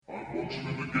watching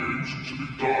in the games until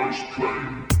he dies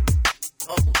playing.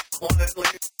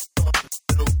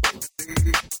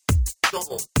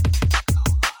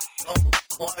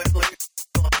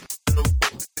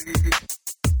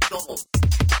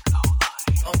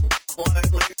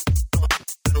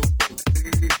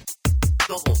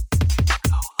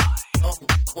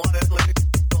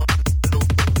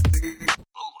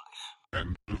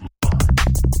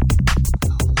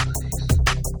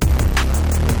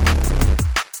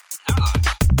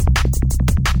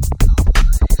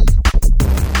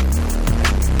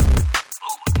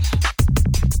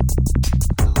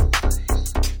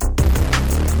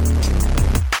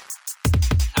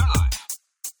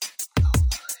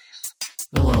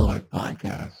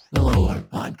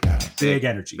 Big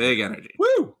energy. Big energy.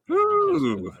 Woo!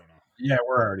 Woo! Yeah,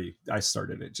 I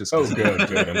started it. Just Oh, good.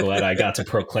 I'm glad I got to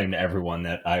proclaim to everyone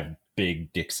that I have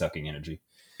big dick sucking energy.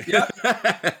 Yeah.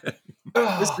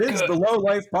 This is the Low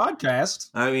Life Podcast.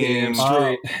 I mean,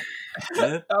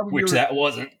 Which that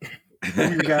wasn't.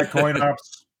 You got Coin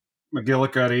Ops,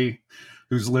 McGillicuddy,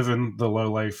 who's living the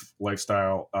low life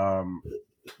lifestyle.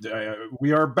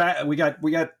 We are back. We got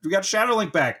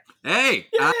Shadowlink back. Hey,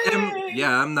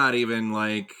 I'm not even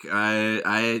like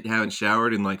I haven't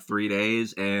showered in like 3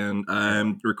 days, and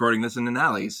I'm recording this in an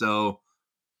alley. So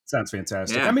sounds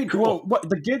fantastic. Yeah, I mean, cool. well, what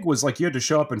the gig was like? You had to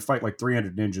show up and fight like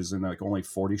 300 ninjas, and like only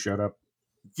 40 showed up.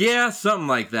 Yeah, something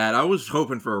like that. I was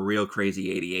hoping for a real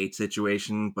crazy 88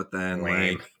 situation, but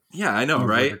then yeah, I know,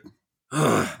 right?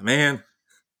 Ugh, man,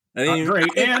 I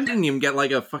didn't even get like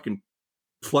a fucking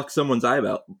pluck someone's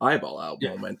eyeball out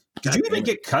moment. Did you even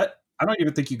get cut? I don't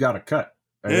even think you got a cut.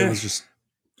 It was just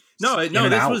no.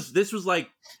 This was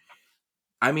like,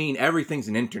 I mean, everything's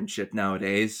an internship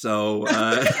nowadays. So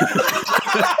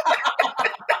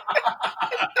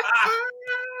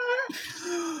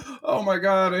oh my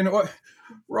god! And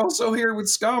we're also here with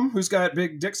Scum, who's got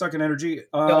big dick sucking energy.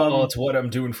 It's what I'm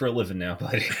doing for a living now,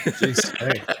 buddy. Jeez,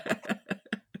 hey.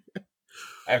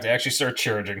 I have to actually start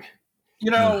charging. You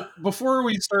know, before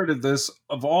we started this,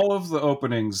 of all of the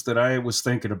openings that I was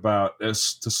thinking about,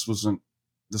 this wasn't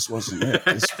it.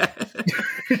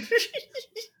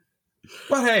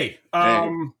 But hey,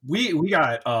 we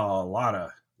got a lot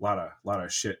of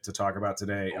shit to talk about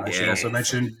today. I should also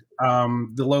mention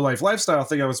the low life lifestyle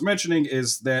thing I was mentioning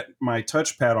is that my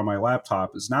touchpad on my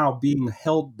laptop is now being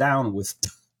held down with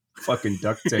fucking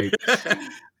duct tape.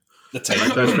 The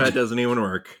touchpad doesn't even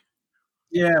work.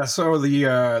 Yeah, so the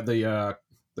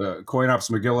Coin Ops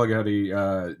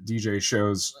McGillicuddy DJ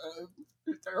shows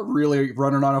they're really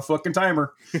running on a fucking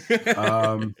timer.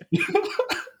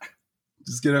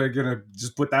 Just gonna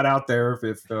just put that out there.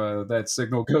 If that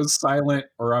signal goes silent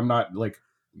or I'm not like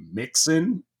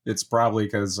mixing, it's probably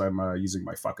because I'm using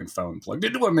my fucking phone plugged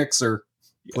into a mixer.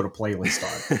 Put a playlist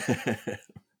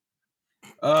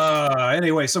on.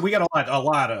 Anyway, so we got a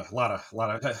lot of.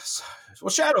 Well,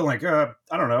 Shadowlink.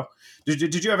 I don't know.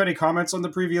 Did you have any comments on the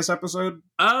previous episode?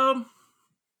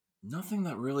 Nothing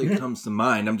that really comes to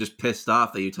mind. I'm just pissed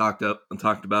off that you talked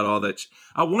about all that.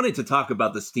 I wanted to talk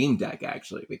about the Steam Deck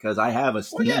actually because I have a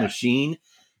Steam machine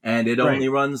and it only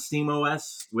runs Steam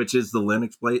OS, which is the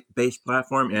Linux-based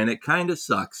platform, and it kind of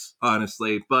sucks,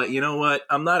 honestly. But you know what?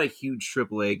 I'm not a huge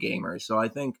AAA gamer, so I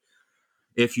think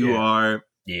if you are.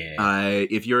 Yeah.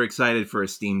 If you're excited for a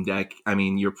Steam Deck, I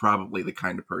mean, you're probably the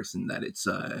kind of person that it's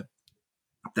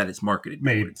marketed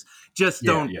towards. Just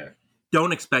don't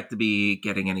expect to be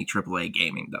getting any AAA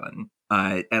gaming done,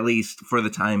 at least for the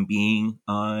time being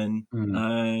on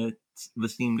the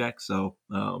Steam Deck. So,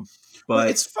 but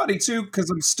it's funny too because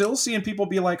I'm still seeing people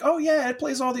be like, "Oh yeah, it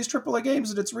plays all these AAA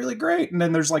games and it's really great," and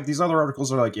then there's like these other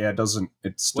articles that are like, "Yeah, it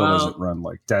still doesn't run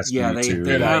like Destiny." Yeah,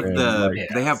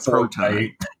 they have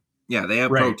Proton. Yeah, they have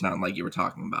Right. Proton, like you were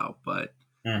talking about, but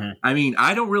I mean,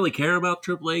 I don't really care about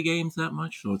AAA games that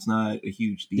much, so it's not a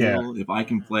huge deal. If I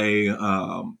can play,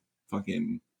 best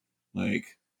game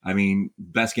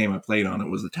I played on it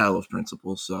was the Talos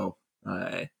Principle, so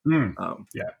it's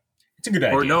a good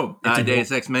idea. Or no,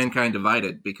 Deus Ex Mankind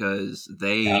Divided, because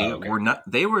they were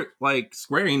like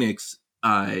Square Enix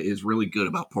is really good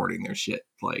about porting their shit.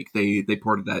 Like they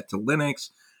ported that to Linux.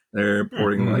 They're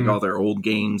porting like all their old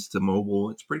games to mobile.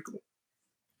 It's pretty cool.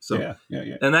 So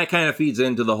and that kind of feeds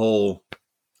into the whole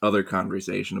other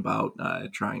conversation about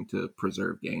trying to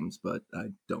preserve games, but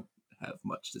I don't have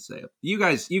much to say. You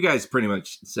guys pretty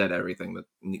much said everything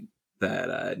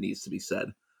that needs to be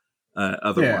said.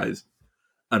 Otherwise,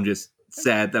 I'm just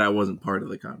sad that I wasn't part of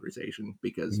the conversation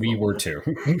because we were too.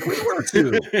 We were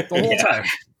too the whole time.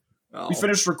 We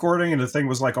finished recording and the thing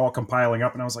was like all compiling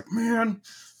up, and I was like, man.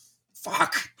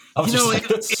 Fuck. You know,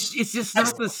 it's just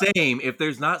not the same if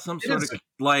there's not some sort of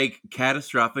like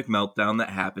catastrophic meltdown that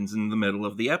happens in the middle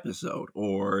of the episode,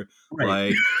 or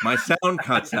like my sound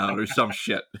cuts out or some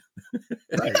shit.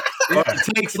 Right.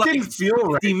 It takes like didn't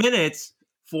feel 50 minutes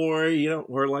for,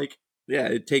 or like,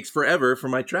 it takes forever for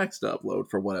my tracks to upload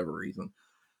for whatever reason.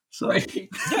 So yeah,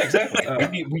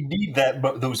 exactly. We need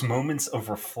those moments of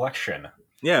reflection.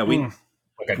 Yeah, we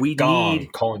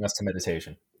need calling us to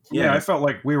meditation. Yeah, I felt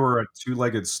like we were a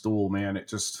two-legged stool, man. It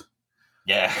just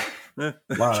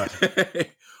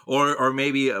or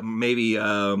maybe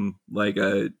like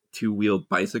a two-wheeled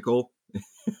bicycle.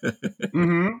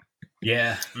 Mm-hmm.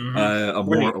 Yeah, a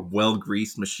more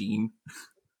well-greased machine.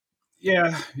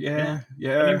 Yeah. I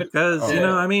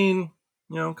mean,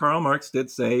 because Karl Marx did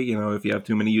say, if you have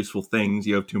too many useful things,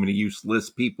 you have too many useless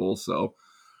people. So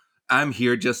I'm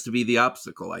here just to be the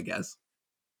obstacle, I guess.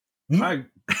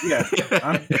 I'm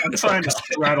trying to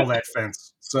straddle that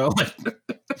fence. So I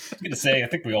was gonna say, I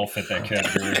think we all fit that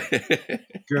category.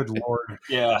 Good Lord.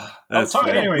 Yeah.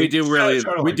 Anyway, we do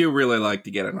really like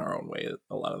to get in our own way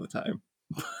a lot of the time.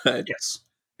 But yes.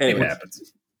 Anyway, it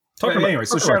happens. Anyway,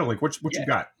 so Shadowlink, what you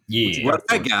got? Yeah. What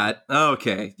I got?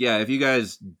 Okay. Yeah, if you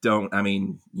guys don't,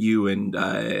 you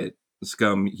and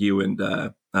Scum, you and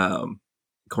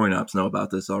CoinOps know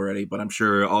about this already, but I'm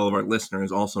sure all of our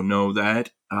listeners also know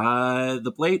that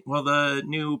the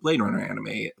new Blade Runner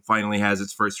anime finally has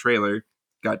its first trailer.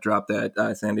 Got dropped at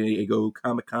San Diego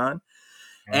Comic-Con.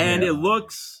 And it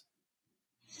looks...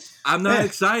 I'm not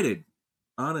excited,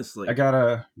 honestly.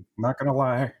 Not gonna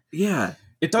lie. Yeah.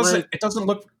 It doesn't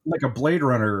look like a Blade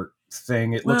Runner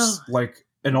thing. It looks like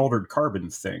an Altered Carbon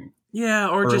thing. Yeah,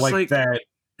 or just like that.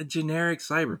 A generic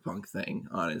cyberpunk thing,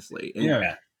 honestly.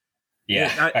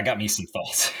 Yeah, I got me some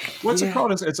thoughts. What's it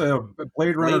called? It's a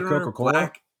Blade Runner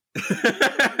Coca-Cola.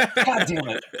 God damn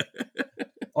it.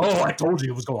 Oh, I told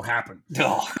you it was going to happen.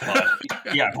 Oh, God.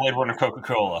 Yeah, Blade Runner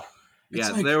Coca-Cola. Yeah,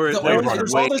 like there's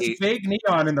all this vague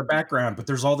neon in the background, but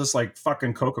there's all this like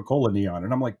fucking Coca-Cola neon.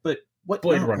 And I'm like, but what?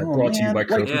 Blade Runner brought to you by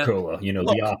Coca-Cola. Look,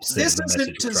 the opposite this of the message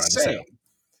isn't to trying say. to say.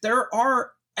 There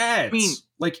are ads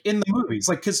in the movies,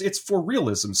 because it's for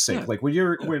realism's sake. Yeah. Like when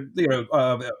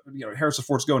Harrison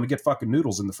Ford's going to get fucking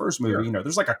noodles in the first movie,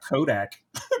 there's like a Kodak.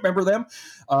 Remember them?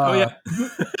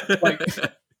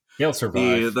 He'll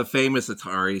survive. The famous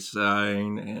Atari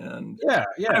sign, and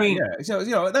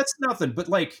So that's nothing, but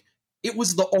like it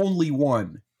was the only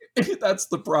one. That's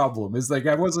the problem. Is like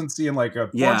I wasn't seeing like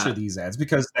a bunch of these ads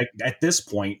because at this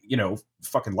point,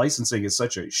 fucking licensing is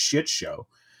such a shit show.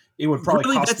 It would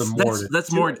probably cost them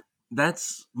more.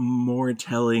 That's more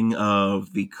telling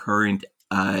of the current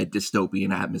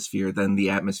dystopian atmosphere than the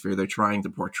atmosphere they're trying to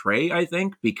portray, I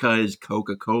think, because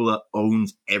Coca-Cola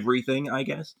owns everything, I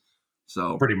guess.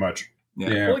 So pretty much.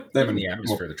 Yeah. The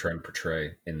atmosphere they're trying to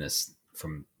portray in this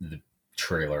from the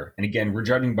trailer. And again, we're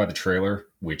judging by the trailer,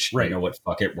 which you know what,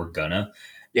 fuck it, we're gonna.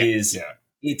 It's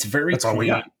very That's clean. all we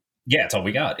got. Yeah, it's all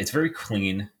we got. It's very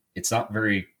clean. It's not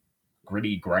very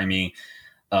gritty, grimy.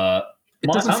 It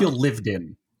doesn't feel lived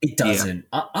in. It doesn't.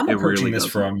 I'm approaching really this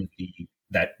doesn't. from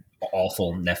that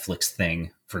awful Netflix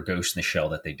thing for Ghost in the Shell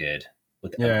that they did.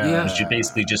 It was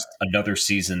basically just another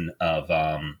season of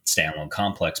Standalone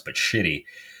Complex, but shitty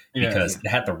because it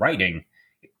had the writing,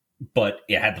 but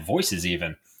it had the voices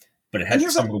even, but it had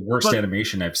some of the worst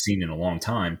animation I've seen in a long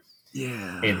time.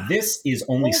 Yeah. And this is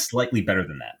only slightly better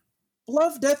than that.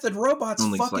 Love, Death, and Robots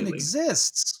Only fucking slightly.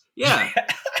 exists. Yeah.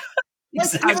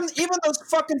 Even those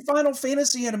fucking Final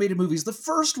Fantasy animated movies, the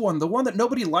first one, the one that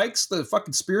nobody likes, the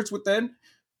fucking Spirits Within,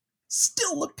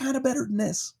 still look kind of better than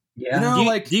this. Yeah.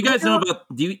 Do you guys know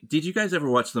about? Did you guys ever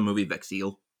watch the movie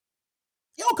Vexil?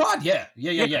 Oh God, yeah.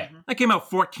 That came out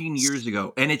 14 years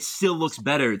ago, and it still looks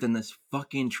better than this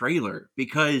fucking trailer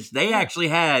because they actually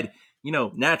had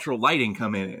natural lighting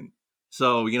come in,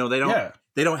 so they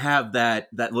don't have that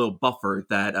little buffer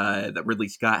that Ridley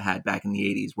Scott had back in the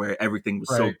 80s, where everything was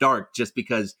so dark just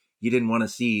because you didn't want to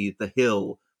see the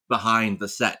hill behind the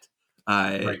set.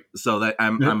 So that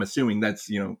I'm assuming that's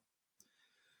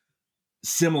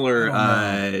similar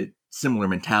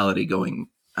mentality going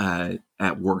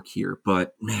at work here,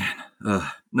 but man,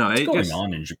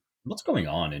 what's going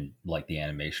on in like the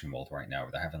animation world right now,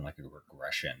 where they're having like a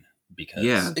regression because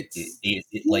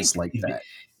it like that.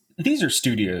 These are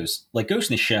studios like Ghost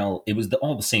in the Shell. It was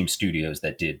all the same studios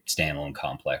that did Standalone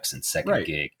Complex and Second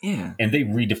Gig, and they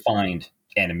redefined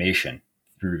animation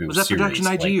through those. Was that series. Production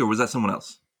IG or was that someone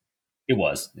else? It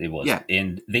was,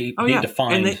 and they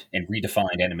defined and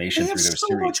redefined animation through those series.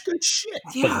 So much good shit.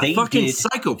 Yeah, but they fucking did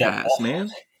psychopaths,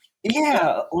 man.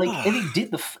 Yeah,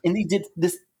 and they did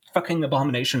this fucking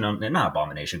Abomination, not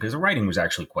Abomination, because the writing was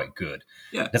actually quite good.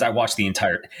 Yeah. Because I watched the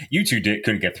entire, you two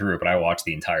couldn't get through it, but I watched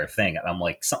the entire thing. And I'm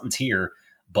like, something's here.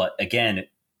 But again,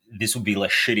 this would be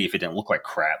less shitty if it didn't look like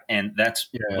crap. And that's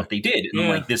what they did. And I'm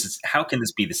like, how can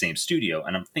this be the same studio?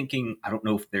 And I'm thinking, I don't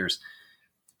know if there's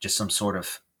just some sort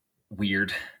of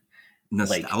weird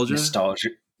nostalgia.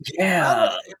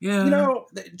 Yeah. You know,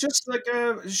 just like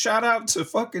a shout out to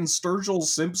fucking Sturgill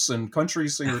Simpson, country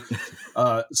singer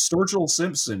Sturgill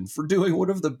Simpson, for doing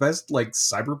one of the best like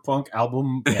cyberpunk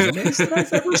album animes that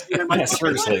I've ever seen in my life.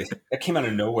 Seriously, that came out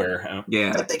of nowhere.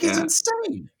 Yeah. I think it's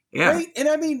insane. Yeah. Right? And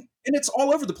I mean, and it's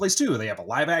all over the place too. They have a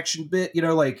live action bit, you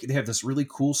know, like they have this really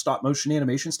cool stop motion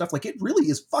animation stuff. Like it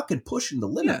really is fucking pushing the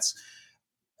limits.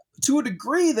 To a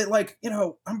degree that, like, you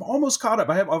know, I'm almost caught up.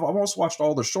 I've almost watched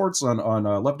all the shorts on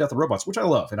Love, Death, and Robots, which I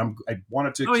love, and I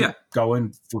wanted to keep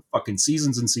going for fucking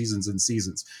seasons and seasons and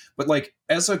seasons. But like,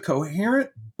 as a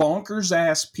coherent bonkers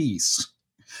ass piece,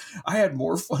 I had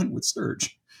more fun with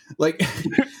Sturge. Like,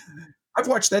 I've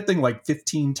watched that thing like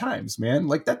 15 times, man.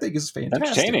 Like that thing is fantastic.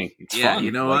 Entertaining. It's fun.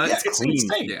 You know like, what? It's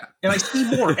insane. Yeah. And I see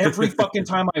more every fucking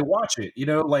time I watch it. You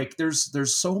know, like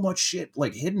there's so much shit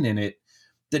like hidden in it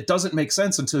that doesn't make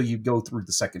sense until you go through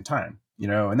the second time, you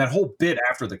know? And that whole bit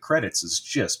after the credits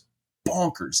is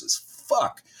bonkers as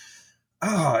fuck.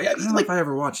 Oh, yeah. I don't know if I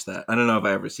ever watched that. I don't know if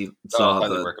I ever saw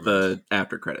the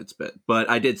after credits bit, but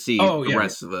I did see the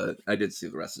rest of it. I did see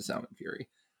the rest of Sound and Fury.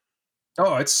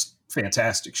 Oh, it's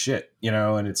fantastic shit, you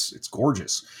know, and it's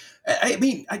gorgeous. I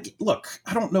mean, look,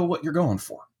 I don't know what you're going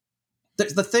for.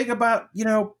 The thing about, you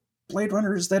know, Blade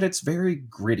Runner is that it's very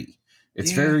gritty.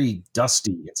 It's very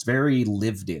dusty. It's very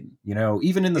lived in, you know,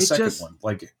 even in the second one,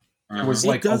 like it was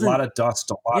like a lot of dust,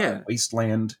 a lot of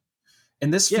wasteland.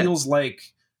 And this feels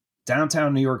like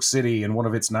downtown New York City in one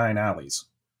of its 9 alleys,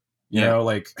 you know,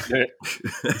 like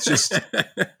it's just,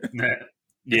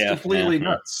 it's completely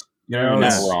nuts. You know,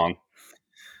 not wrong.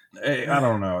 I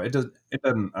don't know. It doesn't,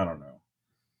 I don't know.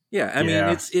 Yeah. I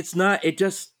mean, it's not, it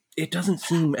doesn't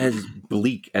seem as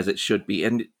bleak as it should be.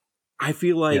 And I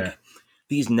feel like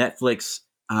these Netflix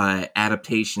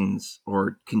adaptations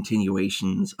or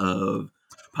continuations of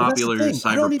popular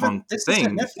cyberpunk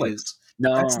things.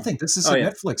 No, that's the thing. This is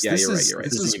Netflix. Yeah, you're right.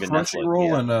 This is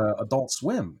Crunchyroll and Adult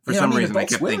Swim. For some reason, I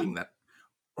kept thinking that.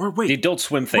 Or wait, the Adult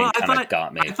Swim thing kind of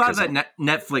got me. I thought that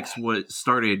Netflix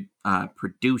started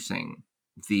producing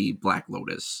the Black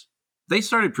Lotus. They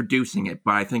started producing it,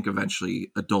 but I think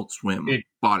eventually Adult Swim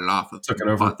bought it off of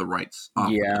them, bought the rights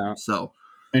off of them. So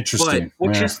interesting.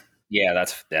 Yeah,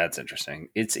 that's interesting.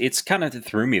 It's kind of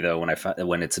threw me though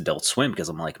when it's Adult Swim, because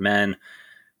I'm like, man,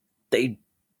 they've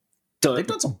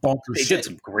done some bonkers shit. They did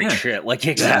some great shit. Like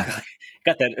exactly.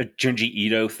 Got that Junji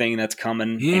Ito thing that's coming,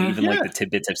 and even like the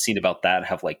tidbits I've seen about that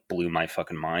have like blew my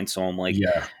fucking mind. So I'm like,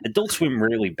 Adult Swim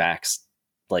really backs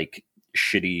like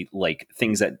shitty like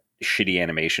things that shitty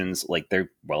animations. Like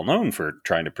they're well known for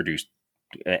trying to produce.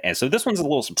 And so this one's a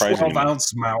little surprising.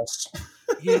 12-ounce mouse.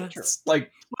 Yeah, it's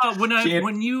like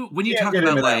when you talk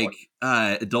about like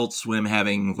Adult Swim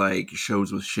having like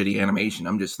shows with shitty animation,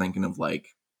 I'm just thinking of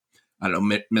like, I don't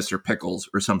know, Mr. Pickles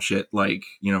or some shit, like,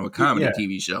 you know, a comedy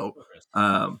TV show.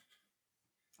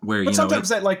 Where, but sometimes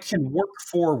that like can work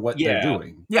for what they're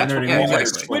doing. Yeah, you know what I mean? Like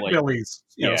Squidbillies.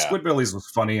 You know, Squidbillies was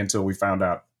funny until we found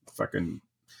out fucking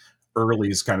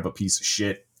Early's kind of a piece of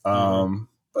shit.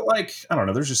 But like, I don't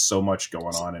know, there's just so much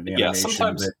going on in animation.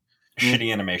 Sometimes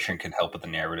shitty animation can help with the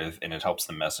narrative, and it helps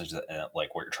the message that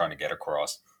like what you're trying to get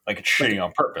across. Like it's shitty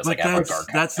on purpose. Like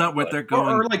that's not what they're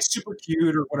going, or like super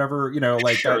cute or whatever. You know,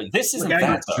 like this isn't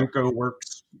that. Zuko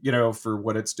works, you know, for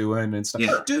what it's doing and stuff.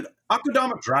 Yeah. Dude,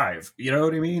 Akudama Drive. You know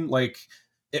what I mean? Like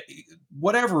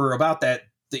whatever about that.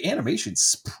 The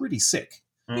animation's pretty sick.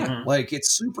 Mm-hmm. Like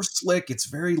it's super slick. It's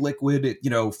very liquid. It, you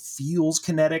know, feels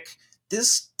kinetic.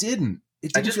 This didn't.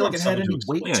 It didn't feel like it had any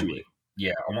weight to it.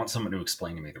 Yeah, I want someone to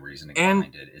explain to me the reasoning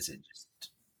behind it. Is it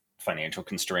just financial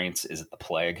constraints? Is it the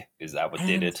plague? Is that what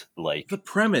did it? Like the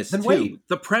premise too.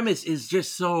 The premise is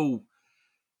just so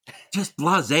just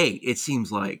blasé. It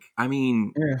seems like. I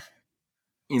mean,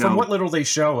 you know, from what little they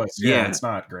show us, it's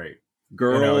not great.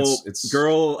 Girl,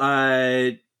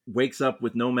 wakes up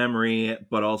with no memory,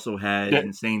 but also had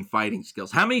insane fighting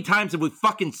skills. How many times have we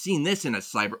fucking seen this in a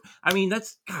cyber? I mean,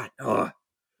 that's God.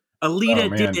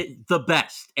 Alita did it the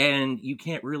best, and you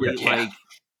can't really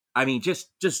I mean, just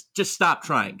stop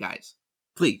trying, guys,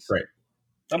 please. Right.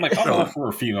 I'm like, oh, for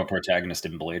a female protagonist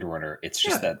in Blade Runner, it's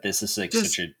just that this is like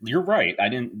such a. You're right. I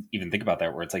didn't even think about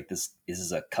that. Where it's like this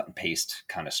is a cut and paste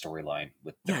kind of storyline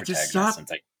with the protagonist. Just stop. And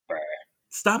it's like,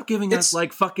 stop giving us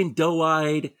like fucking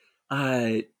doe-eyed,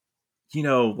 you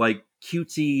know, like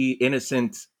cutesy,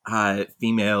 innocent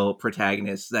female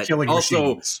protagonists that Killing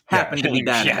also machines. happen to be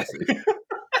badasses.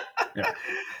 Yeah.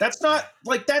 That's not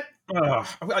like that.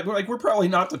 Like we're probably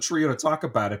not the trio to talk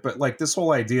about it, but like this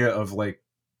whole idea of like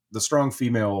the strong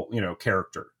female,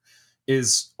 character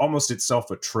is almost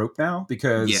itself a trope now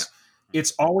because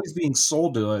it's always being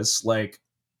sold to us like,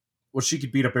 well, she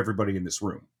could beat up everybody in this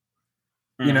room,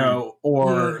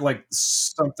 or like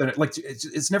something like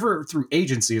it's never through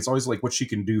agency. It's always like what she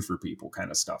can do for people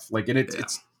kind of stuff. Like, and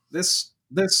it's this,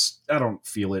 I don't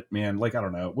feel it, man. Like, I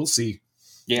don't know. We'll see.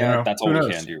 Yeah, that's all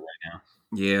we can do right now.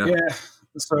 Yeah.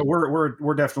 So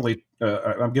we're definitely.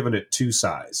 I'm giving it 2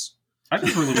 size. I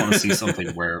just really want to see something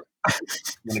where,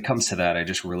 when it comes to that, I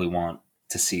just really want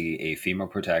to see a female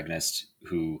protagonist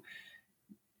who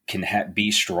can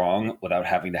be strong without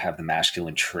having to have the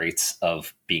masculine traits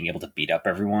of being able to beat up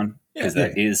everyone. Because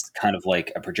that is kind of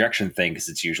like a projection thing, because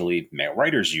it's usually male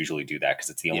writers usually do that because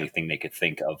it's the only thing they could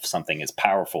think of something as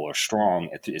powerful or strong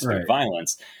is through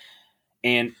violence.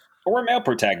 Or a male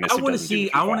protagonist. I want to see.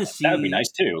 That would be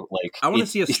nice too. Like, I want to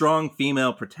see a strong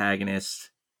female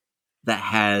protagonist that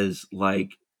has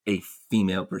like a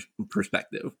female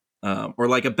perspective, or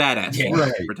like a badass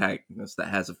protagonist that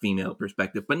has a female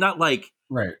perspective, but not like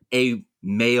a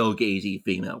male gazy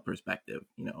female perspective.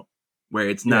 Where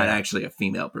it's not actually a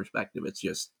female perspective. It's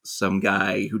just some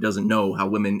guy who doesn't know how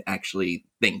women actually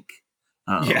think.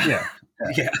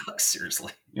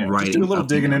 Seriously. Yeah, just do a little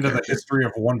digging into the history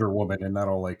of Wonder Woman, and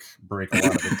that'll like break a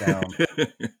lot of it down.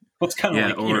 Well, it's kind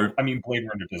of like, Blade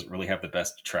Runner doesn't really have the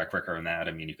best track record on that.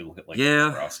 I mean, you could look at like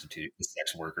the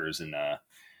sex workers in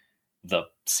the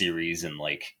series and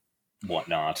like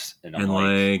whatnot, and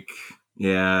the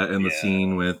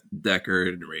scene with Deckard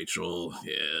and Rachel.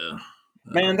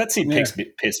 Man, that scene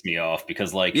pissed me off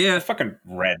because I fucking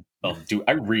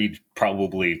I read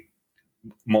probably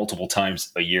multiple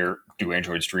times a year Do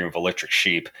Androids Dream of Electric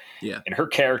Sheep, and her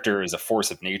character is a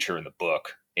force of nature in the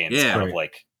book, and it's kind of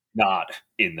like not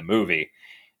in the movie,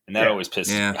 and that always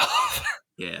pisses me off.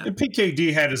 And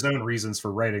PKD had his own reasons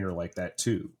for writing her like that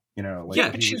too.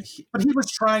 But he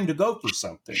was trying to go for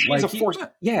something. She's a force.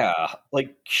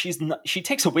 Like she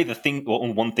takes away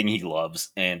one thing he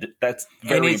loves, and that's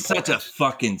very important. Such a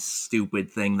fucking stupid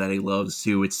thing that he loves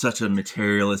too. It's such a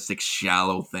materialistic,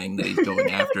 shallow thing that he's going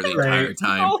after the entire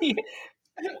time.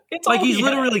 It's like he's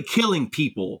literally killing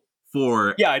people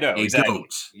for I know, a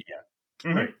goat.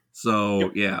 Right. So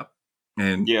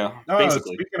and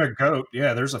basically. Speaking of goat,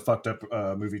 there's a fucked up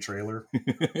movie trailer.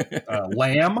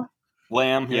 Lamb,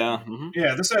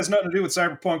 Mm-hmm. This has nothing to do with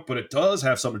Cyberpunk, but it does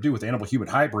have something to do with animal-human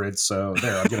hybrids. So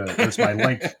there's my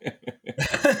link.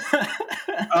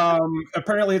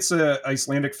 Apparently, it's a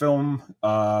Icelandic film.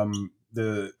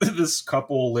 This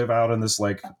couple live out in this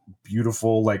like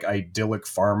beautiful, like idyllic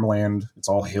farmland. It's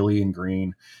all hilly and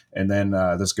green, and then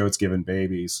this goat's giving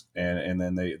babies, and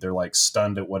then they're like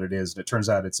stunned at what it is, and it turns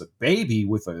out it's a baby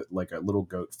with a little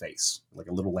goat face, like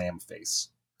a little lamb face.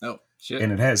 Oh shit!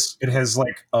 And it has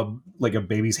like a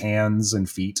baby's hands and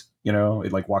feet.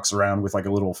 It like walks around with like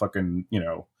a little fucking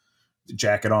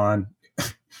jacket on.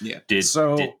 Yeah. Did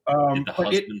the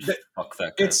husband fuck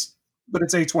that guy? But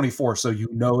it's A24, so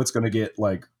it's going to get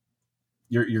like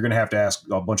you're going to have to ask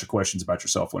a bunch of questions about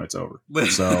yourself when it's over.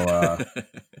 So,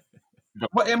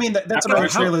 I mean that's another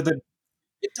trailer that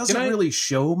it doesn't really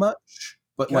show much.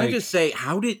 But can I just say,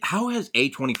 how has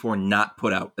A24 not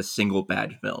put out a single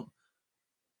bad film?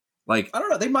 Like, I don't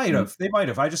know. They might have.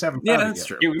 I just haven't found it yet. That's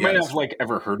true. We might have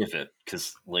ever heard of it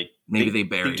because maybe they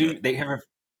buried it. They have.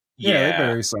 They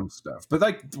bury some stuff, but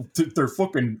like their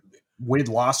fucking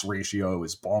win-loss ratio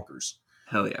is bonkers.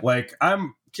 Hell yeah! Like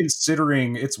I'm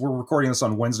considering we're recording this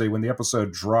on Wednesday. When the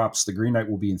episode drops, The Green Knight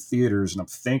will be in theaters, and I'm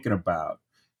thinking about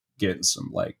getting some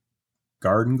like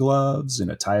garden gloves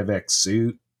and a Tyvek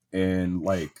suit and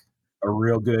like a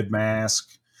real good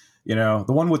mask. The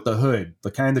one with the hood,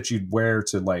 the kind that you'd wear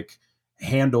to like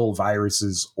handle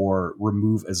viruses or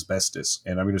remove asbestos.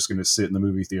 And I'm just going to sit in the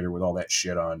movie theater with all that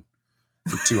shit on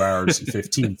for 2 hours and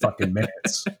 15 fucking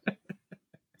minutes.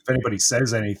 If anybody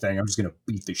says anything, I'm just going to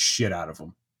beat the shit out of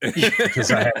them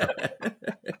because I have it.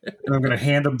 And I'm going to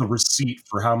hand them the receipt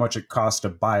for how much it costs to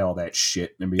buy all that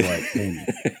shit and be like, pay me.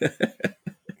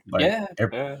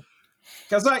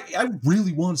 Because I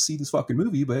really want to see this fucking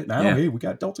movie, but now, hey, we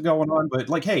got Delta going on. But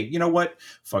like, hey, you know what?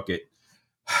 Fuck it.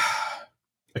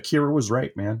 Akira was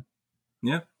right, man.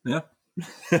 Yeah.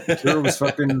 Akira was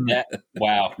fucking...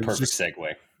 Wow, perfect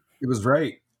segue. It was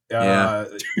right.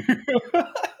 Because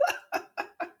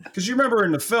you remember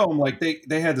in the film, like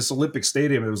they had this Olympic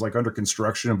stadium. It was like under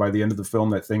construction, and by the end of the film,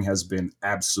 that thing has been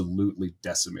absolutely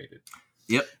decimated.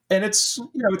 Yep. And it's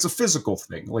it's a physical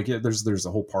thing. Like there's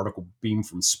a whole particle beam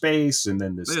from space, and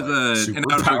then this an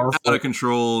out of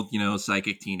control,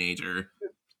 psychic teenager.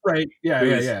 Right.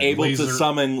 Yeah. Able to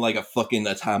summon like a fucking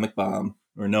atomic bomb,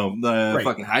 or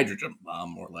fucking hydrogen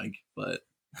bomb, more like. But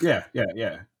yeah.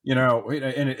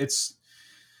 And it's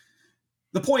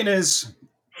the point is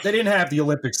they didn't have the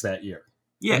Olympics that year.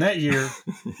 Yeah. And that year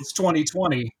it's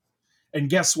 2020, and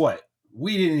guess what?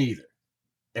 We didn't either.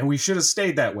 And we should have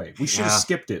stayed that way. We should have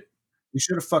skipped it. We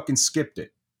should have fucking skipped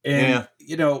it. And,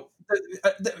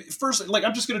 first, like,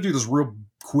 I'm just going to do this real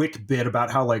quick bit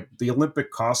about how, like, the Olympic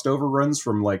cost overruns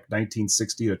from, like,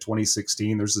 1960 to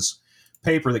 2016. There's this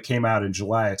paper that came out in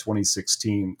July of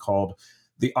 2016 called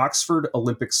The Oxford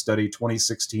Olympic Study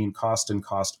 2016 Cost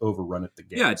Overrun at the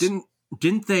Games. Yeah,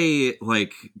 didn't they,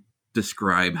 like,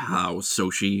 describe how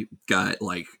Sochi got,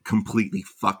 like, completely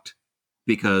fucked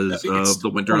because of the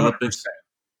Winter 100%. Olympics?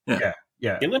 Yeah.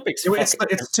 The Olympics. It's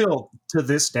still to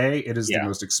this day, it is the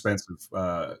most expensive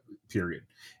period.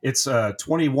 It's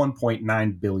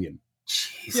 $21.9 billion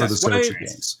for the Sochi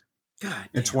Games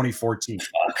in 2014.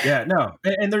 Fuck. Yeah, no,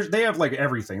 and they have like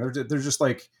everything. They're just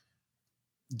like,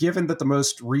 given that the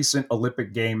most recent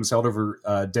Olympic Games held over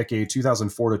decade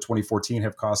 2004 to 2014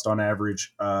 have cost on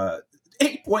average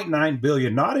 $8.9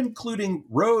 billion, not including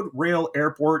road, rail,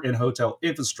 airport, and hotel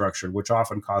infrastructure, which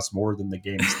often costs more than the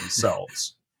games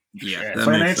themselves. Yeah,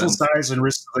 financial size and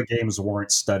risk of the games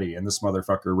warrant study, and this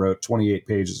motherfucker wrote 28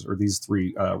 pages, or these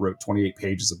three wrote 28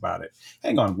 pages about it.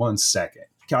 Hang on one second.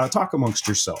 Talk amongst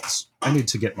yourselves. I need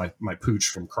to get my pooch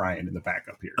from crying in the back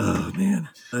up here. Oh man,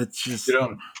 that's just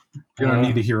you don't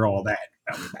need to hear all that.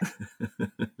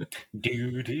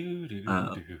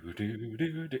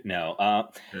 No,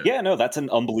 that's an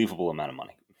unbelievable amount of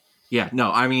money. Yeah,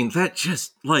 no, I mean that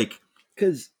just like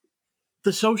because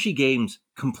the Sochi Games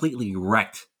completely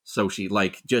wrecked Sochi,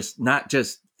 like not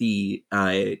just the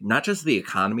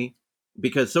economy,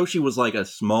 because Sochi was like a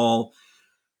small.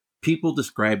 People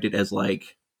described it as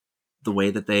like the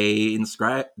way that they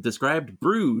described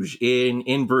Bruges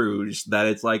in Bruges, that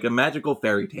it's like a magical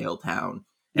fairy tale town,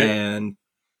 and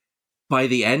by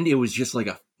the end it was just like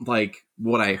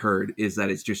what I heard is that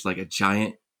it's just like a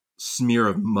giant smear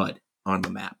of mud on the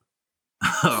map.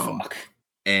 Fuck.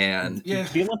 And the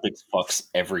Olympics fucks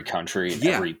every country and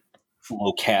every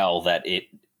locale that it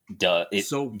does. It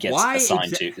gets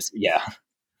assigned to. Yeah.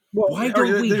 Well, why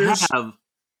do we have?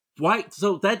 Why?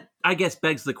 So that I guess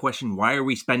begs the question: why are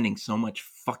we spending so much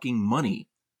fucking money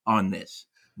on this?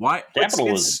 Why?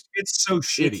 Capitalism. It's so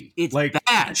shitty. It's like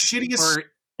bad. Shittiest for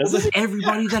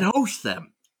everybody that hosts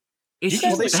them. It's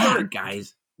just bad,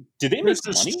 guys. Do they make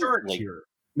money? Here?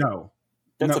 No.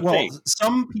 That's no, well,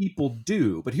 some people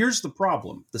do, but here's the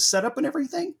problem: the setup and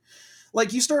everything.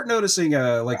 Like you start noticing,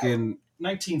 like in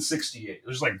 1968,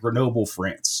 there's like Grenoble,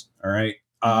 France. All right,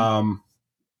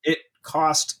 it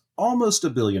cost almost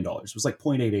 $1 billion. It was like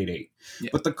 0.888. Yeah.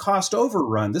 But the cost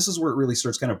overrun, this is where it really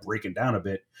starts kind of breaking down a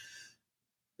bit,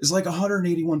 is like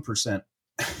 181%.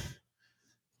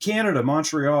 Canada,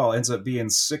 Montreal ends up being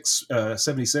 76.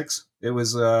 It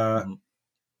was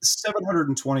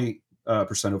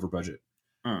 720% over budget.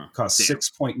 Cost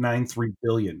 $6.93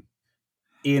 billion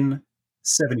in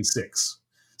 76.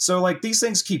 So like these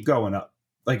things keep going up.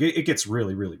 Like it gets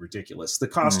really, really ridiculous. The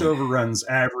cost overruns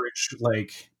average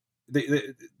like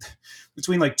they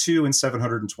between like 2 and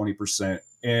 720%,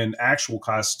 and actual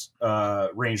cost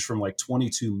range from like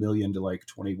 22 million to like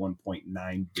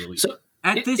 21.9 billion. So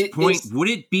at this point, would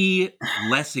it be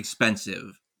less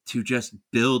expensive to just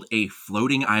build a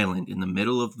floating island in the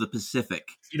middle of the Pacific,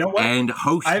 and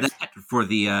host that for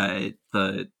the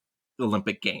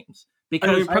Olympic Games?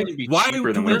 Because why do we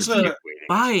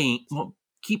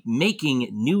keep making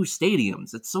new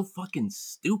stadiums? It's so fucking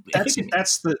stupid.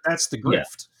 That's the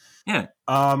grift. Yeah.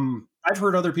 I've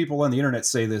heard other people on the internet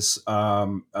say this,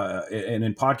 and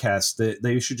in podcasts that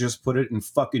they should just put it in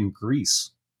fucking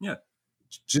Greece. Yeah.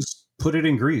 Just put it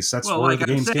in Greece. That's where the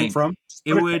games came from.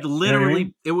 It would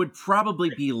literally, it would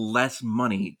probably be less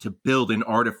money to build an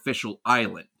artificial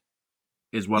island,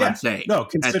 is what I'm saying. No,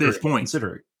 at this point.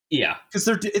 Consider it. Yeah. Because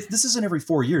this isn't every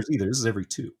 4 years either. This is every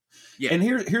 2. Yeah. And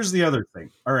here's the other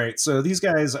thing. All right. So these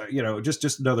guys,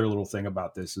 just another little thing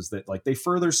about this is that like they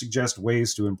further suggest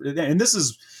ways to improve. And this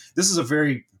is a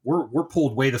very, we're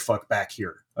pulled way the fuck back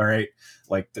here. All right.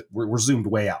 Like we're zoomed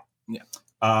way out. Yeah.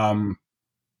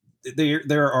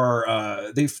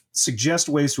 They suggest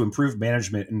ways to improve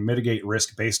management and mitigate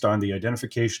risk based on the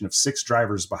identification of 6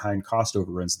 drivers behind cost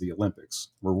overruns of the Olympics.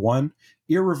 Where 1,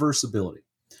 irreversibility.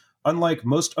 Unlike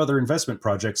most other investment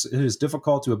projects, it is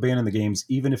difficult to abandon the games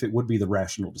even if it would be the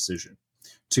rational decision.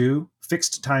 2,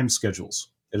 fixed time schedules.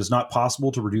 It is not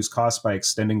possible to reduce costs by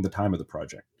extending the time of the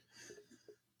project.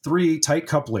 3, tight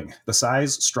coupling. The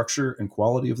size, structure, and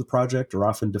quality of the project are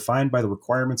often defined by the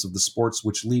requirements of the sports,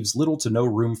 which leaves little to no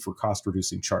room for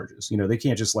cost-reducing charges. They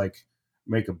can't just like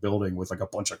make a building with like a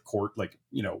bunch of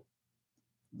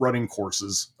running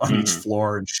courses on each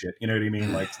floor and shit. You know what I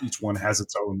mean? Like each one has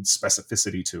its own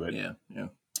specificity to it. Yeah.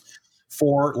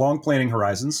 4, long planning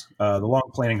horizons. The long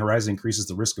planning horizon increases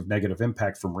the risk of negative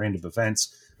impact from random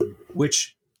events,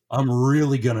 which I'm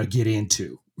really going to get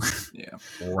into. Yeah.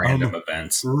 Random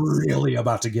events. Really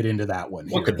about to get into that one.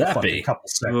 What could that be? Couple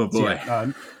seconds. Oh boy.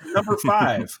 Yeah. Number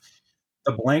 5,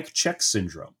 the blank check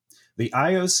syndrome. The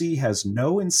IOC has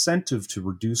no incentive to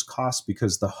reduce costs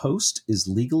because the host is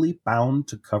legally bound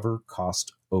to cover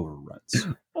cost overruns.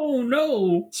 Oh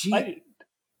no!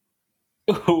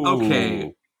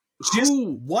 Okay. Just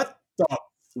what the fuck?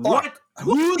 What?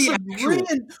 Who's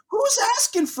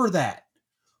asking for that?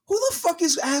 Who the fuck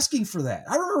is asking for that?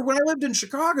 I remember when I lived in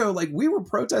Chicago, like we were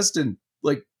protesting,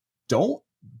 like, don't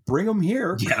bring them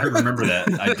here. Yeah, I remember that.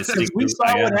 We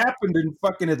saw what happened in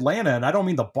fucking Atlanta, and I don't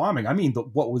mean the bombing. I mean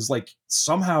what was like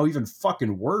somehow even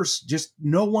fucking worse. Just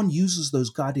no one uses those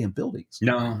goddamn buildings.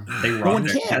 No, they run. No one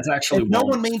can. That's actually no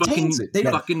one maintains it. They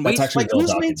fucking that's waste. like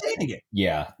who's maintaining it?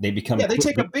 Yeah, they become. Yeah, they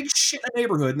take a big shit in a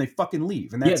neighborhood and they fucking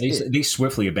leave, and that's it. They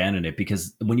swiftly abandon it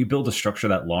because when you build a structure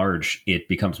that large, it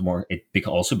becomes more. It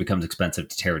also becomes expensive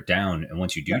to tear it down, and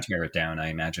once you do tear it down, I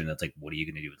imagine that's like, what are you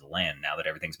going to do with the land now that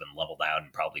everything's been leveled out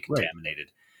and probably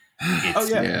contaminated?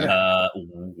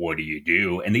 What do you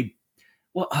do? And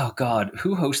oh God,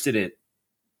 who hosted it?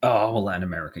 Oh, well, Latin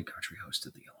American country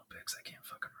hosted the Olympics. I can't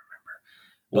fucking remember.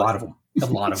 A lot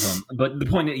of them. But the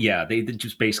point is, they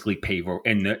just basically pave over.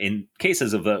 In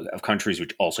cases of countries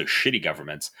which also shitty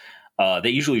governments, they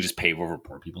usually just pave over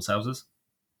poor people's houses.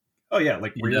 Oh yeah,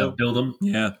 like build them.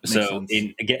 Yeah. So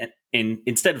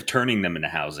instead of turning them into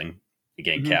housing,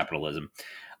 again, capitalism,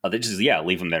 they just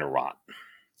leave them there to rot.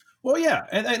 Well, yeah,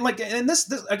 and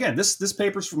this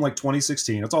paper's from like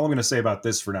 2016. That's all I'm going to say about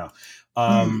this for now.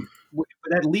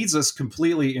 That leads us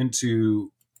completely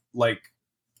into like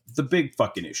the big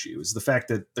fucking issue is the fact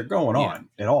that they're going on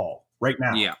at all right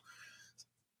now. Yeah.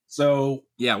 So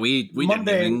we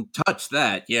Monday, didn't even touch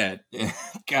that yet.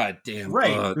 God damn.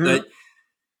 Right.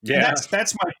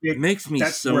 That's my big. Makes me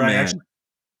so where mad. I actually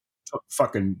took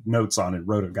fucking notes on and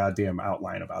wrote a goddamn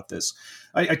outline about this.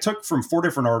 I took from 4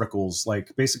 different articles,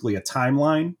 like basically a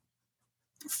timeline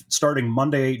starting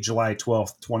Monday, July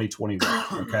 12th, 2021.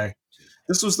 Okay.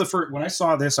 This was the first, when I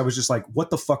saw this, I was just like, what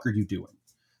the fuck are you doing?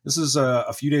 This is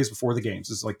a few days before the games.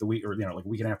 This is like the week, or, like a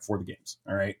week and a half before the games.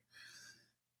 All right.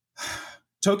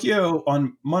 Tokyo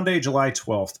on Monday, July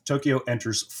 12th, Tokyo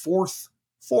enters fourth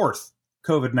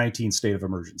COVID-19 state of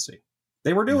emergency.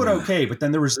 They were doing okay, but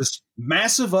then there was this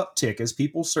massive uptick as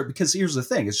people start, because here's the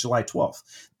thing, it's July 12th.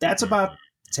 That's about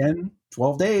 10,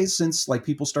 12 days since like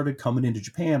people started coming into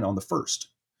Japan on the 1st.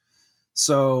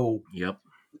 So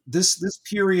this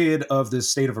period of this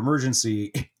state of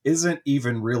emergency isn't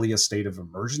even really a state of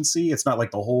emergency. It's not like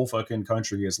the whole fucking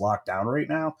country is locked down right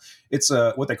now. It's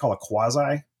what they call a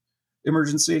quasi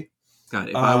emergency. God,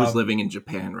 if I was living in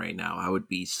Japan right now, I would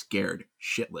be scared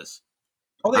shitless.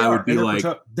 Oh, I would be like,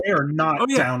 they are not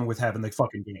down with having the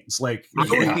fucking games. Like, I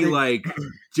would be like,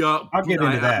 I'll get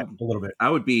into that a little bit. I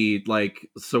would be like,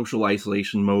 social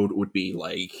isolation mode would be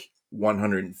like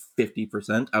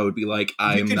 150%. I would be like,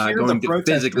 I am not going to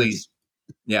physically.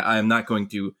 Yeah, I am not going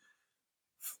to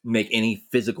make any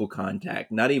physical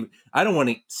contact. Not even. I don't want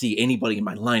to see anybody in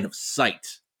my line of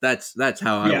sight. That's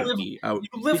how I would be.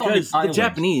 Because the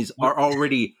Japanese are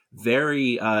already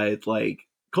very like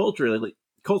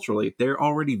culturally, they're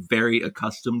already very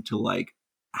accustomed to like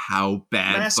how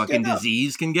bad fucking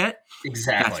disease can get.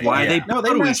 Exactly. That's why they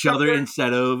to each other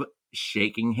instead of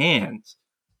shaking hands,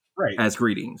 right, as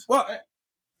greetings. Well,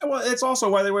 it's also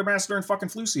why they wear masks during fucking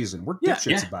flu season. We're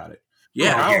dipshits about it.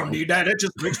 Yeah, I don't need that. It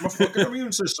just makes my fucking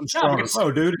immune system stronger.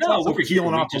 Dude, it's also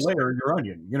peeling off the layer of your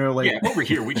onion. Over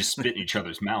here we just spit in each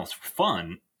other's mouths for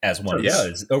fun. As one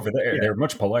does over there, they're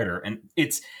much politer, and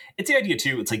it's the idea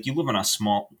too. It's like you live on a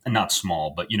not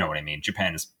small, but you know what I mean.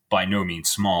 Japan is by no means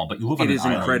small, but you live on an island.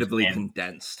 It is incredibly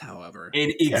condensed, however.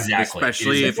 Exactly,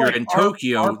 especially if you're in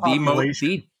Tokyo,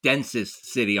 the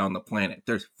densest city on the planet.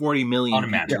 There's 40 million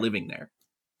people living there.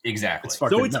 Exactly.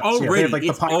 So it's already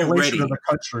the population of the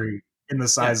country in the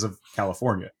size of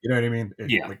California. You know what I mean?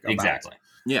 Exactly.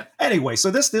 Yeah. Anyway, so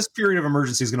this period of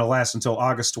emergency is going to last until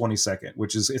August 22nd,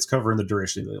 which is it's covering the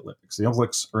duration of the Olympics. The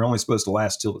Olympics are only supposed to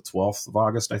last till the 12th of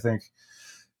August, I think.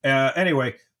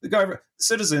 Anyway,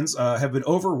 citizens have been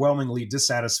overwhelmingly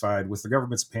dissatisfied with the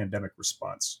government's pandemic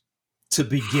response. to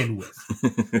begin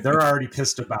with. They're already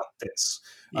pissed about this.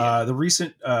 The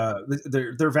recent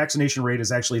their vaccination rate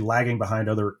is actually lagging behind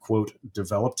other, quote,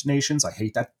 developed nations. I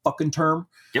hate that fucking term.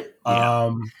 Yep.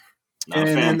 And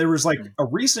then there was like a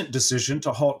recent decision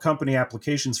to halt company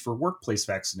applications for workplace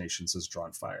vaccinations has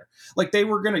drawn fire. Like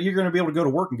you're gonna be able to go to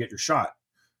work and get your shot,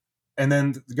 and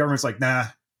then the government's like, nah.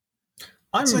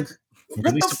 It's like,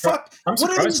 what the fuck?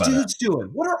 What are these dudes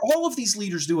doing? What are all of these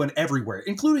leaders doing everywhere,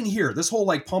 including here? This whole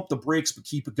like pump the brakes but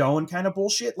keep it going kind of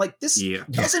bullshit. Like this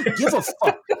doesn't give a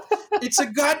fuck. It's a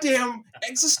goddamn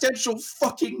existential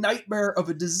fucking nightmare of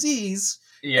a disease.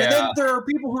 Yeah. And then there are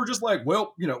people who are just like,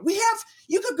 well,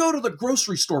 you could go to the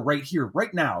grocery store right here,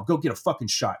 right now, go get a fucking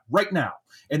shot right now.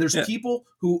 And there's people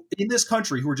who in this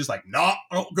country who are just like, nah,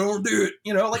 don't go do it.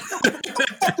 Like, what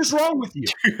the fuck is wrong with you?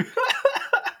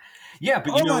 Yeah,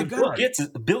 but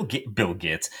Bill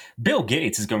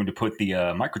Gates is going to put the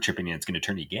microchip in you. It's going to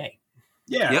turn you gay.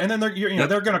 Yeah, and then they're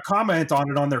going to comment on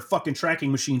it on their fucking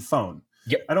tracking machine phone.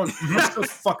 Yep. I'm so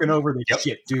fucking over this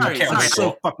shit, dude. I'm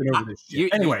so fucking over this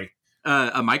shit. Anyway.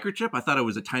 A microchip? I thought it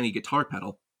was a tiny guitar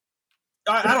pedal.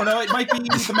 I don't know. It might be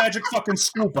the magic fucking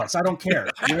school bus. I don't care.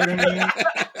 You know what I mean?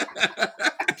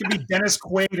 It could be Dennis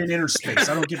Quaid in inner space.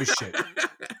 I don't give a shit.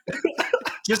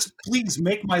 Just please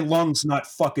make my lungs not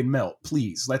fucking melt.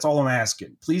 Please. That's all I'm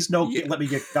asking. Please let me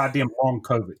get goddamn long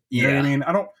COVID. You know what I mean?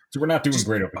 So we're not doing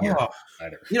great over here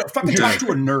either. Fucking talk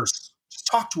to a nurse. Just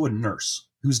talk to a nurse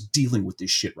who's dealing with this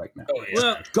shit right now. Oh, yeah.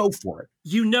 Well, go for it.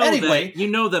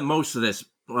 That most of this,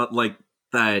 like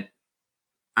that,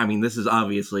 I mean, this is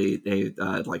obviously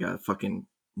like a fucking,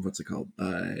 what's it called?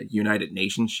 United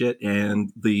Nations shit.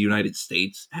 And the United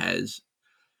States has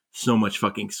so much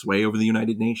fucking sway over the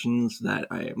United Nations that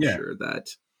I am sure that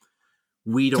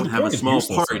we don't have a small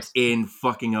part in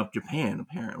fucking up Japan,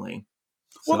 apparently.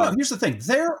 Well, no, here's the thing.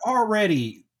 They're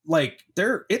already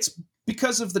it's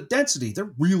because of the density.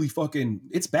 They're really fucking,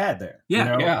 it's bad there.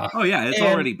 Yeah. Yeah. Oh yeah. It's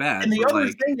already bad. And the other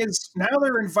thing is now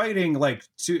they're inviting like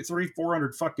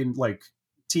 200-400 fucking like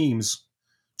teams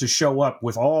to show up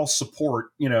with all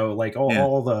support,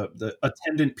 all the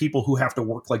attendant people who have to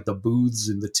work like the booths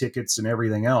and the tickets and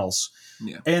everything else.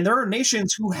 Yeah. And there are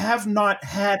nations who have not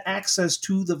had access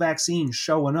to the vaccine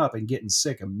showing up and getting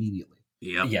sick immediately.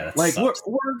 Yeah. Yeah. Like we're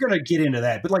going to get into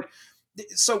that. But like,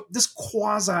 so this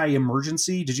quasi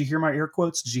emergency, did you hear my air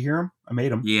quotes? Did you hear them? I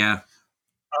made them. Yeah.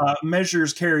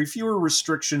 Measures carry fewer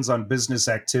restrictions on business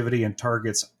activity and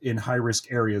targets in high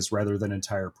risk areas rather than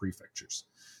entire prefectures.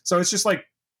 So it's just like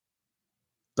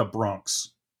the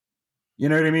Bronx. You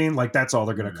know what I mean? Like that's all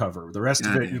they're going to cover. The rest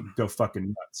of it, you can go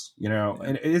fucking nuts.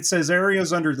 And it says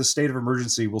areas under the state of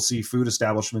emergency will see food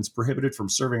establishments prohibited from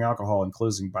serving alcohol and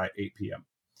closing by 8 p.m.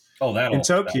 Oh, in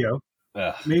Tokyo,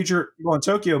 major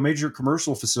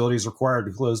commercial facilities required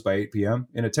to close by 8 p.m.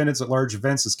 And attendance at large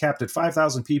events is capped at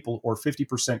 5,000 people or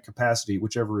 50% capacity,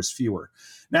 whichever is fewer.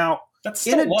 Now, that's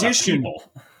still in addition,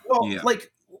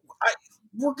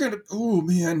 we're gonna. Oh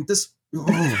man, this.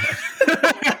 Oh.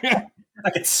 I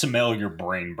could smell your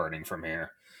brain burning from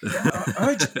here.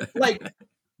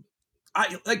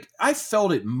 I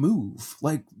felt it move.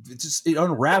 Like it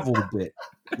unraveled a bit.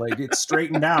 Like it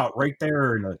straightened out right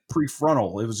there in the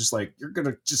prefrontal. It was just like, you're going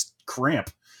to just cramp.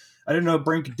 I didn't know a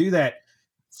brain could do that.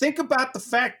 Think about the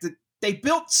fact that they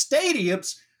built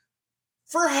stadiums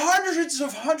for thousands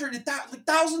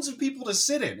of people to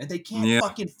sit in, and they can't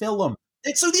fucking fill them.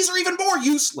 And so these are even more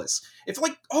useless. It's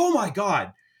like, oh my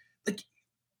God, like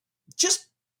just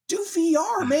do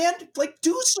VR, man. Like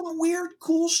do some weird,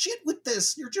 cool shit with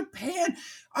this. You're Japan.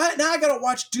 Now I gotta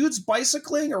watch dudes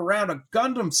bicycling around a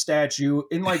Gundam statue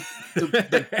in like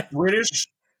the British.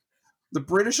 The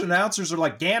British announcers are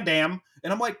like Gandam,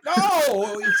 and I'm like,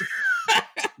 no, it's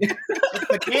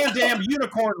the Gandam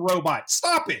unicorn robot.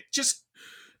 Stop it. Just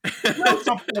know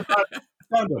something about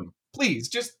Gundam, please.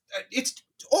 Just it's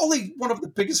only one of the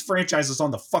biggest franchises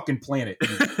on the fucking planet.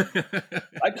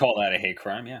 I'd call that a hate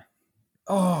crime, yeah.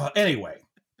 Oh, anyway.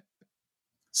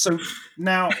 So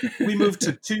now we move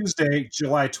to Tuesday,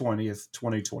 July 20th,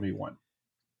 2021.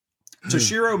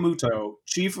 Toshiro Muto,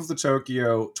 chief of the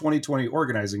Tokyo 2020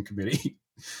 organizing committee,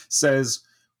 says,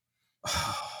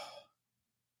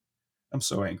 I'm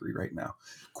so angry right now.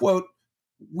 Quote,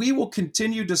 we will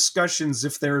continue discussions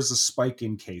if there is a spike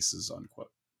in cases,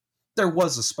 unquote. There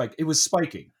was a spike. It was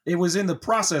spiking. It was in the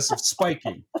process of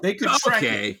spiking. They could track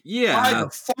it by the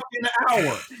fucking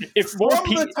hour. If more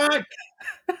people,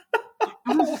 oh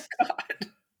God!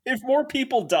 If more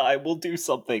people die, we'll do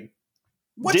something.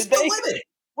 What's the limit?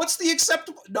 What's the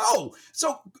acceptable? No.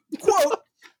 So, quote,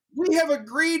 we have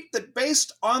agreed that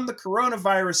based on the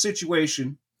coronavirus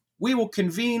situation, we will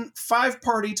convene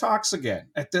 5-party talks again.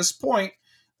 At this point,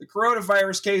 the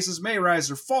coronavirus cases may rise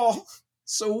or fall,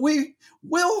 so we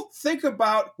will think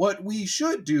about what we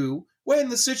should do when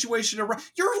the situation arises.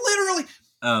 You're literally...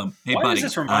 hey, why buddy,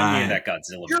 does this remind me of that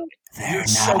Godzilla movie?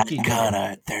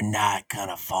 They're not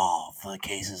gonna fall. The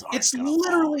cases aren't. It's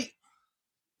literally fall.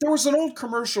 There was an old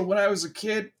commercial when I was a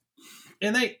kid,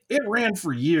 and it ran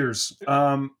for years.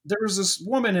 There was this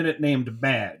woman in it named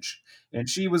Madge, and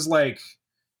she was like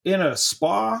in a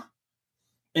spa,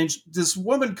 and this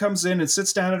woman comes in and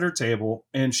sits down at her table,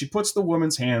 and she puts the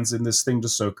woman's hands in this thing to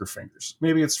soak her fingers.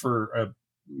 Maybe it's for a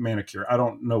manicure. I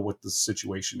don't know what the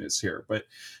situation is here, but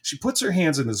she puts her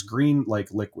hands in this green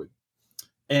like liquid,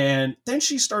 and then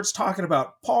she starts talking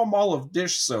about Palmolive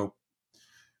dish soap.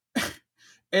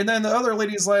 And then the other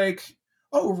lady's like,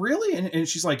 oh really? And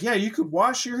she's like, yeah, you could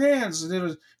wash your hands,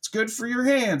 it's good for your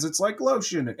hands, it's like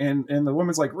lotion. And the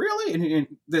woman's like, really? And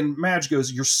then Madge goes,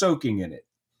 you're soaking in it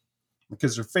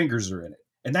because her fingers are in it.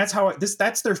 And that's how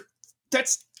that's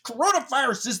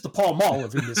coronavirus is the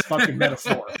Palmolive in this fucking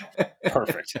metaphor.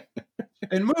 Perfect.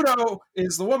 And Muto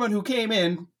is the woman who came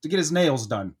in to get his nails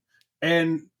done.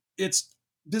 And it's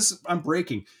this, I'm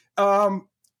breaking.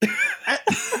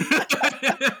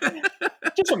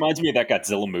 It just reminds me of that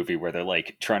Godzilla movie where they're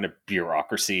like trying to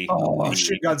bureaucracy. Oh,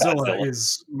 Shin Godzilla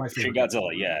is my favorite. Shin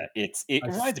Godzilla, yeah. It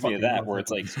reminds me of that where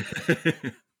it's like,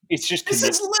 it's just. This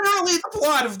is literally the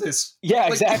plot of this. Yeah,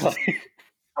 like, exactly.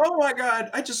 Oh my God.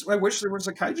 I wish there was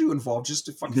a kaiju involved just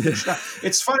to fucking finish that.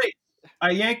 It's funny.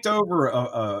 I yanked over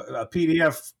a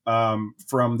PDF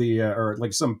from the, or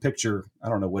like some picture, I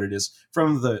don't know what it is,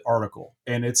 from the article.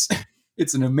 And it's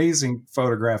an amazing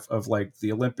photograph of like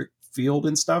the Olympic field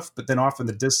and stuff. But then off in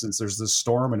the distance, there's this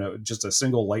storm and just a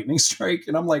single lightning strike.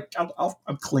 And I'm like,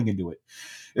 I'm clinging to it.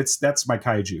 That's my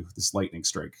kaiju, this lightning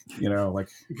strike, like.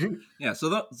 Yeah. So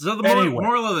the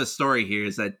moral of the story here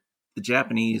is that the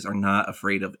Japanese are not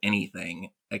afraid of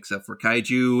anything except for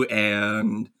kaiju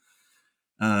and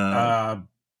I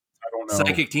don't know.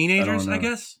 Psychic teenagers, I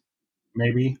guess.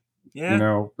 Maybe. Yeah.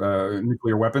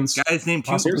 Nuclear weapons. Guys named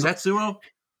Tetsuo.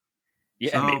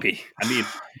 Yeah, maybe. I mean,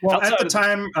 well, at the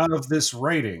time of this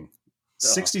writing,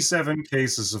 67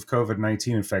 cases of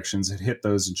COVID-19 infections had hit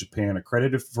those in Japan,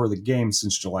 accredited for the game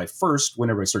since July 1st, when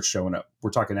everybody starts showing up.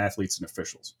 We're talking athletes and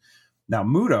officials. Now,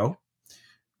 Muto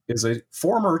is a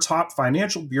former top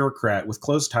financial bureaucrat with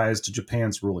close ties to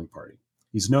Japan's ruling party.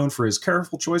 He's known for his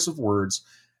careful choice of words,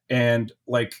 and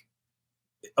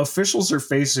officials are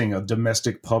facing a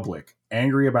domestic public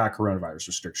angry about coronavirus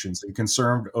restrictions and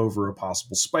concerned over a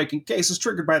possible spike in cases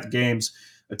triggered by the games,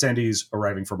 attendees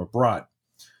arriving from abroad.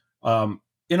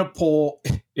 In a poll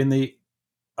in the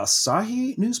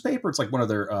Asahi newspaper, it's like one of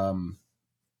their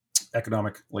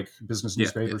economic business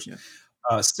newspapers.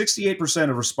 68%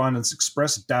 of respondents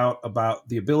expressed doubt about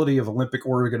the ability of Olympic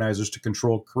organizers to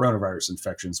control coronavirus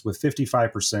infections, with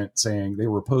 55% saying they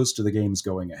were opposed to the games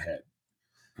going ahead.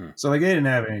 So they didn't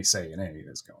have any say in any of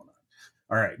this going on.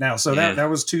 All right. Now, so that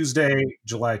was Tuesday,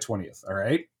 July 20th. All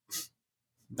right.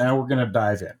 Now we're going to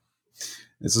dive in.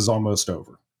 This is almost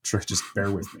over. Just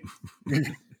bear with me.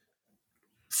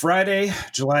 Friday,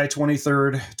 July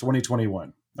 23rd,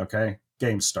 2021. Okay.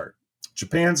 Games start.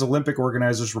 Japan's Olympic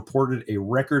organizers reported a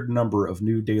record number of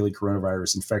new daily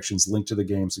coronavirus infections linked to the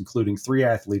games, including 3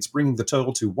 athletes, bringing the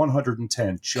total to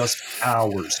 110 just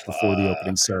hours before the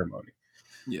opening ceremony.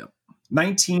 Yeah.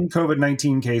 19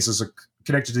 COVID-19 cases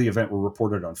connected to the event were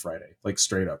reported on Friday,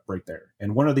 straight up right there.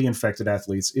 And one of the infected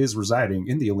athletes is residing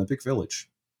in the Olympic Village.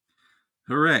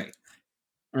 Hooray.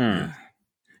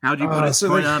 How'd you put it?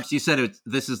 So you said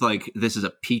this is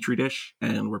a petri dish,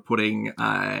 and we're putting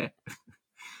the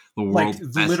world's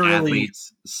best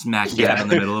athletes smack dab in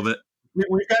the middle of it.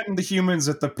 We've gotten the humans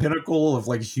at the pinnacle of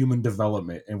human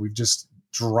development, and we've just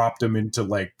dropped them into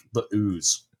the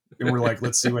ooze. And we're like,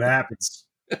 let's see what happens.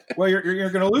 Well, you're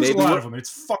going to lose a lot of them. It's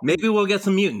fucking. Maybe we'll get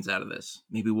some mutants out of this.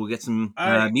 Maybe we'll get some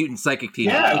mutant psychic team.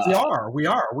 Yeah, we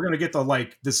are. We're going to get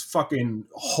this fucking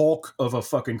Hulk of a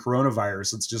fucking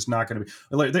coronavirus. It's just not going to be.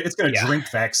 It's going to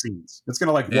drink vaccines. It's going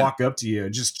to walk up to you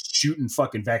and just shooting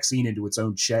fucking vaccine into its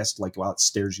own chest while it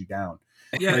stares you down.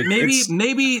 Yeah, maybe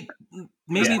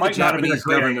the Japanese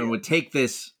government would take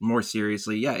this more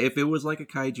seriously. Yeah, if it was like a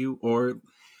kaiju or.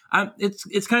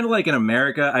 It's kind of like in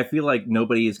America. I feel like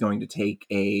nobody is going to take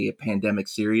a pandemic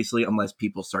seriously unless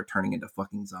people start turning into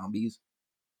fucking zombies.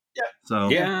 Yeah. So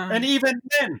and even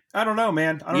then, I don't know,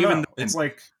 man. I don't know. Then, it's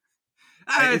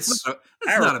it's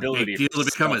not a big deal to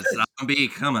become a zombie.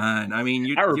 Come on, I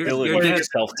mean, our ability to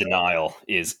self-denial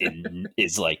is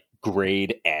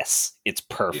grade S. It's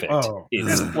perfect. Oh,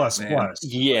 it's plus.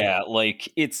 Yeah,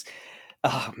 it's.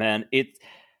 Oh man,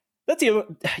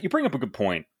 You bring up a good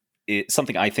point. It's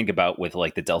something I think about with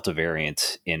like the Delta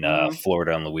variant in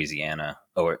Florida and Louisiana,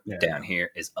 or down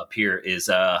here is up here is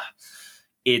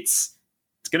it's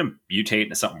going to mutate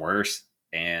into something worse.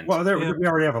 And we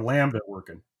already have a Lambda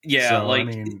working. Yeah, so,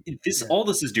 all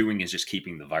this is doing is just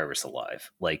keeping the virus alive.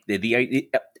 Like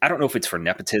I don't know if it's for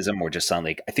nepotism or just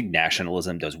something. Like I think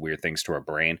nationalism does weird things to our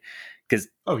brain because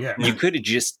you could have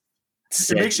just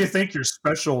said, it makes you think you're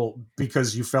special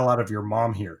because you fell out of your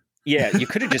mom here. Yeah, you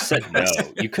could have just said no.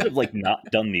 You could have like not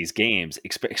done these games,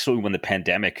 especially when the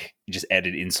pandemic just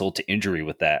added insult to injury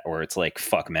with that, or it's like,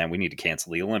 fuck, man, we need to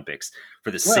cancel the Olympics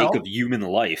for the sake of human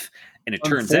life. And it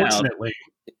turns out,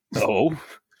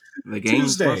 the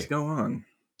games must go on.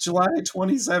 July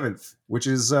 27th, which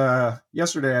is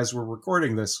yesterday as we're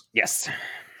recording this. Yes.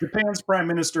 Japan's prime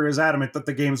minister is adamant that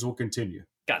the games will continue.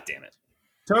 God damn it.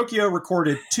 Tokyo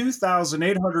recorded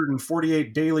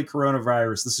 2,848 daily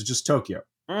coronavirus. This is just Tokyo.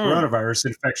 Coronavirus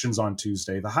infections on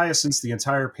Tuesday, the highest since the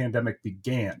entire pandemic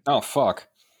began. Oh, fuck.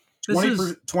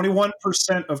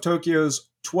 21% of Tokyo's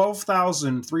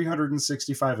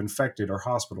 12,365 infected are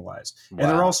hospitalized.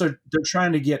 Wow. And they're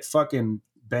trying to get fucking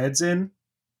beds in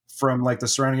from like the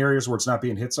surrounding areas where it's not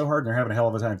being hit so hard, and they're having a hell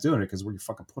of a time doing it because where you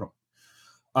fucking put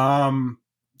them.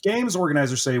 Games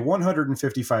organizers say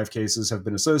 155 cases have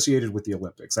been associated with the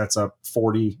Olympics. That's up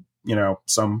 40,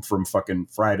 some from fucking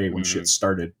Friday when shit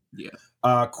started. Yeah.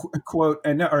 Quote,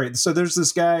 and all right, so there's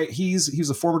this guy, he's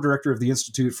a former director of the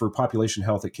Institute for Population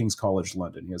Health at King's College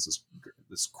London. He has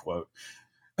this quote.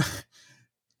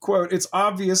 Quote, it's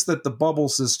obvious that the bubble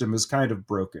system is kind of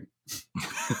broken.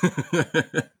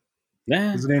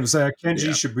 His name is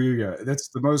Kenji Shibuya. That's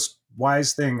the most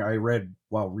wise thing I read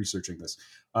while researching this.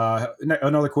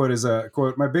 Another quote is,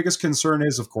 quote, my biggest concern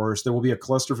is, of course, there will be a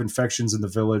cluster of infections in the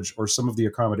village or some of the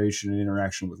accommodation and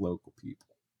interaction with local people.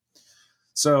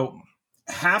 So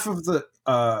half of the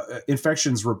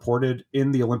infections reported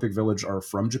in the Olympic Village are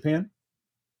from Japan.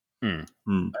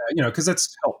 Because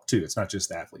that's help too. It's not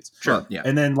just athletes. Sure. Yeah.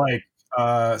 And then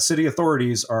city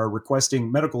authorities are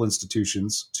requesting medical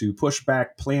institutions to push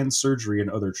back planned surgery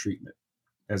and other treatment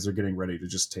as they're getting ready to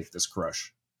just take this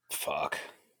crush. Fuck.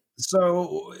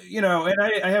 So, and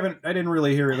I didn't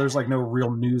really hear, there's like no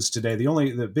real news today.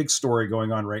 The big story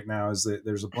going on right now is that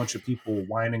there's a bunch of people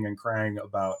whining and crying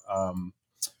about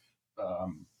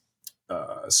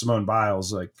Simone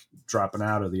Biles like dropping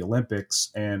out of the Olympics,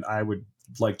 and I would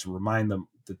like to remind them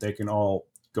that they can all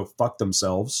go fuck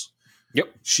themselves.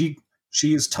 Yep. She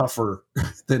is tougher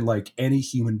than like any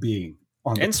human being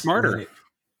on the smarter.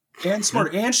 And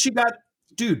smarter. And she got,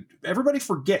 dude, everybody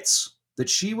forgets that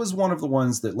she was one of the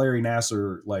ones that Larry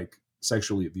Nassar like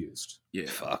sexually abused. Yeah.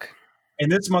 Fuck.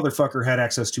 And this motherfucker had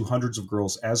access to hundreds of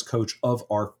girls as coach of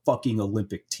our fucking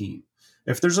Olympic team.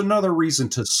 If there's another reason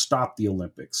to stop the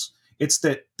Olympics, it's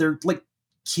that they're like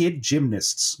kid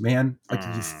gymnasts, man. Like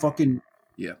you fucking,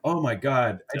 oh my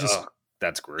God.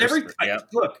 That's gross.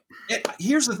 Look,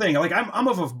 here's the thing. Like I'm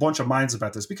of a bunch of minds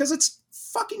about this because it's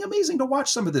fucking amazing to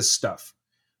watch some of this stuff.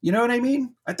 You know what I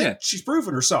mean? I think she's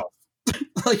proven herself.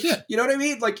 You know what I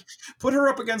mean? Like put her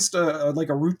up against a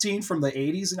routine from the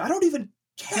 80s and I don't even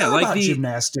care about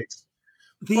gymnastics.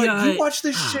 You watch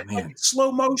this shit like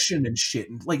slow motion and shit,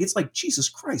 and like it's like Jesus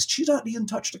Christ, she's not even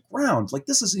touched the ground. Like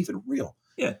this isn't even real.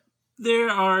 Yeah,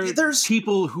 there's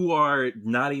people who are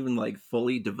not even like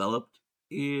fully developed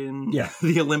in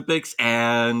the Olympics,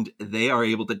 and they are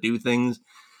able to do things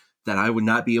that I would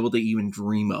not be able to even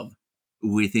dream of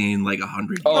within like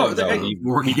 100 years. Oh, no,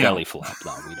 working belly flop.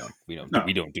 No,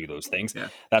 we don't do those things. Yeah.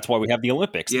 That's why we have the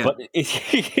Olympics. Yeah. But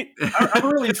I'm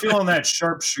really feeling that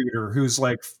sharpshooter who's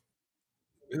like.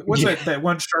 What's that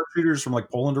one sharpshooters from like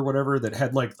Poland or whatever that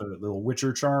had like the little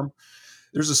Witcher charm?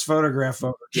 There's this photograph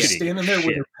of her just standing there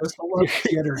with her pistol up.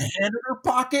 She had her hand in her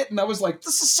pocket, and I was like,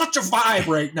 "This is such a vibe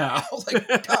right now!" Like,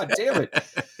 God damn it!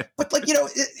 But like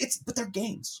but they're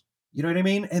games. You know what I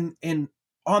mean? And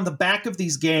on the back of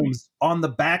these games, on the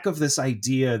back of this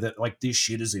idea that like this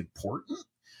shit is important,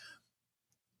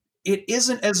 it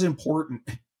isn't as important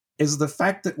as the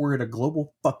fact that we're in a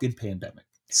global fucking pandemic.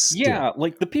 Still. Yeah,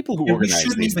 like the people who organize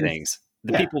these things,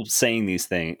 the people saying these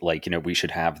things, like, we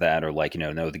should have that, or like,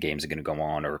 no, the games are going to go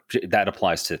on, or that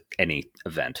applies to any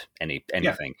event,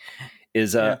 anything,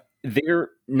 is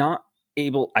they're not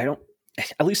able, at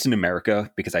least in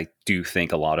America, because I do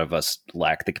think a lot of us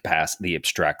lack the capacity, the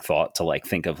abstract thought to like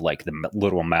think of like the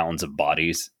little mountains of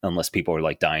bodies, unless people are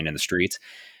like dying in the streets.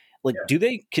 Like, do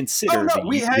they consider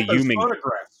we had the human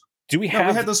photographs? Do we have?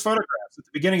 We had those photographs at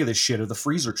the beginning of this shit of the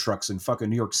freezer trucks in fucking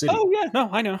New York City. Oh yeah, no,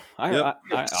 I know.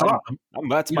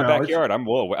 That's my backyard.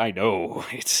 I know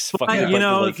it's fucking. You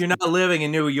know, if you're not living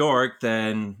in New York,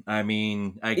 then I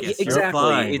mean, I guess exactly. You're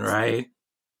fine, right?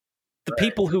 The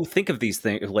people who think of these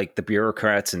things, like the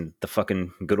bureaucrats and the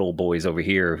fucking good old boys over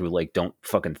here, who like don't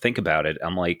fucking think about it.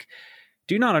 I'm like,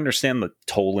 do you not understand the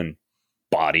toll in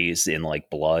bodies, in like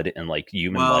blood and like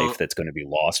human life that's going to be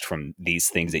lost from these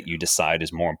things that you decide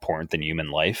is more important than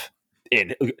human life?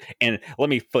 And let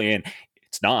me fill you in,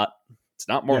 it's not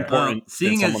more important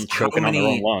than someone choking on their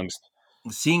own lungs.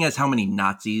 Seeing as how many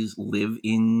Nazis live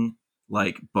in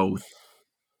like both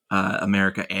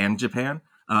America and Japan,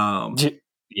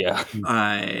 yeah,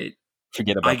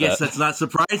 forget about that. I guess that's not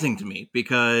surprising to me,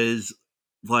 because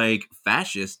like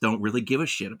fascists don't really give a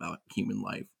shit about human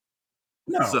life.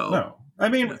 No. I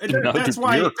mean, that's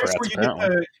why you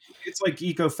get it's like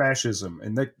eco-fascism,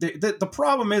 and the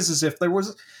problem is if there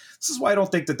was. This is why I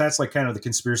don't think that's like kind of the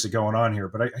conspiracy going on here.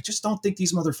 But I just don't think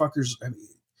these motherfuckers. I mean,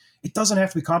 it doesn't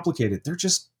have to be complicated. They're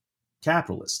just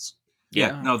capitalists.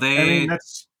 Yeah, no, I mean,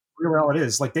 that's really how it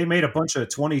is. Like they made a bunch of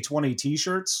 2020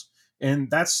 T-shirts,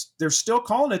 and they're still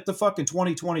calling it the fucking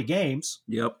 2020 games.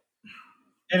 Yep.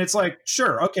 And it's like,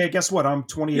 sure, okay, guess what? I'm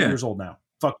 28 years old now.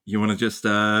 Fuck. You want to just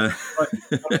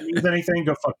use anything?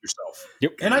 Go fuck yourself.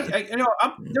 Yep. And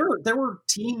there were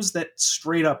teams that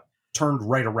straight up turned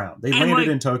right around. They landed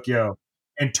in Tokyo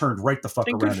and turned right the fuck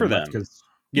around. Good for them.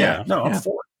 I'm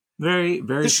for it. Very,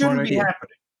 very. This shouldn't be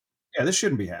happening. Yeah, this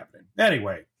shouldn't be happening.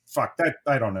 Anyway, fuck that.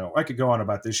 I don't know. I could go on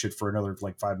about this shit for another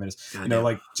like 5 minutes.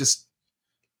 Just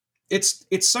it's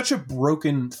such a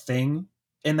broken thing,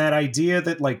 and that idea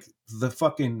that like the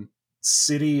fucking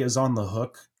city is on the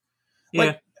hook. Yeah,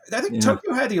 like, I think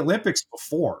Tokyo had the Olympics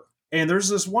before. And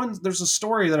there's a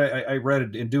story that I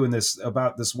read in doing this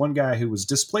about this one guy who was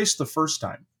displaced the first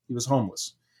time. He was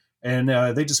homeless, and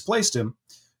they displaced him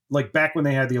like back when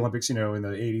they had the Olympics, in the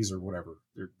 80s or whatever,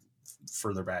 they're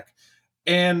further back.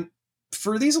 And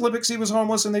for these Olympics, he was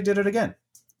homeless, and they did it again.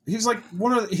 He's like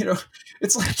one of the,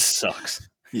 it's like, it sucks.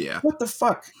 Yeah. What the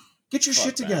fuck? Get your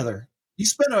shit together. You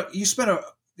spent a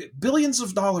billions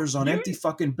of dollars on empty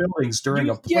fucking buildings during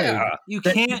a plague. Yeah. You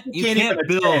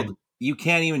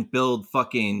can't even build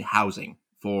fucking housing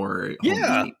for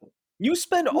homeless people. You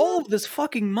spend all of this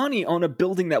fucking money on a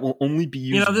building that will only be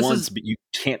used once, but you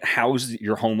can't house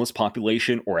your homeless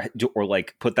population or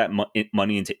like put that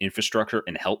money into infrastructure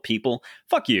and help people.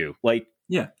 Fuck you. Like,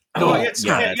 Japan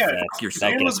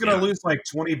was going to lose like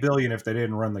 $20 billion if they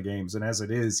didn't run the games, and as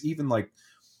it is, even like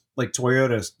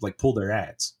Toyota like pulled their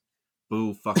ads.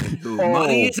 Boo fucking boo.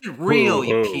 Money isn't real,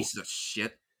 you piece of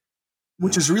shit.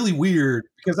 Which is really weird,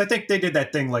 because I think they did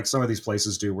that thing like some of these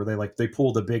places do, where they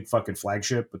pull the big fucking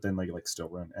flagship, but then they like still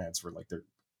run ads for like their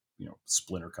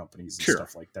splinter companies and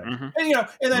stuff like that. Mm-hmm.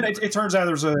 And then it turns out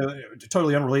there's a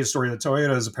totally unrelated story that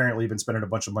Toyota has apparently been spending a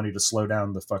bunch of money to slow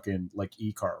down the fucking like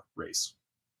e-car race,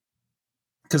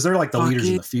 because they're like the leaders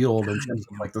in the field in terms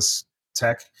of like this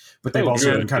tech, but they've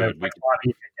also been kind of like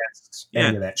lobbying against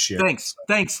any of that shit.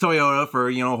 Thanks Toyota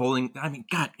for holding. I mean,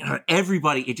 God,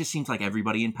 everybody. It just seems like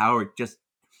everybody in power just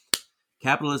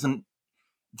capitalism.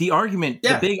 The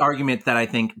big argument that I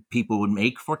think people would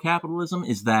make for capitalism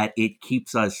is that it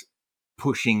keeps us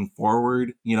pushing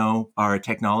forward, our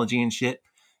technology and shit.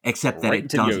 Except that it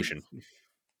doesn't.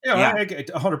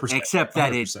 100%. Except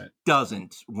that it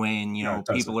doesn't. When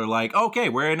people are like, okay,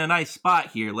 we're in a nice spot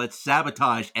here, let's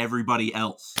sabotage everybody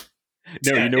else.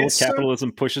 No, you know what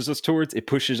capitalism pushes us towards? It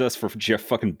pushes us for Jeff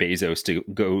fucking Bezos to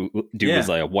go do his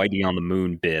like a Whitey on the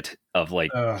moon bit of like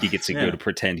he gets to go to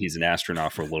pretend he's an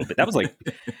astronaut for a little bit. That was like,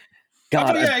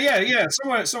 God.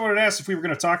 Someone had asked if we were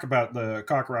going to talk about the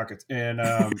cock rocket, and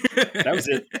that was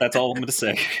it. That's all I'm going to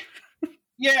say.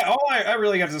 Yeah, all I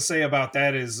really got to say about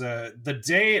that is the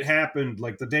day it happened,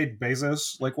 like the day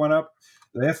Bezos like went up,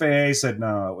 the FAA said,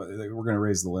 no, we're going to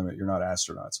raise the limit. You're not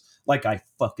astronauts. Like I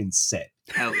fucking said.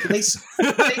 They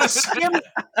skimmed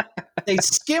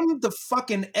the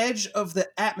fucking edge of the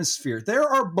atmosphere. There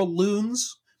are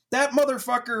balloons. That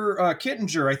motherfucker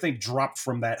Kittinger, I think, dropped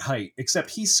from that height,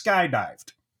 except he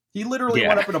skydived. He literally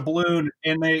went up in a balloon,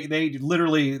 and they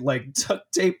literally like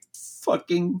duct taped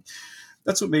fucking...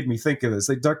 That's what made me think of this.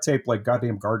 They duct taped like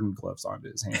goddamn garden gloves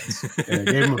onto his hands. And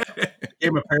they gave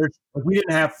him a parachute. Like, we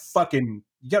didn't have fucking.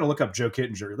 You got to look up Joe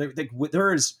Kittinger.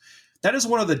 That is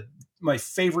one of my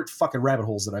favorite fucking rabbit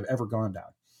holes that I've ever gone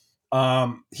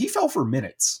down. He fell for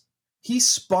minutes. He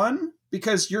spun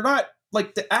because you're not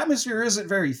like the atmosphere isn't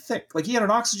very thick. Like he had an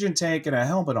oxygen tank and a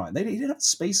helmet on. They didn't have a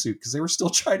spacesuit because they were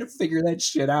still trying to figure that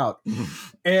shit out.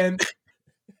 And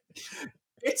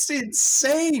it's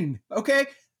insane. Okay.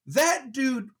 that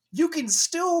dude, you can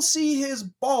still see his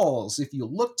balls if you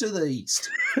look to the east.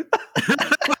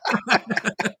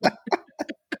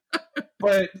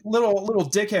 But little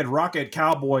dickhead rocket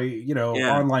cowboy,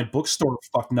 online bookstore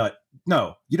fucknut.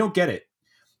 No, you don't get it.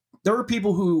 There are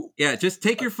people who just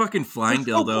take your fucking flying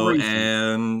dildo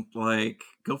and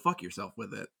go fuck yourself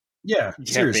with it. Yeah,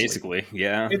 seriously. Basically,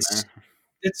 yeah.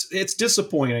 It's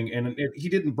disappointing, and he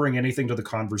didn't bring anything to the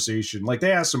conversation. Like,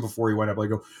 they asked him before he went up,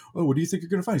 oh, what do you think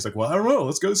you're gonna find? He's like, well, I don't know,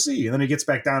 let's go see. And then he gets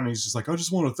back down and he's just like, I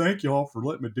just want to thank y'all for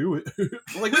letting me do it.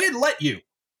 Like, we didn't let you.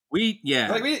 You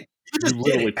just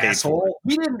did it, asshole.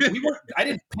 I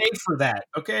didn't pay for that.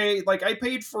 Okay, like, I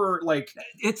paid for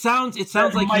It sounds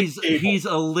like he's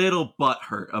a little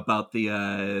butthurt about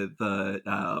the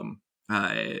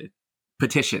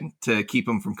petition to keep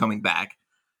him from coming back.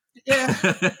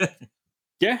 Yeah.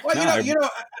 Yeah. Well,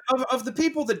 of the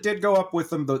people that did go up with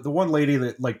them, the one lady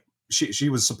that she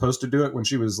was supposed to do it when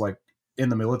she was in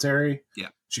the military. Yeah.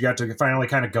 She got to finally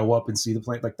kind of go up and see the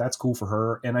plane. Like, that's cool for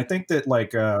her. And I think that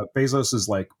Bezos's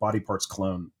body parts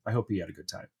clone, I hope he had a good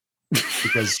time,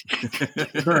 because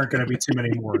there aren't going to be too many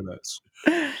more of those.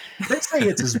 They say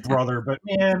it's his brother, but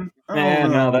man,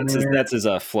 that's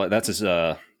his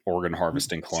organ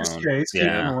harvesting clone. He's keeping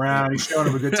him around. He's showing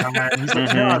him a good time. He's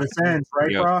like, yeah, this ends,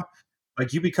 right, bro?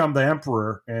 Like, you become the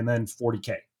emperor and then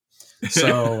 40K.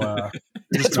 So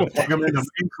just gonna plug him into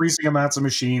increasing amounts of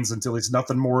machines until he's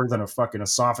nothing more than a fucking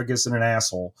esophagus and an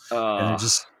asshole, and then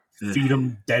just feed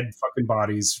him dead fucking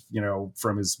bodies,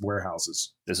 from his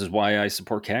warehouses. This is why I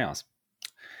support chaos,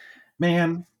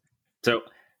 man. So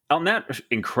on that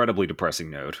incredibly depressing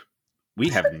note, we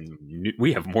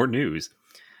have more news.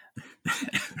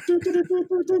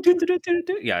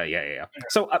 Yeah.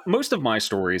 So most of my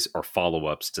stories are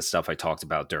follow-ups to stuff I talked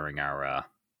about during our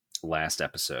last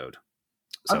episode.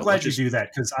 So I'm glad you do that,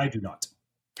 because I do not.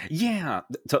 Yeah,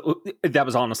 so that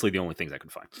was honestly the only things I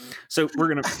could find. So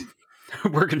we're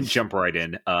gonna jump right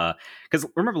in, because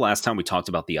remember last time we talked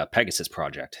about the Pegasus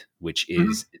project, which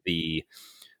is the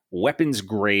weapons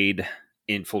grade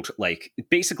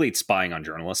basically it's spying on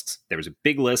journalists. There was a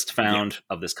big list found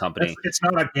of this company. It's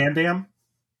not a Gandam.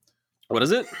 What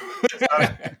is it?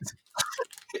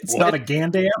 It's not a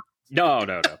Gandam.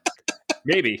 No.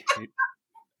 Maybe.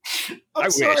 I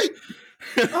wish.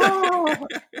 Oh.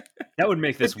 That would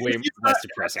make this way less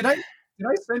depressing. Did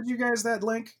I send you guys that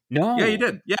link? No. Yeah, you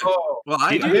did. Yeah. Oh, well,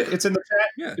 I did. It's in the chat.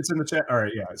 Yeah. It's in the chat. All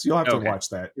right. Yeah. So you'll have to watch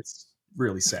that. It's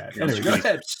really sad. Anyway, go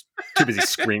ahead. Too busy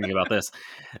screaming about this.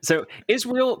 So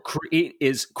Israel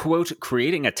is, quote,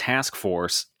 creating a task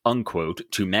force, unquote,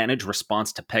 to manage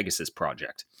response to Pegasus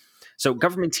project. So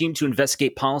government team to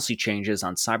investigate policy changes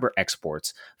on cyber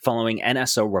exports following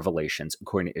NSO revelations,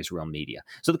 according to Israel media.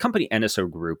 So the company NSO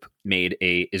Group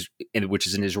which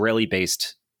is an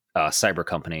Israeli-based cyber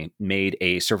company, made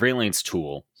a surveillance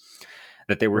tool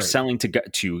that they were selling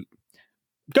to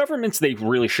governments they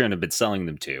really shouldn't have been selling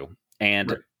them to.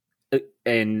 And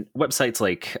websites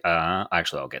like,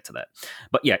 actually, I'll get to that.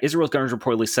 But yeah, Israel's government is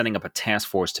reportedly setting up a task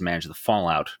force to manage the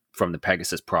fallout from the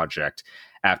Pegasus project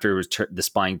after the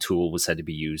spying tool was said to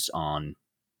be used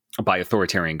by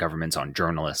authoritarian governments on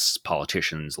journalists,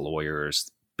 politicians,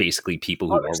 lawyers, basically people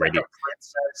who already...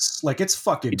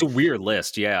 It's a weird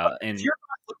list, yeah. And if you're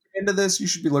not looking into this, you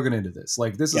should be looking into this.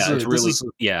 This is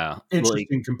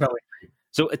interesting, compelling.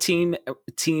 So a team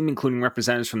including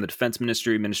representatives from the defense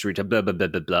ministry to blah blah blah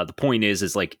blah blah. The point is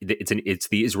it's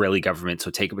the Israeli government,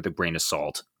 so take it with a grain of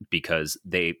salt, because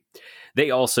they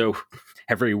also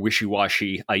have very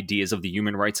wishy-washy ideas of the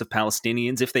human rights of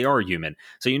Palestinians if they are human.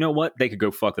 So you know what? They could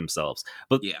go fuck themselves.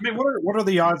 But yeah. I mean, what are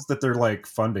the odds that they're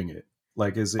funding it?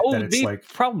 Is it that it's they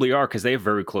probably are, because they have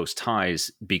very close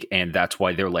ties, and that's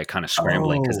why they're kind of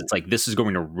scrambling, because it's this is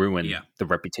going to ruin the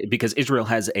reputation, because Israel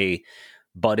has a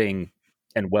budding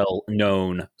and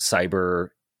well-known cyber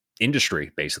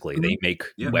industry. Basically, they make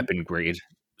weapon-grade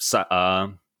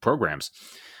programs.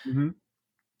 Mm-hmm.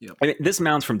 Yep. I mean, this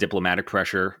mounts from diplomatic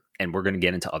pressure, and we're going to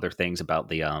get into other things about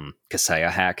the Kaseya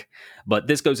hack. But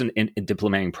this goes in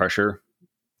diplomatic pressure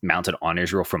mounted on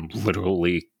Israel from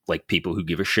literally people who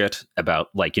give a shit about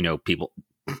people,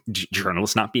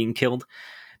 journalists not being killed,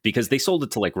 because they sold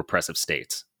it to repressive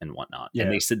states and whatnot.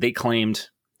 Yeah. And they claimed.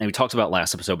 And we talked about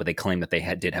last episode, but they claimed that they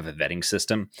did have a vetting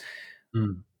system.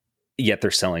 Yet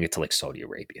they're selling it to Saudi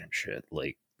Arabia and shit,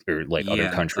 other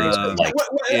countries. But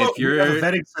if you're a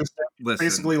vetting system,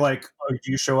 basically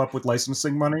you show up with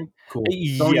licensing money. Cool.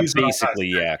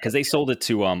 Basically, because they sold it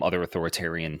to other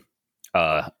authoritarian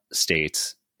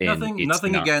states.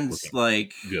 Nothing against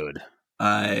good.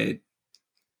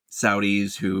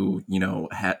 Saudis who, you know,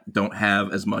 don't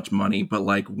have as much money, but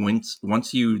like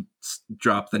once you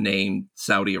drop the name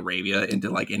Saudi Arabia into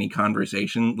like any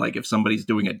conversation, like if somebody's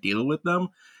doing a deal with them,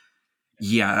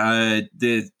 that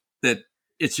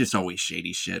it's just always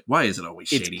shady shit. Why is it always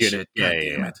shady shit? God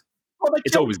damn it. Well,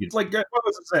 It's always good. Like, what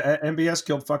was it? MBS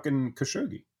killed fucking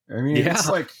Khashoggi. I mean, it's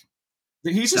like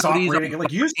he's just Saudis operating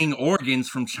like using organs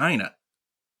from China.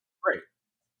 Right.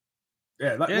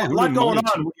 Yeah, a lot going on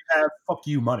when you have fuck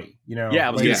you money, you know? Yeah,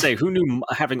 I was going to say, who knew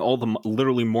having all the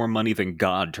literally more money than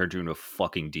God turned you into a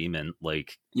fucking demon?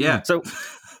 Like, yeah. So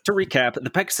to recap, the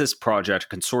Pegasus Project,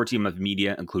 consortium of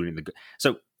media, including the...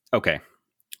 So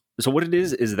what it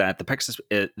is that the Pegasus,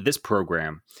 this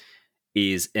program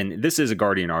is, and this is a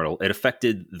Guardian article, it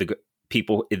affected the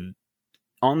people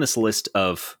on this list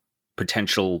of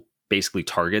potential, basically,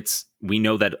 targets. We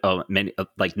know that many,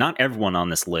 like, not everyone on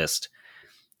this list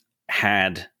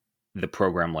had the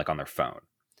program like on their phone,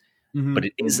 but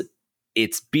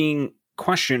it's being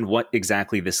questioned what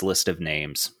exactly this list of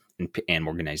names and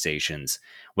organizations,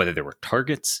 whether there were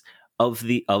targets of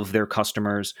their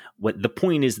customers. What the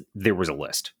point is, there was a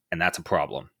list, and that's a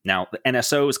problem. Now the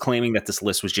NSO is claiming that this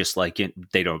list was just like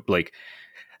they don't like.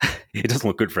 It doesn't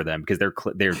look good for them because they're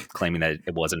claiming that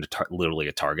it wasn't literally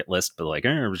a target list, but like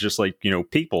it was just like, you know,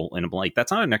 people. And I'm like,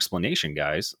 that's not an explanation,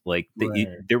 guys. Like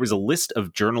there was a list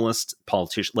of journalists,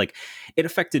 politicians. Like it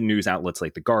affected news outlets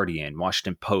like The Guardian,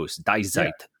 Washington Post, Die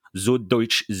Zeit,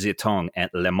 Süddeutsche Zeitung,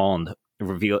 and Le Monde.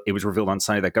 It was revealed on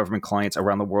Sunday that government clients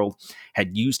around the world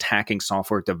had used hacking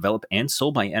software developed and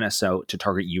sold by NSO to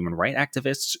target human rights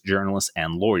activists, journalists,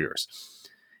 and lawyers.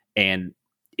 And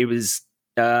it was.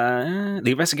 The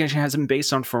investigation has been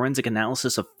based on forensic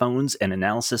analysis of phones and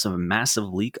analysis of a massive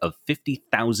leak of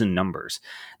 50,000 numbers.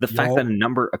 The fact that a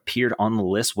number appeared on the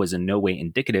list was in no way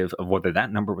indicative of whether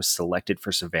that number was selected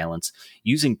for surveillance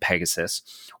using Pegasus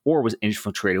or was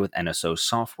infiltrated with NSO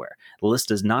software. The list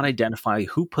does not identify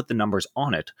who put the numbers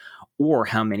on it or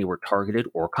how many were targeted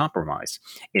or compromised.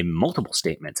 In multiple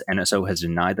statements, NSO has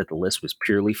denied that the list was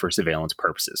purely for surveillance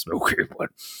purposes. Okay, what?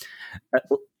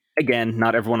 Again,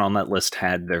 not everyone on that list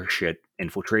had their shit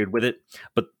infiltrated with it,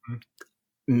 but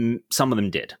some of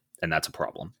them did, and that's a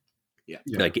problem. Yeah,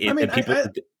 like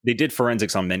they did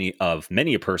forensics on many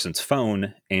a person's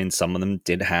phone, and some of them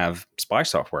did have spy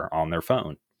software on their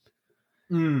phone.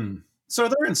 So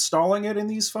they're installing it in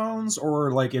these phones,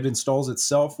 or like it installs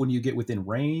itself when you get within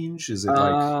range? Is it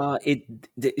like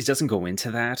it doesn't go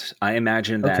into that? I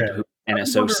imagine that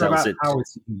NSO sells it. How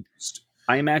it's used.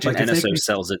 I imagine like NSO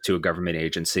sells it to a government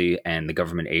agency, and the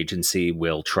government agency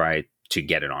will try to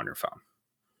get it on your phone.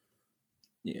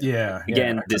 Yeah.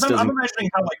 Again, I'm imagining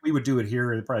how like we would do it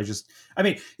here. It probably just. I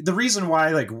mean, the reason why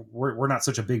like we're not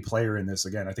such a big player in this.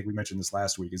 Again, I think we mentioned this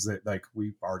last week. Is that like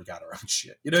we've already got our own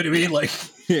shit. You know what I mean? Like,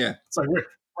 yeah, it's like we're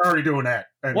already doing that.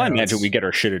 And, I imagine we get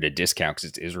our shit at a discount because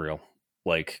it's Israel.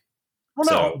 Like,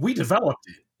 no, we developed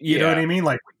it. You know what I mean?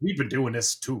 Like we've been doing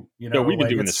this too. You know, we've been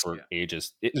doing this for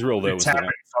ages. Israel, though, was tapping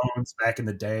phones back in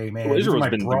the day, man. Well, Israel's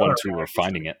been the ones who are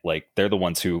finding it. Like they're the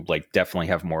ones who like definitely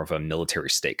have more of a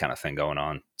military state kind of thing going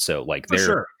on. So like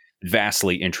they're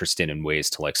vastly interested in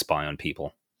ways to like spy on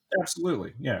people.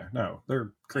 Absolutely, yeah. No,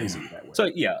 they're crazy that way.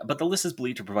 So yeah, but the list is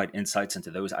believed to provide insights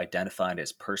into those identified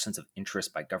as persons of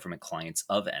interest by government clients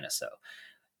of NSO.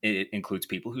 It includes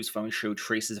people whose phones show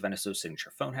traces of NSO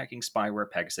signature phone hacking, spyware,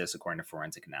 Pegasus, according to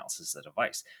forensic analysis of the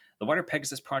device. The wider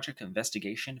Pegasus Project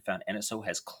investigation found NSO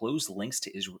has closed links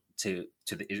to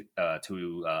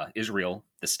Israel,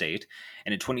 the state,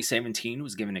 and in 2017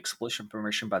 was given explicit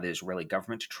permission by the Israeli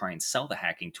government to try and sell the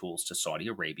hacking tools to Saudi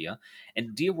Arabia, and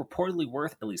a deal reportedly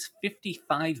worth at least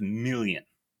 $55 million.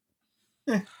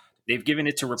 They've given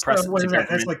it to repressive. So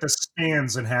that's like the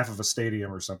stands in half of a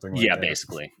stadium or something like that. Yeah,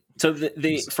 basically. So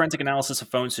the forensic analysis of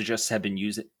phones suggests have been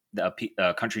used.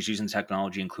 Countries using the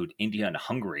technology include India and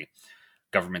Hungary.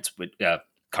 Governments with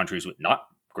countries with not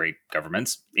great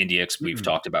governments. India, we've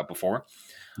talked about before.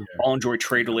 Yeah. All enjoy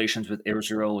trade relations with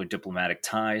Israel or diplomatic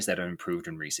ties that have improved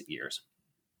in recent years.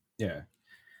 Yeah.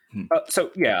 But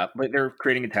they're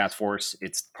creating a task force.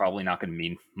 It's probably not going to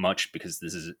mean much because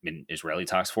this is an Israeli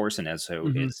task force, and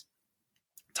NSO is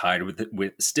tied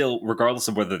with still, regardless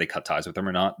of whether they cut ties with them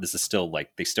or not. This is still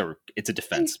like it's a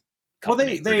defense. Well,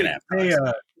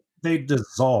 they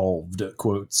dissolved,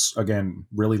 quotes again,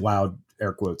 really loud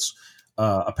air quotes.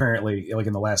 Apparently, like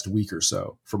in the last week or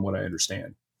so, from what I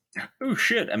understand. Oh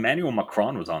shit! Emmanuel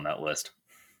Macron was on that list.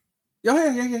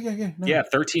 Yeah. No. Yeah,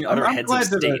 13 other heads of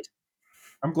state.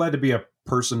 I'm glad to be a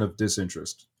person of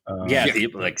disinterest.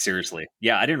 Like seriously.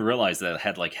 Yeah, I didn't realize that it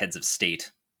had like heads of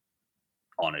state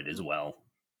on it as well.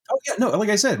 Oh yeah, no, like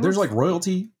I said, there's like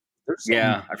royalty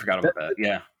I forgot about that.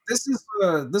 Yeah, this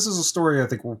is a story I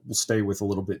think we'll stay with a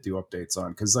little bit, do updates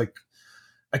on, because like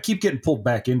I keep getting pulled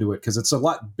back into it because it's a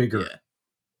lot bigger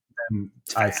than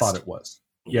I thought it was.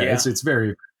 It's very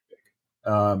big.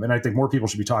 And I think more people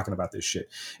should be talking about this shit.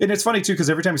 And it's funny too, because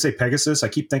every time you say Pegasus, I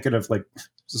keep thinking of like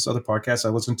this other podcast I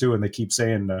listen to, and they keep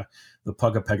saying the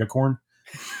Pugga Pegacorn.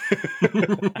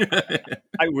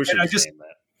 I wish I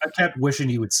kept wishing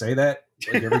he would say that.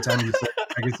 Like every time you say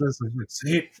Pegasus, I would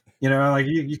say it. You know, like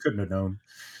you couldn't have known.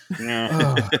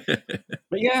 Yeah.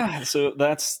 But yeah, so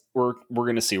that's we're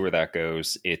gonna see where that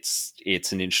goes. It's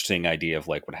an interesting idea of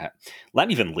like what happened.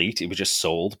 Not even leaked; it was just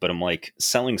sold. But I'm like,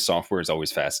 selling software is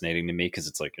always fascinating to me because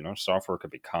it's like, you know, software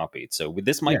could be copied. So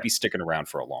this might be sticking around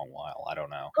for a long while. I don't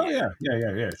know. Oh yeah,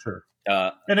 sure.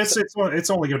 And it's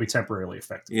only going to be temporarily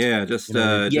effective. Yeah, just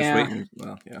wait.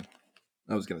 Well, yeah.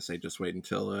 I was gonna say just wait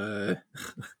until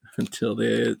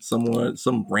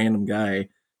some random guy,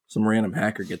 some random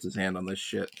hacker gets his hand on this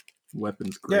shit.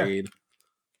 Weapons grade.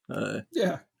 Weapons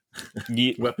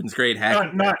grade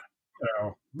hack.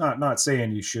 Not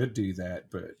saying you should do that,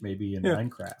 but maybe in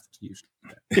Minecraft you should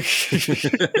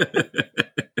do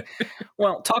that.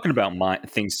 Well, talking about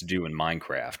things to do in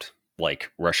Minecraft,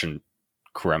 like Russian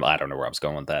Kremlin, I don't know where I was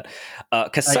going with that.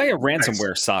 Kaseya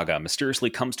ransomware saga mysteriously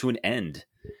comes to an end.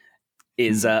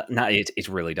 It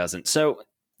really doesn't. So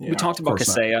we talked about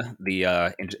Kaseya,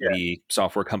 the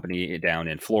software company down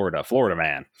in Florida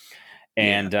man.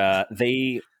 And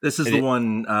this is the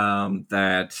one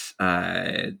that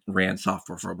ran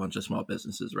software for a bunch of small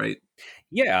businesses, right?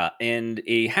 Yeah, and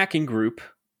a hacking group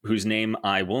whose name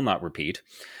I will not repeat.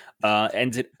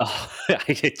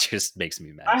 It just makes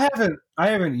me mad. I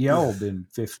haven't yelled in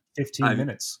 15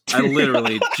 minutes. I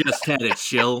literally just had a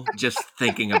chill just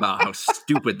thinking about how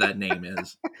stupid that name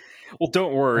is. Well,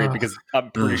 don't worry, because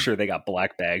I'm pretty sure they got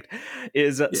black bagged.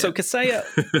 So Kaseya,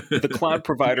 the cloud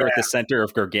provider at the center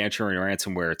of gargantuan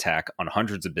ransomware attack on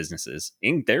hundreds of businesses,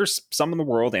 there's some in the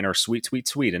world in our sweet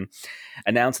Sweden,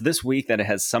 announced this week that it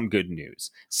has some good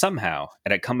news. Somehow,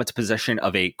 it had come into possession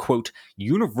of a, quote,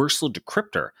 universal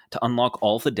decryptor to unlock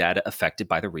all the data affected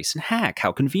by the recent hack.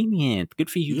 How convenient. Good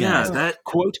for you guys. That,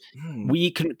 quote,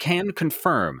 we can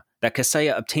confirm that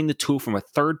Kaseya obtained the tool from a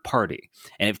third party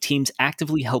and have teams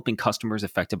actively helping customers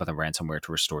affected by the ransomware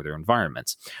to restore their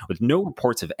environments, with no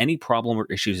reports of any problem or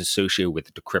issues associated with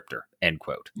the decryptor, end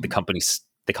quote. The company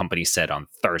said on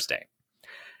Thursday.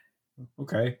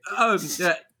 Okay.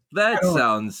 That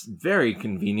sounds very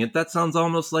convenient. That sounds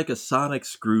almost like a sonic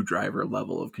screwdriver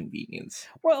level of convenience.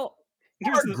 Well,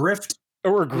 here's the grift.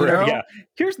 Or grift, you know? Yeah.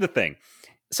 Here's the thing.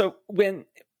 So when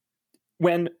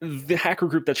the hacker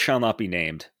group that shall not be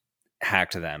named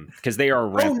hacked them, because they are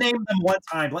name them one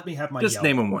time. Let me have my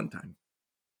name them one time.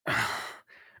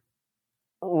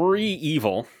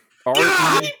 Re-Evil.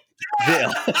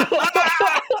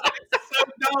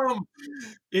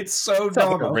 It's so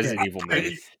dumb. Resident Evil movie.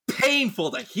 It's painful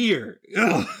to hear.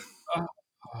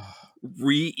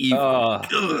 Re-Evil.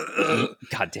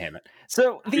 God damn it.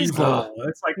 So these it's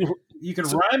like you can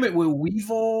rhyme it with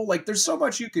Weevil. Like there's so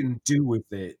much you can do with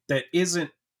it that isn't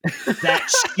that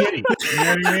shitty. You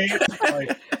know what I mean?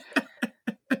 Like,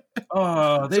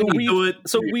 they need to do it.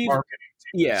 So we, I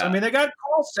mean, they got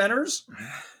call centers.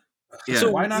 Yeah. So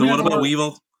why not? So what about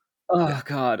Weevil? Oh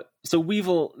God. So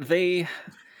Weevil, they're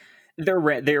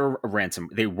a ransom.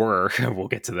 They were. We'll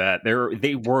get to that.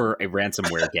 They were a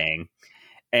ransomware gang,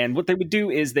 and what they would do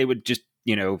is they would just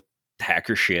hack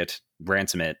your shit,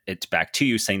 ransom it. It's back to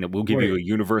you, saying that we'll give you a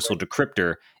universal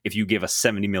decryptor if you give us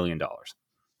 $70 million.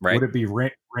 Right? Would it be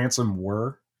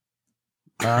ransomware?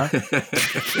 Huh?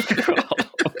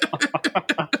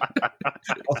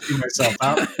 I'll see myself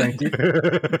out. Thank you.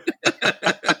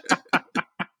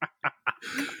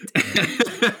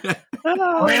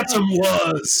 Ransom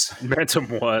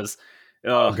was.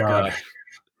 Oh God.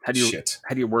 How do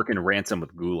you work in ransom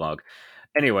with Gulag?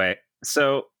 Anyway,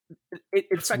 so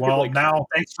it's now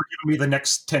thanks for giving me the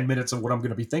next 10 minutes of what I'm going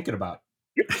to be thinking about.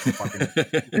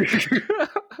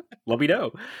 Let me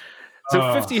know. So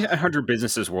 1,500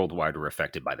 businesses worldwide were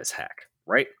affected by this hack,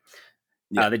 right?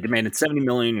 Yeah. They demanded $70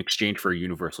 million in exchange for a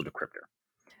universal decryptor.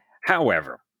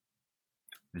 However,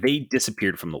 they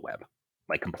disappeared from the web,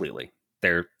 like completely.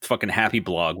 Their fucking happy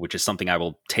blog, which is something I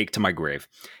will take to my grave,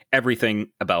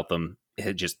 everything about them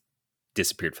had just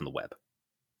disappeared from the web.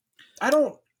 I've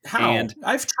tried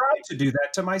to do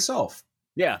that to myself.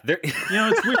 Yeah,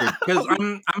 it's weird because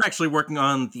I'm actually working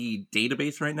on the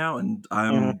database right now, and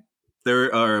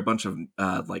there are a bunch of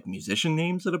like musician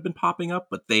names that have been popping up,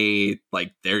 but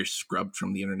they're scrubbed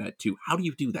from the internet too. How do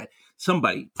you do that?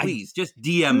 Somebody, please, just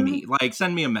DM me, like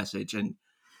send me a message, and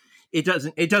It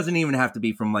doesn't even have to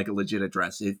be from like a legit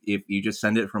address. If you just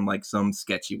send it from like some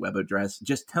sketchy web address,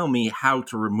 just tell me how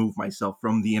to remove myself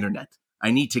from the internet.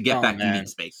 I need to get back to deep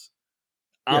space.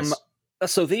 Yes.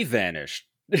 So they vanished.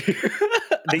 They did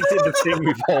the thing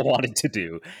we've all wanted to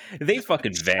do. They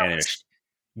fucking vanished.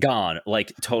 Gone,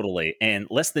 like totally. And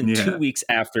less than 2 weeks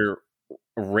after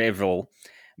Revil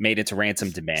made its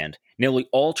ransom demand, nearly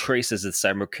all traces of the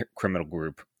cyber criminal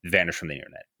group vanished from the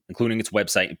internet, including its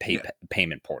website and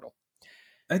payment portal.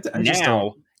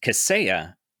 Now,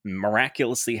 Kaseya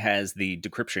miraculously has the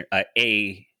decryption,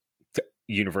 a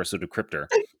universal decryptor.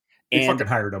 They fucking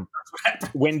hired him.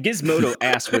 When Gizmodo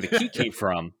asked where the key came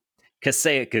from,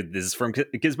 Kaseya, this is from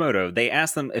Gizmodo, they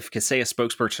asked them if Kaseya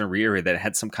spokesperson reiterated that it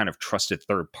had some kind of trusted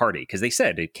third party, because they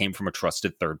said it came from a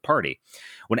trusted third party.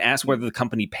 When asked whether the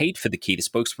company paid for the key, the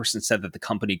spokesperson said that the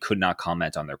company could not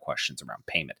comment on their questions around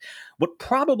payment. What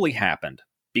probably happened,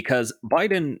 because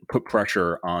Biden put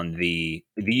pressure on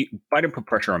Biden put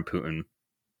pressure on Putin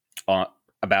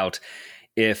about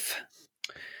if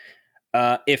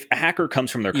a hacker comes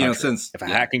from their country, if a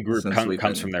hacking group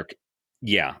comes from their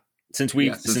since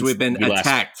we've been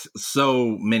attacked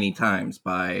so many times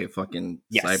by fucking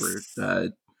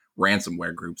cyber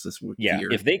ransomware groups this year.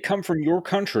 If they come from your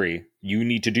country, you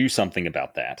need to do something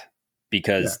about that,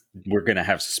 because we're going to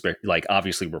have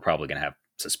obviously we're probably going to have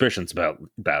suspicions about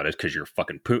it because you're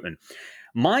fucking Putin.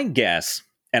 My guess,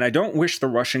 and I don't wish the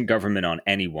Russian government on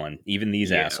anyone, even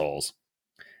these assholes,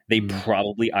 they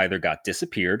probably either got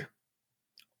disappeared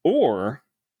or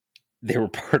they were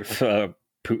part of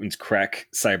Putin's crack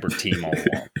cyber team all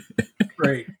along.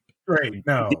 Right.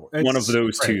 No. One of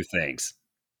those two things.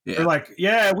 Yeah. They're like,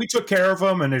 we took care of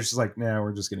them. And it's just like,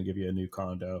 we're just going to give you a new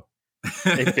condo.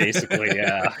 Basically,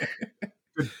 yeah.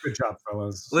 Good job,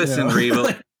 fellas. Listen,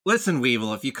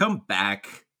 Weevil, if you come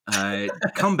back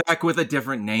with a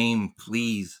different name,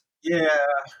 please. Yeah.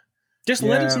 Just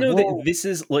let us know that this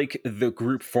is like the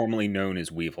group formerly known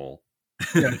as Weevil.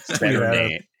 Yeah, better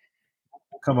name.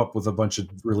 Come up with a bunch of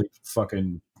really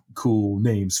fucking cool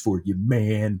names for you,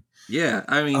 man. Yeah,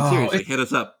 I mean, seriously, hit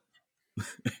us up.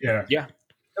 Yeah.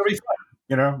 It'll be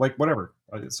fun, like whatever.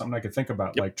 It's something I could think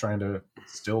about, like trying to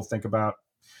still think about.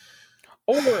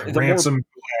 Or ransom.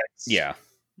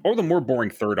 Or the more boring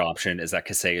third option is that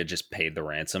Kaseya just paid the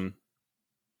ransom.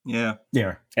 Yeah.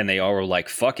 And they all were like,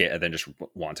 fuck it, and then just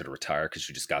wanted to retire because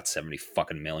you just got 70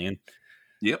 fucking million.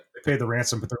 Yep. They paid the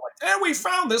ransom, but they're like, and we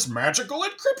found this magical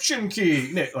encryption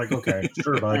key. Like, okay,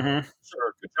 sure, bud.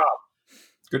 Sure,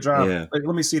 good job. Yeah. Like,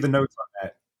 let me see the notes on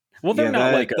that. Well, they're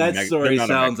not like that story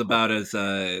sounds about as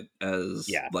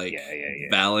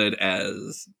valid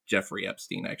as Jeffrey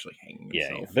Epstein actually hanging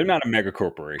himself. Yeah, they're not a mega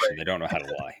corporation. Right. They don't know how to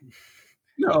lie.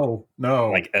 No,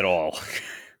 like at all. Of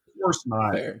course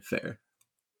not. Fair.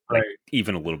 Like,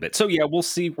 even a little bit. So we'll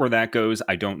see where that goes.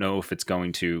 I don't know if it's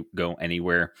going to go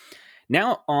anywhere.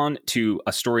 Now on to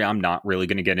a story I'm not really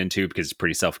going to get into because it's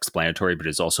pretty self-explanatory, but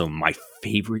it's also my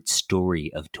favorite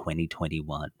story of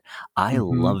 2021. I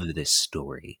love this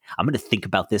story. I'm going to think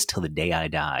about this till the day I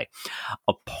die.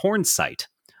 A porn site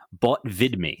bought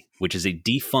VidMe, which is a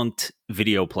defunct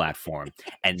video platform,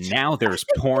 and now there's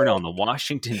porn on the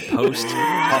Washington Post,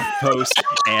 HuffPost,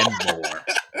 and more.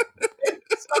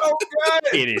 It's so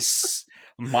good. It is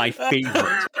my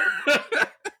favorite.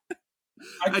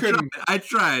 I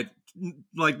tried.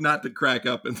 Like not to crack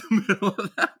up in the middle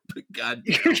of that, but god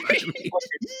damn,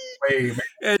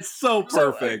 it's so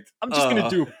perfect. So, I'm just gonna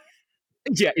do.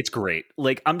 Yeah, it's great.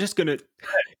 Like I'm just gonna.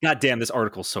 God damn, this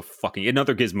article's so fucking.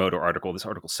 Another Gizmodo article. This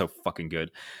article's so fucking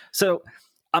good. So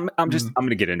I'm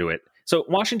gonna get into it. So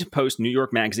Washington Post, New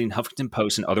York Magazine, Huffington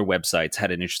Post, and other websites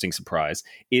had an interesting surprise.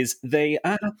 Is they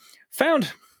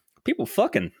found people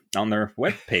fucking on their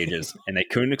web pages and they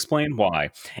couldn't explain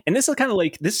why. And this is kind of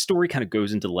like, this story kind of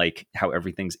goes into like how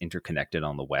everything's interconnected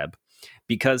on the web,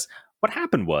 because what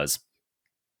happened was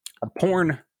a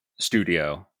porn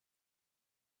studio,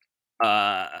 what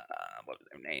are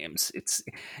their names? It's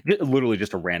literally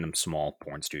just a random small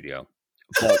porn studio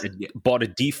bought a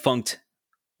defunct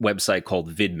website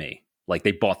called VidMe. Like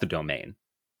they bought the domain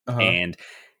and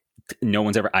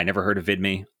I never heard of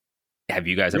VidMe. Have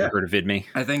you guys ever heard of VidMe?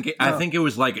 I think it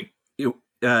was like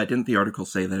didn't the article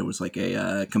say that it was like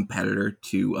a competitor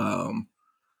to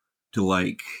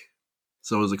like,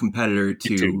 so it was a competitor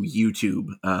to YouTube.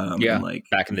 Like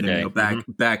back in the day,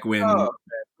 back when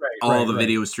all the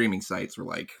video streaming sites were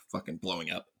like fucking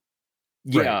blowing up.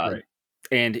 Yeah,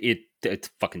 and it's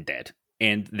fucking dead.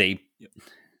 And they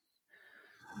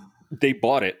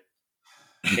bought it,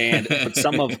 and but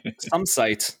some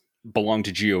sites belonged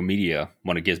to Geo Media,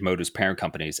 one of Gizmodo's parent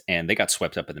companies, and they got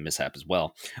swept up in the mishap as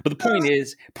well. But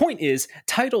the point is,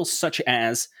 titles such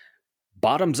as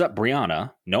Bottoms Up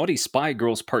Brianna, Naughty Spy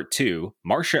Girls Part 2,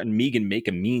 Marsha and Megan Make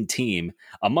a Mean Team,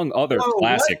 among other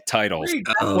classic titles. Read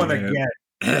that one again.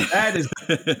 That is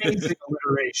amazing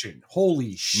alliteration.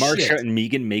 Holy shit. Marsha and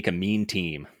Megan Make a Mean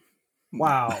Team.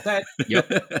 Wow. That's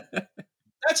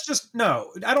just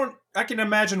I can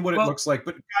imagine what it looks like,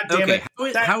 but god damn it.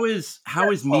 How is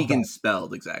Megan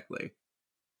spelled exactly?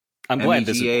 I'm glad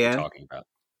this is what we're talking about.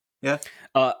 Yeah.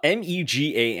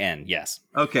 Megan, yes.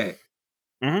 Okay.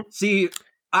 Mm-hmm. See,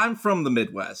 I'm from the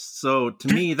Midwest, so to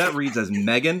me that reads as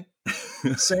Megan.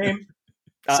 Same.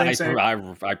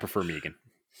 I prefer Megan.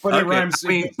 But it rhymes. I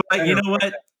mean, but you know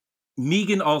what?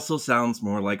 Megan also sounds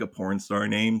more like a porn star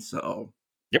name, so.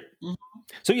 Yep.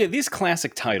 So yeah, these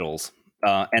classic titles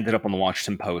ended up on the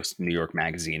Washington Post, New York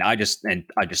Magazine. I just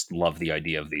love the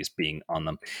idea of these being on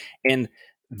them, and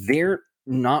they're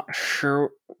not sure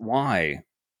why.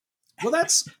 Well,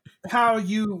 that's how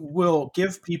you will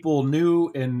give people new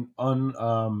and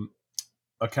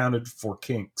accounted for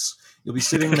kinks. You'll be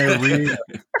sitting there reading a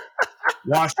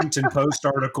Washington Post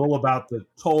article about the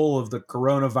toll of the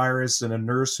coronavirus and a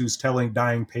nurse who's telling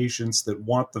dying patients that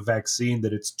want the vaccine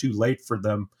that it's too late for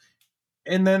them.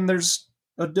 And then there's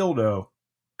a dildo.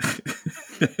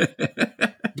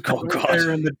 Oh,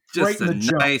 God. Just a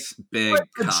nice big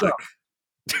cock.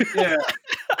 Yeah.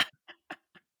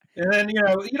 And then,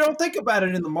 you don't think about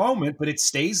it in the moment, but it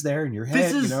stays there in your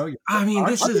head.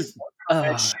 This is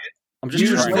I'm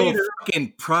just trying to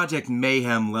fucking Project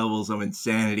Mayhem levels of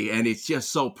insanity, and it's just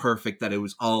so perfect that it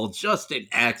was all just an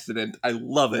accident. I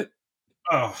love it.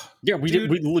 Oh, yeah, we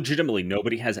legitimately,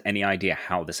 nobody has any idea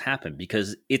how this happened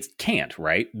because it can't,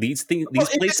 right? These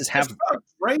places have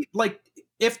right. Like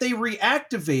if they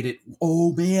reactivate it,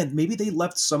 oh man, maybe they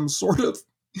left some sort of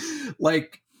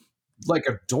like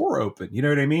a door open. You know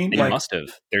what I mean? They must have.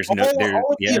 There's all of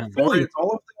the affiliates,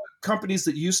 all of the companies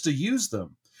that used to use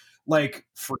them, like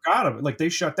forgot of it. Like they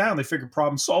shut down. They figured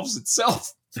problem solves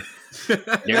itself.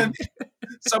 And then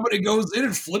somebody goes in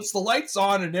and flips the lights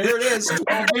on, and there it is,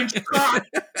 12-inch cock.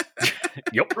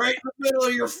 Yep, right in the middle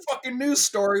of your fucking news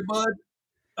story, bud.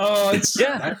 Oh, it's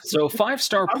So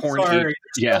 5-star porn. Sorry.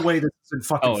 No way this is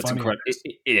fucking it's funny. incredible.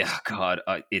 God,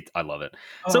 I love it.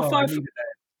 So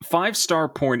 5-star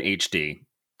porn HD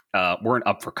weren't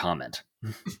up for comment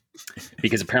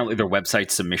because apparently their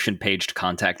website submission page to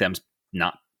contact them's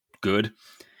not good.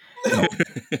 So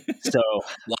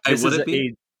why would it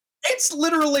be? It's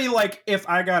literally like if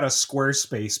I got a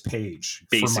Squarespace page,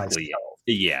 basically. For myself.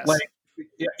 Yes. Like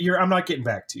I'm not getting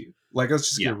back to you. Like let's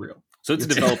just get real. So it's a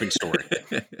developing story.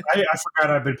 I forgot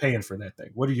I've been paying for that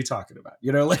thing. What are you talking about?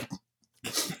 Like.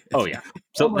 Oh yeah.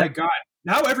 So oh my god!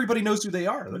 Now everybody knows who they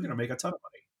are. They're going to make a ton of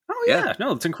money. Oh yeah,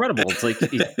 no, it's incredible. It's like,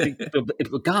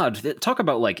 God, talk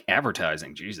about like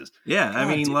advertising, Jesus. Yeah, I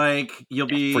mean, like you'll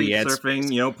be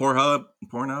surfing, Pornhub,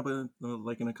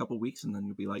 like in a couple weeks, and then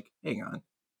you'll be like, "Hang on,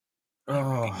 I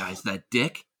recognize that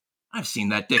dick. I've seen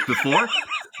that dick before."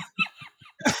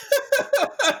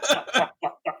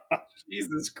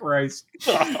 Jesus Christ!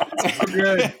 It's so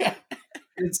good.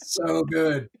 It's so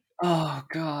good. Oh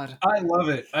God, I love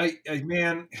it. I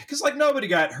man, because like nobody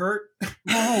got hurt.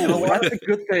 No, that's a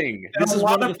good thing. And a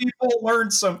lot of people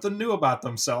learned something new about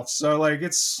themselves. So like,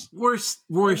 it's worst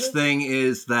thing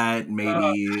is that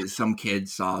maybe some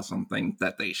kids saw something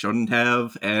that they shouldn't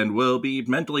have and will be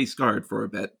mentally scarred for a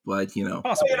bit. But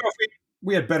possibly. If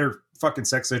we had better fucking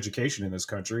sex education in this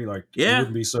country, like we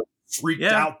wouldn't be so freaked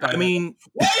out by mean,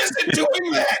 why is it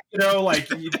doing that? Like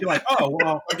you'd be like, oh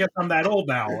well, I guess I'm that old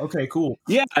now. Okay, cool.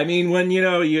 Yeah, I mean when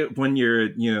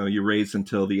you're raised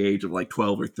until the age of like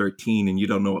 12 or 13 and you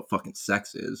don't know what fucking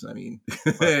sex is. I mean,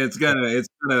 it's gonna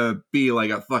be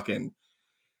like a fucking.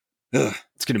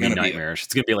 It's gonna be nightmarish.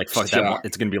 It's gonna be like fuck that.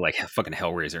 It's gonna be like fucking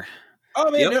Hellraiser. Oh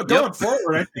man, going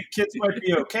forward, I think kids might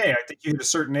be okay. I think you hit a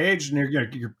certain age,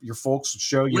 and your folks would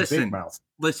show you a big mouth.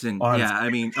 Listen, I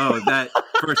mean, that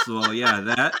first of all,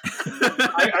 that.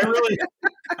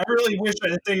 I really wish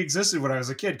that thing existed when I was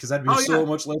a kid because I'd be so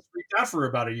much less freaked out for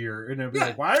about a year, and I'd be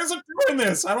like, "Why is it doing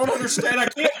this? I don't understand. I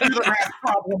can't do the math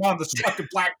problem on this fucking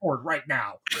blackboard right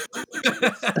now."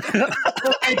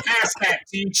 I past that,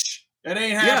 teach. It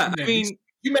ain't happening. Yeah, I mean,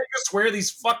 you make us wear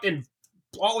these fucking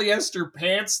polyester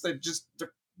pants that just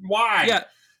why? Yeah,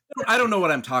 I don't know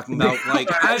what I'm talking about. Like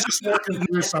I was just working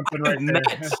through something right there.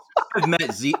 I've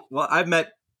met Z. Well, I've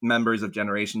met members of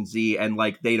Generation Z, and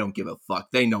like they don't give a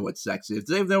fuck. They know what sex is.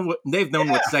 They've known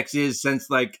what sex is since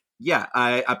like Yeah,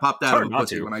 I popped out of the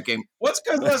pussy when I came. What's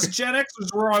good? Us Gen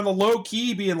Xers were on the low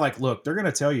key, being like, "Look, they're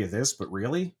gonna tell you this, but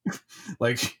really,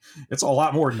 like, it's a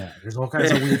lot more than that. There's all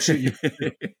kinds of weird shit you can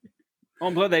do." Well,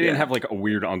 I'm glad they didn't have like a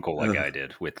weird uncle like I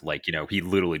did with like, you know, he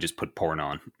literally just put porn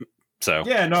on. So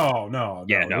no,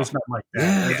 it's not like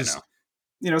that. Yeah, just,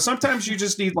 you know, sometimes you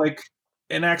just need like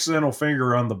an accidental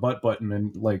finger on the butt button,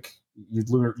 and like you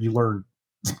learn,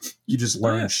 you just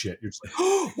learn shit. You're just like,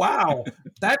 oh, wow,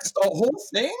 that's the whole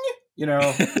thing, you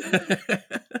know.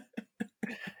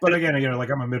 But again, you know, like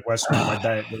I'm a Midwesterner, my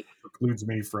diet precludes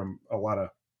me from a lot of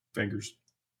fingers.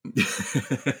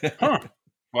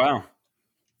 Wow.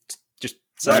 Just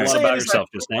say a lot about yourself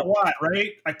just now. A lot,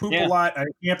 right? I poop a lot. I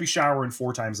can't be showering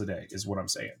 4 times a day, is what I'm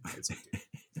saying.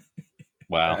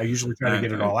 Wow. I usually try to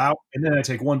get it all out, and then I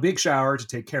take one big shower to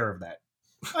take care of that.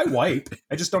 I wipe.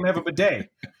 I just don't have a bidet.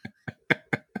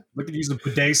 We could use a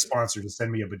bidet sponsor to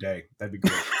send me a bidet. That'd be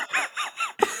great.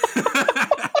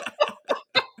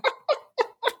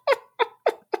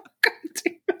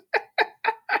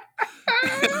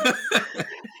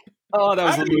 Oh, that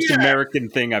was the most American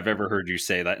thing I've ever heard you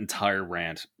say. That entire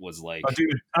rant was like, oh,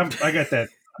 dude, I got that.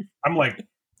 I'm like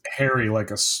hairy, like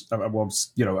well,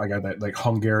 you know, I got that like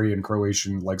Hungarian,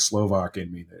 Croatian, like Slovak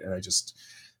in me, and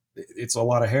it's a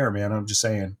lot of hair, man. I'm just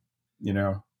saying, you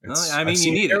know. I mean,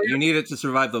 you need it. You need it to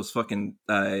survive those fucking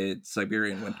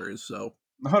Siberian winters. So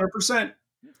 100%.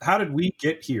 How did we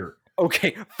get here?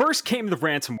 Okay, first came the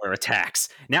ransomware attacks.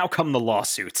 Now come the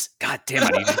lawsuits. God damn,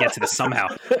 I need to get to this somehow.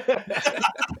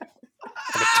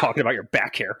 I'm talking about your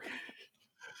back hair.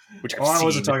 Which I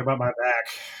wasn't talking about my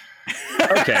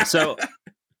back. Okay, so...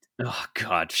 Oh,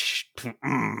 God.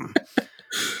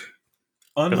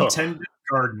 Untended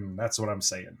garden. That's what I'm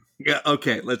saying. Yeah,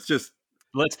 okay, let's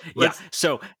yeah,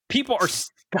 so people are...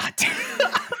 God damn. How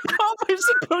am I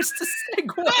supposed to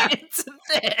segue into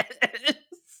this?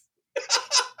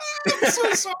 I'm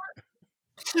so sorry.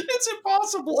 It's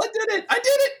impossible. I did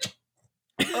it.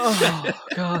 Oh,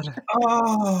 God.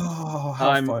 Oh,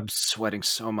 I'm fun. sweating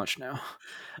so much now.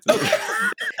 Okay.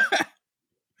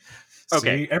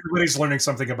 Okay. See, everybody's learning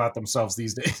something about themselves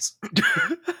these days.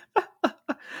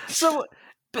 So,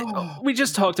 we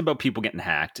just talked about people getting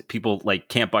hacked. People like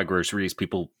can't buy groceries.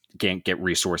 People can't get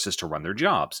resources to run their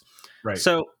jobs. Right.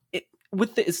 So,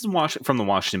 this is from the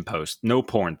Washington Post. No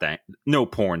porn,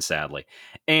 sadly.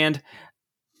 And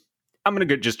I'm going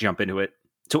to just jump into it.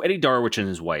 So Eddie Darwich and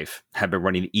his wife have been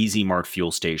running the Easy Mart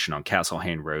fuel station on Castle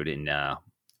Hayne Road in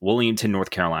Williamton, North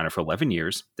Carolina for 11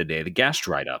 years, the day the gas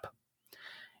dried up.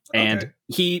 And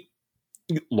he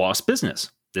lost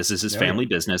business. This is his family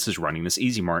business, is running this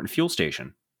Easy Mart and fuel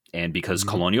station. And because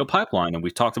Colonial Pipeline, and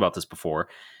we've talked about this before,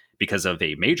 because of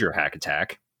a major hack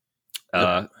attack,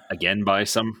 again by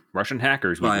some Russian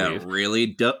hackers, we believe.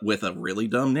 With a really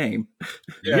dumb name.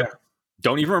 Yeah. Yep.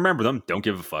 Don't even remember them. Don't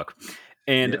give a fuck.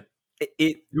 And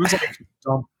it was like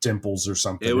Dump Dimples or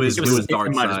something. It was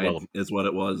Dark Side is what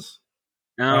it was.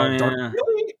 Oh, Dark,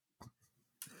 really?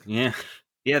 Yeah.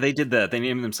 Yeah, they did that. They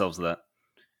named themselves that.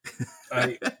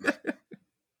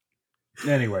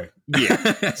 Anyway.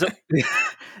 Yeah.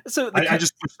 So I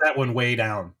just pushed that one way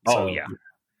down. Oh, yeah.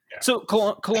 So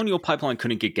Colonial Pipeline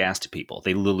couldn't get gas to people.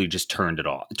 They literally just turned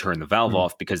the valve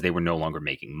off because they were no longer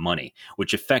making money,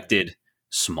 which affected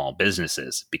small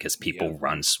businesses because people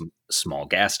run small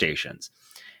gas stations.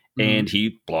 And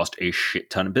he lost a shit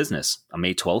ton of business. On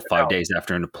May 12th, 5 days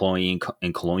after an employee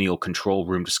in Colonial control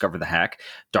room discovered the hack,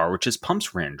 Darwich's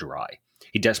pumps ran dry.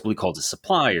 He desperately called his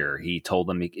supplier. He told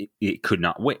them it could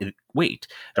not wait.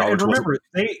 And remember,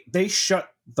 they shut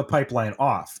the pipeline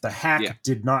off. The hack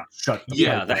did not shut the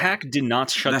pipeline. The hack did not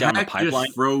shut down the pipeline.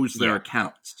 Just froze their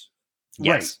accounts.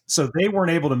 Yes. Right. So they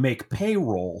weren't able to make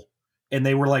payroll. And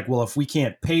they were like, well, if we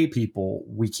can't pay people,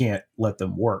 we can't let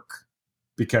them work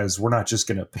because we're not just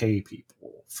going to pay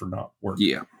people for not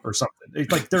working or something.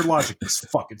 Like their logic is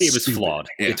fucking It was stupid. flawed.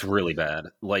 Yeah. It's really bad.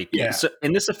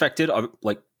 And this affected,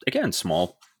 again,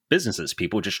 small businesses,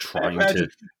 people just trying to.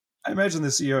 I imagine the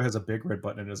CEO has a big red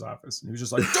button in his office and he was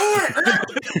just like, do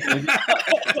it!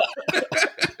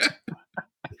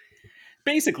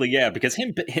 Basically, yeah, because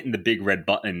him hitting the big red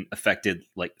button affected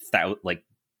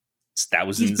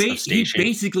thousands of stations. He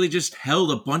basically just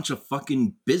held a bunch of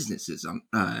fucking businesses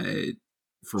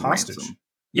for hostage. Ransom.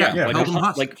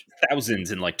 Like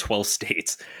thousands in 12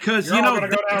 states. Because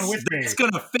it's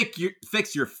going to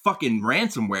fix your fucking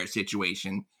ransomware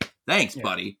situation. Thanks,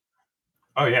 buddy.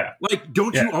 Oh yeah.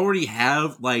 Don't you already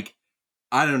have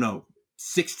I don't know,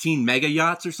 16 mega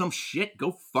yachts or some shit?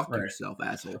 Go fuck yourself,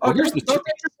 asshole. Oh, don't they just have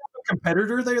a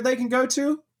competitor they can go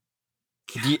to?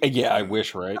 Yeah, I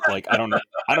wish, right? Like, I don't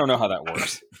know how that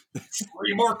works.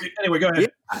 Free market. Anyway, go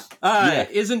ahead.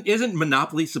 Isn't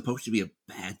monopoly supposed to be a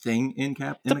bad thing in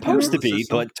Supposed to be,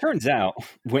 but turns out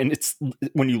when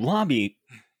you lobby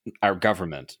our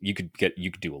government, you could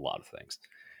do a lot of things.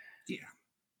 Yeah.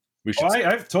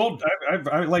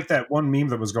 I like that one meme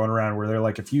that was going around where they're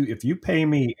like, if you pay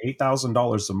me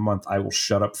 $8,000 a month, I will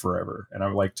shut up forever. And I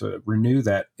would like to renew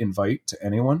that invite to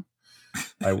anyone.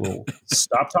 I will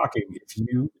stop talking if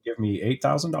you give me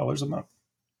 $8,000 a month.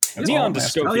 Neon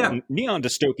Dystopia,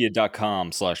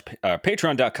 neondystopia.com /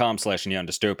 patreon.com / neon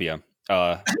dystopia.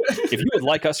 If you would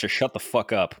like us to shut the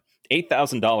fuck up,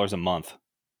 $8,000 a month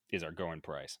is our going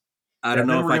price. I don't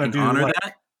know if I can honor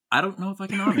that. I don't know if I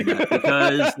can honor that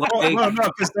because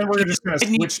because then we're just going to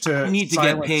switch to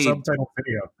silent subtitle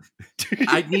video.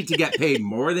 I'd need to get paid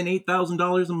more than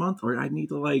 $8,000 a month, or I'd need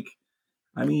to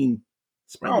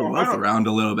spread the wealth around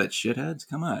a little bit, shitheads.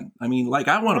 Come on. I mean,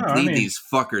 I want to bleed these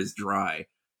fuckers dry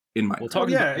in my. Here's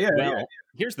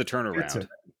the turnaround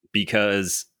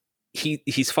because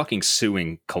he's fucking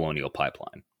suing Colonial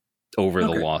Pipeline over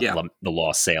the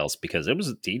lost sales because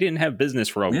he didn't have business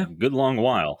for a good long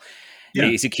while. Yeah.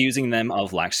 He's accusing them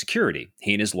of lax security.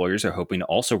 He and his lawyers are hoping to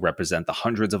also represent the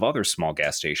hundreds of other small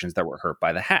gas stations that were hurt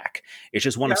by the hack. It's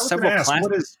just one of several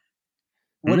classes.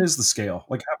 What is the scale?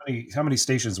 Like how many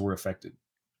stations were affected?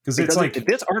 Because it's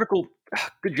this article.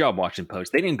 Good job, Washington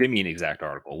Post. They didn't give me an exact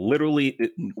article. Literally,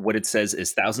 what it says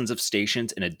is thousands of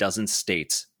stations in a dozen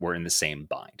states were in the same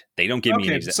bind. They don't give me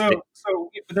an exact. So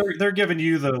they're giving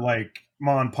you the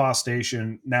Ma and Pa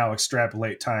station now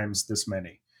extrapolate times this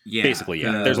many. Yeah, basically,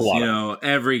 yeah. There's a lot.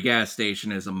 Every gas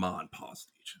station is a Ma and Pa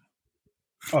station.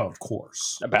 Oh, of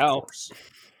course. Well,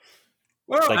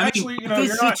 actually,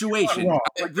 this situation. Not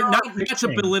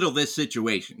to belittle this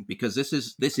situation because this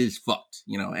is fucked.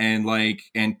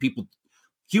 And people,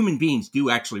 human beings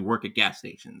do actually work at gas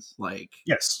stations.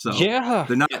 Yes. So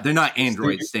they're not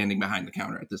androids standing behind the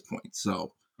counter at this point.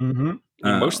 So. Mm-hmm.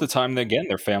 Most of the time, again,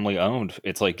 they're family owned.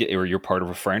 It's like, or you're part of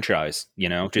a franchise,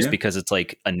 because it's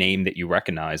like a name that you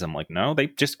recognize. I'm like, no, they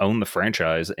just own the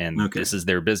franchise and this is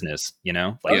their business,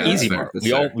 Easy Mart.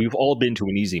 We've all been to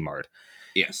an Easy Mart.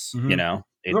 Yes.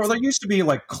 Mm-hmm. There used to be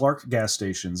Clark gas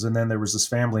stations. And then there was this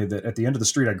family that at the end of the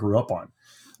street I grew up on,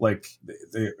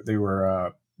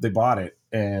 they bought it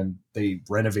and they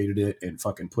renovated it and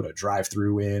fucking put a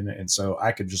drive-through in. And so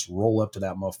I could just roll up to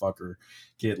that motherfucker,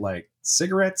 get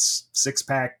cigarettes,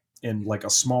 6-pack, and a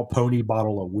small pony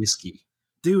bottle of whiskey.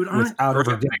 Dude, without ever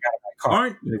getting out of my car.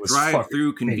 Aren't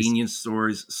drive-through convenience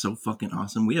stores so fucking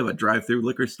awesome? We have a drive-through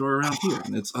liquor store around here.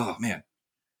 And it's, oh man.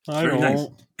 I don't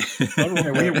know. We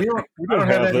don't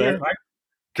have that here.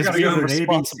 Because we have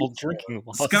responsible drinking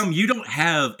laws. Scum, you don't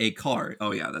have a car.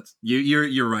 Oh yeah, that's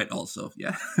you're right. Also,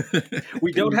 yeah,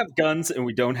 we don't have guns, and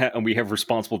we have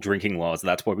responsible drinking laws.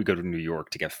 That's why we go to New York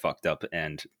to get fucked up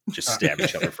and just stab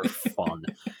each other for fun.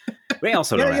 We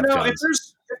also don't have guns.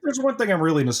 If there's one thing I'm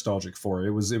really nostalgic for,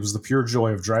 it was the pure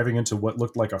joy of driving into what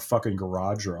looked like a fucking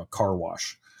garage or a car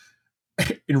wash,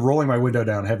 and rolling my window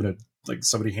down, having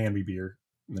somebody hand me beer,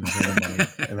 and then hand them money,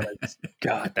 and then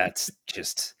God, that's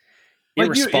just.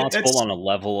 Irresponsible on a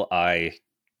level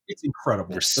it's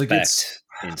incredible respect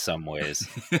in some ways.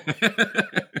 There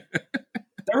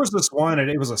was this one, and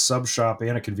it was a sub shop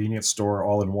and a convenience store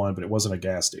all in one, but it wasn't a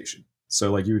gas station.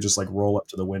 So you would just roll up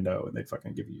to the window and they'd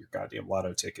fucking give you your goddamn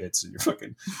lotto tickets and your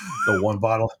fucking the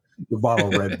bottle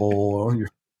of Red Bull or your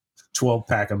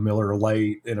 12-pack of Miller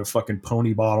Lite and a fucking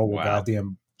pony bottle of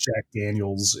goddamn Jack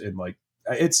Daniels and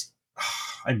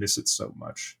I miss it so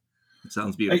much. It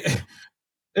sounds beautiful.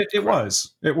 It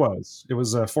was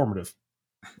formative.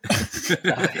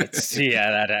 That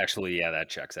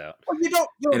checks out. Well, you don't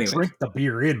drink the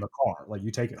beer in the car,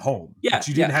 you take it home. Yeah, but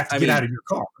you didn't have to get out of your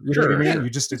car. You know what I mean? You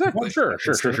just sure.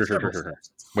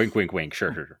 Wink, wink, wink.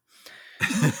 Sure.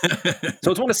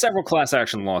 So it's one of several class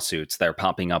action lawsuits that are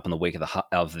popping up in the wake of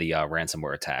the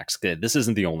ransomware attacks. This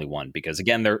isn't the only one because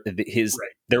again, his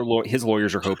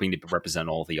lawyers are hoping to represent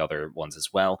all the other ones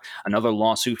as well. Another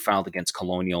lawsuit filed against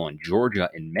Colonial in Georgia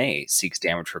in May seeks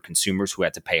damage for consumers who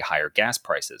had to pay higher gas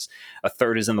prices. A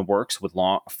third is in the works with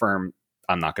law firm.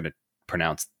 I'm not going to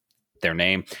pronounce their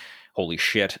name. Holy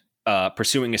shit!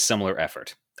 Pursuing a similar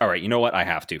effort. All right, you know what? I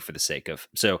have to for the sake of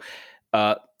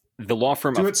the law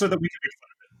firm. Do it so that we can make fun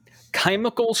of it.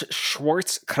 Chemicals,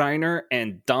 Schwartz, Kreiner,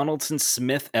 and Donaldson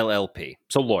Smith LLP.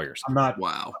 So lawyers. I'm not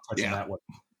touching that one.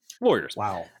 Lawyers.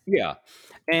 Wow. Yeah.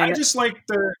 And I just like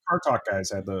the Car Talk guys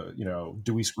had the,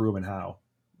 do we screw them and how?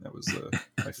 That was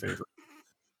my favorite.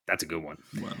 That's a good one.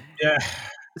 Wow. Yeah.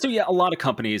 So yeah, a lot of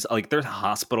companies, there's a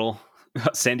hospital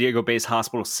San Diego-based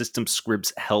hospital system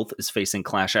Scripps Health is facing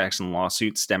class action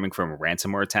lawsuits stemming from a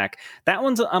ransomware attack. That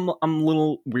one's I'm a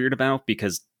little weird about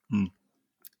because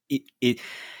it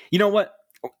you know what?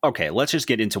 Okay, let's just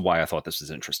get into why I thought this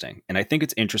was interesting. And I think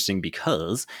it's interesting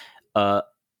because what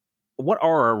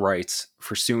are our rights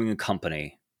for suing a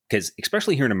company? Because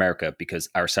especially here in America, because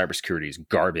our cybersecurity is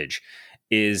garbage,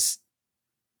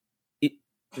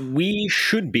 we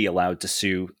should be allowed to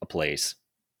sue a place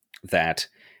that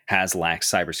has lax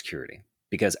cybersecurity.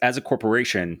 Because as a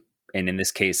corporation, and in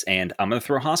this case, and I'm going to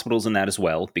throw hospitals in that as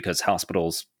well, because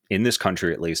hospitals in this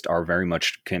country at least are very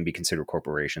much can be considered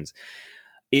corporations.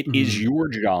 It is your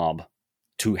job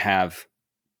to have,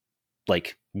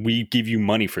 like, we give you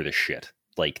money for this shit.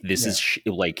 Like, this is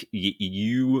like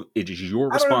you. It is your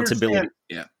responsibility.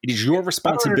 Yeah, it is your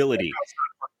responsibility.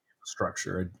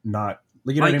 Structure, not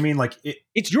you know what I mean. Like,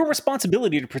 it's your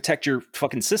responsibility to protect your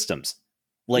fucking systems.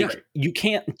 Like, you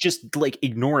can't just like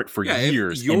ignore it for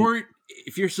years.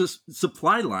 If your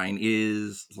supply line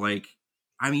is like,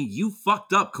 I mean, you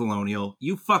fucked up, Colonial.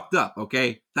 You fucked up.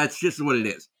 Okay, that's just what it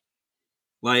is.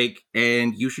 Like,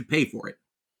 and you should pay for it.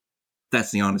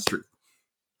 That's the honest truth.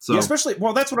 So, especially,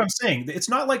 well, that's what I'm saying. It's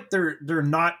not like they're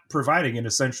not providing an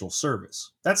essential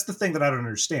service. That's the thing that I don't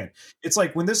understand. It's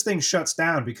like when this thing shuts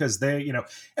down because they, you know,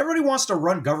 everybody wants to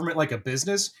run government like a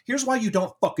business. Here's why you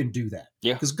don't fucking do that.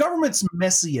 Yeah. Because government's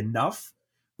messy enough,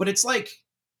 but it's like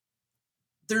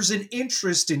there's an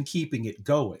interest in keeping it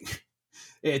going.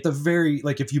 At the very,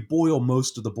 like, if you boil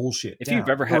most of the bullshit if down, you've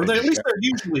ever had, at least there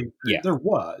usually there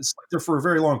was like there for a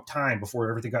very long time before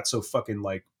everything got so fucking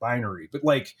like binary. But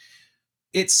like,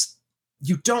 it's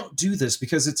you don't do this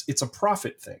because it's a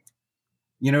profit thing.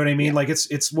 You know what I mean? Yeah. Like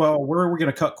it's well, where are we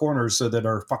going to cut corners so that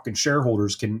our fucking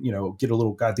shareholders can, you know, get a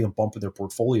little goddamn bump in their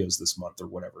portfolios this month or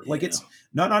whatever? Like it's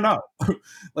no.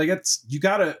 Like it's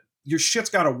your shit's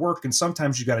got to work, and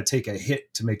sometimes you got to take a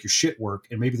hit to make your shit work.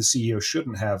 And maybe the CEO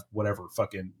shouldn't have whatever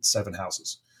fucking 7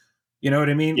 houses. You know what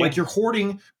I mean? Yeah. Like you're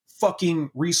hoarding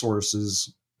fucking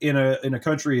resources in a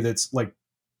country that's like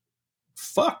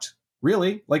fucked.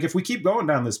 Really? Like if we keep going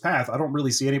down this path, I don't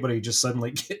really see anybody just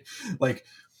suddenly get like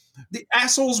the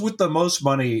assholes with the most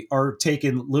money are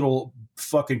taking little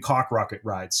fucking cock rocket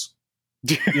rides.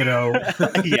 You know,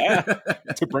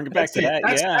 to bring it back to that,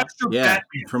 that's Batman.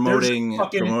 promoting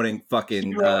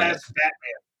fucking Batman.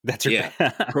 That's right.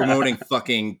 Promoting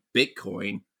fucking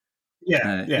Bitcoin.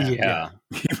 Yeah.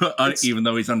 Even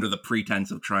though he's under the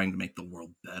pretense of trying to make the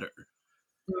world better.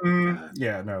 No,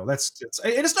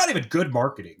 it's not even good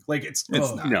marketing. Like it's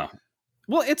not. No.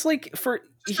 Well, it's like for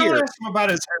here. Ask him about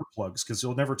his hair plugs because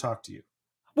he'll never talk to you.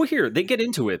 Well, here they get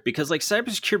into it because like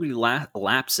cybersecurity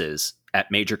lapses at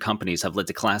major companies have led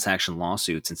to class action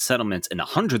lawsuits and settlements in the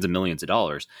hundreds of millions of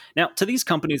dollars. Now, to these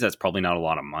companies, that's probably not a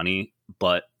lot of money,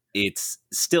 but it's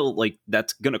still like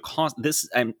that's going to cost this.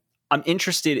 I'm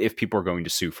interested if people are going to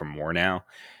sue for more now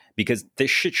because this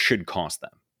shit should cost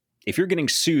them. If you're getting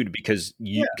sued because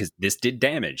this did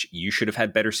damage, you should have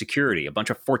had better security. A bunch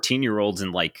of 14-year-olds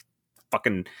in like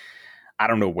fucking I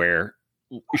don't know where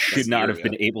should not have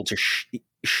been able to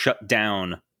shut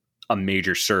down a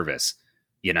major service,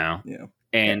 you know? Yeah.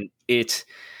 And I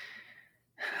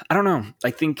don't know.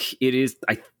 I think it is.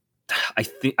 I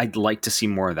think I'd like to see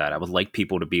more of that. I would like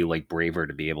people to be like braver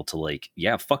to be able to like,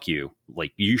 yeah, fuck you.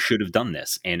 Like you should have done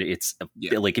this. And it's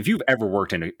like, if you've ever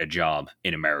worked in a job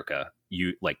in America,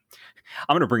 you like,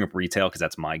 I'm going to bring up retail because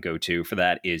that's my go-to for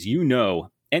that is, and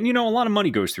a lot of money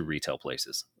goes through retail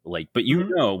places like, but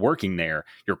working there,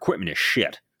 your equipment is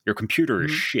shit. Your computer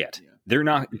is shit. Yeah. They're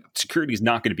not, security is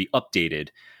not going to be updated.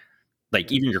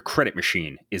 Like even your credit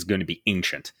machine is going to be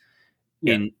ancient.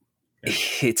 Yeah. And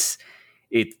it's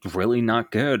really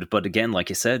not good. But again, like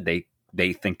you said,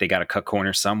 they think they got to cut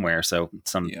corners somewhere. So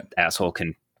some asshole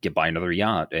can get by another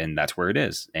yacht and that's where it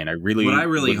is. And what I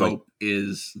really hope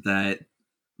is that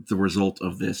the result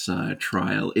of this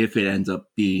trial, if it ends up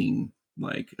being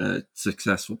like a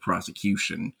successful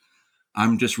prosecution,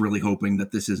 I'm just really hoping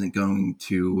that this isn't going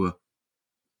to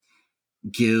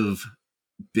give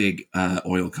big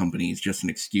oil companies just an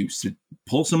excuse to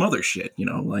pull some other shit,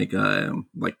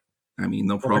 I mean,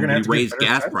 they'll probably raise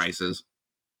gas prices.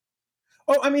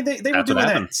 Oh, I mean, they were doing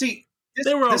that. See,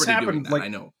 they were already doing that. I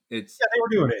know. They were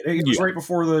doing it. It was right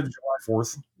before the July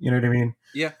 4th. You know what I mean?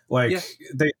 Yeah. They have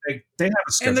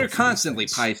a schedule. And they're constantly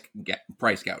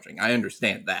price gouging. I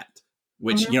understand that.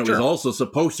 Which, is also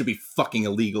supposed to be fucking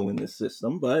illegal in this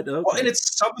system, but okay. Well, and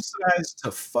it's subsidized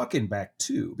to fucking back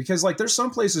too. Because like there's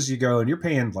some places you go and you're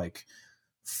paying like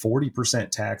 40%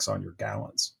 tax on your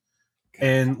gallons.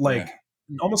 And like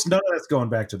almost none of that's going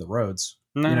back to the roads.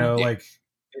 No.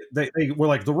 they were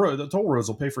like the toll roads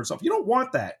will pay for itself. You don't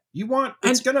want that. You want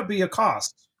it's going to be a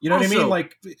cost. You know what I mean?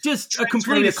 Like just a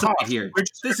complete aside here.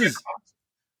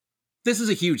 This is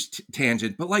a huge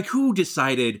tangent, but like who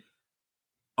decided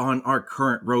on our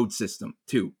current road system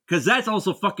too? Because that's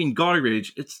also fucking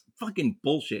garbage. It's fucking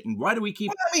bullshit. And why do we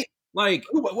keep pouring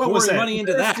money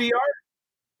into that? FDR?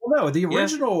 Well, no, the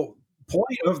original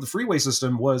point of the freeway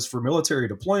system was for military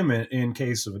deployment in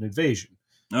case of an invasion.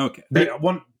 Okay.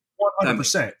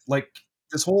 100%. Like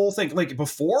this whole thing, like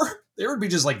before, there would be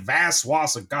just like vast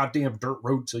swaths of goddamn dirt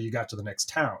road till you got to the next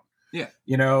town. Yeah.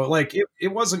 You know, like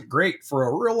it wasn't great for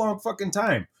a real long fucking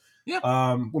time.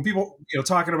 Yeah. When people,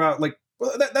 talking about like,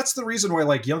 well, that's the reason why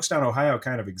like Youngstown, Ohio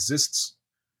kind of exists,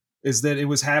 is that it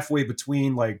was halfway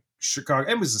between like Chicago.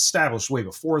 It was established way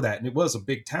before that, and it was a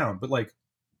big town, but like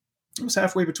it was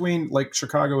halfway between like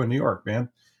Chicago and New York, man.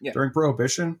 Yeah. During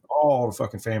Prohibition, all the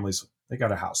fucking families, they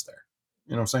got a house there.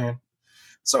 You know what I'm saying?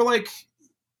 So like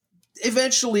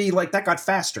eventually like that got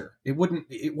faster. It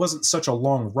wasn't such a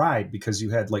long ride because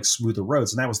you had like smoother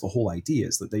roads. And that was the whole idea,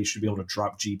 is that they should be able to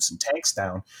drop Jeeps and tanks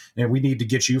down. And we need to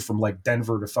get you from like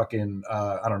Denver to fucking,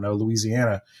 I don't know,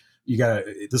 Louisiana.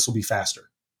 This will be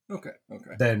faster. Okay.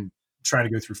 Than trying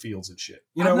to go through fields and shit.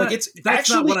 That's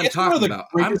actually not what I'm talking about.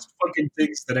 Greatest fucking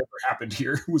things that ever happened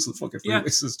here was the fucking freeway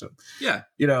system. Yeah.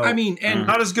 I mean, and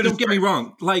not as good. Don't get me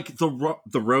wrong. Like the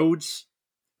roads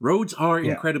are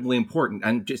incredibly important.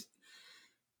 And just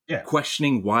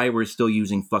questioning why we're still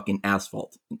using fucking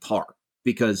asphalt and tar,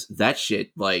 because that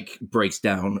shit like breaks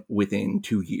down within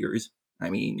 2 years. I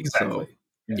mean, exactly.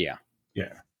 So, yeah.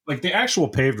 Like the actual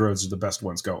paved roads are the best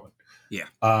ones going. Yeah.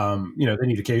 They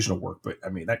need occasional work, but I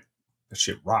mean that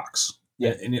shit rocks.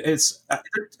 Yeah, and it's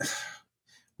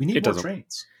we need more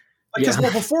trains. Because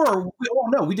before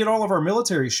we did all of our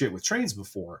military shit with trains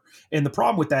before, and the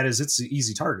problem with that is it's an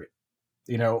easy target.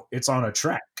 It's on a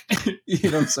track. You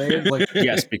know what I'm saying? Like,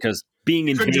 yes, because being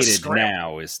invaded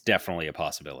now is definitely a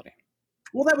possibility.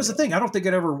 Well, that was the thing. I don't think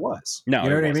it ever was. No, you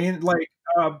know what I mean? Like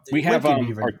we have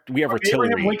artillery.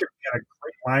 Abraham Lincoln had a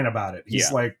great line about it.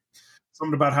 He's like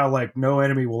something about how like no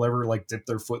enemy will ever like dip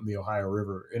their foot in the Ohio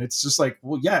River, and it's just like,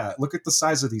 well, yeah, look at the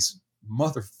size of these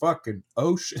motherfucking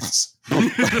oceans.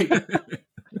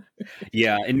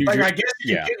 Yeah, in New Jersey, I guess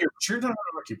you can get here, but you're not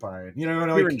occupying.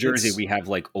 Here in Jersey, we have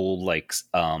like old like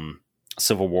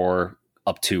Civil War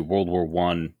up to World War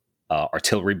I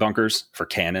artillery bunkers for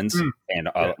cannons and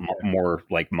more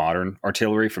like modern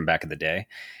artillery from back in the day.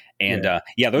 And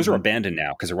those are abandoned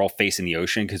now because they're all facing the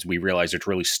ocean, because we realize it's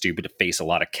really stupid to face a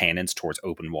lot of cannons towards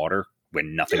open water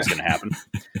when nothing's going to happen.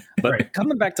 But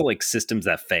coming back to like systems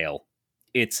that fail,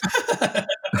 it's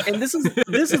and this is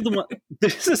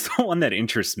the one that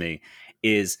interests me,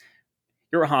 is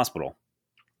you're a hospital,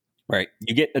 right?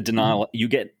 You get a denial, you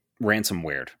get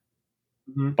ransomwared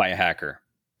by a hacker.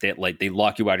 They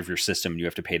lock you out of your system. You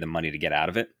have to pay them money to get out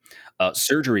of it.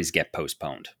 Surgeries get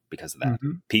postponed because of that.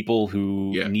 People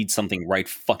who need something right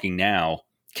fucking now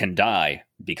can die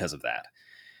because of that.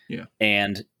 Yeah.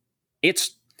 And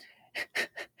it's,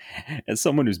 as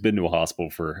someone who's been to a hospital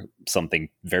for something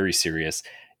very serious,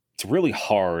 it's really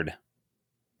hard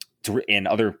to, and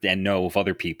know of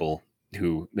other people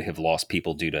who have lost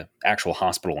people due to actual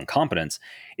hospital incompetence.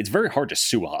 It's very hard to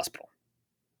sue a hospital.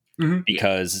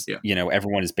 Because,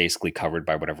 everyone is basically covered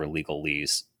by whatever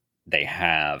legalese they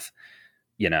have,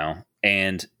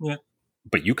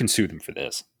 but you can sue them for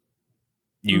this.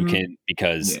 You can,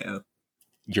 because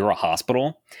you're a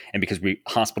hospital, and because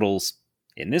hospitals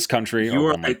in this country are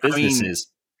run like businesses.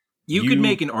 You could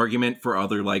make an argument for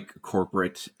other like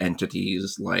corporate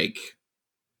entities, like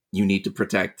you need to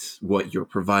protect what you're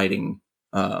providing.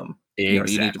 You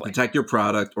need to protect your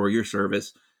product or your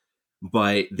service.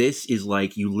 But this is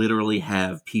like you literally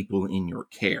have people in your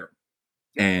care.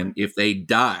 And if they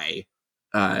die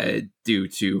due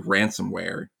to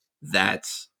ransomware,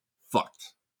 that's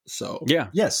fucked. So,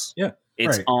 Yes.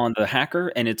 It's on the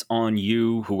hacker, and it's on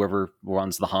you, whoever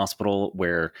runs the hospital,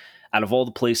 where out of all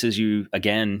the places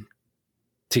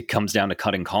it comes down to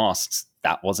cutting costs.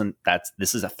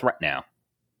 This is a threat now.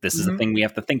 This is a thing we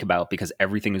have to think about, because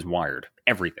everything is wired.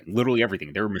 Everything. Literally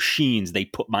everything. There are machines they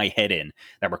put my head in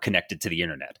that were connected to the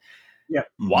internet. Yeah.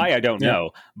 Why, I don't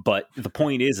know. But the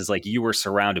point is like you were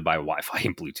surrounded by Wi-Fi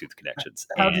and Bluetooth connections.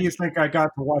 How do you think I got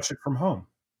to watch it from home?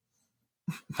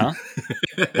 Huh?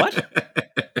 What?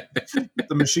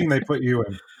 The machine they put you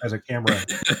in as a camera.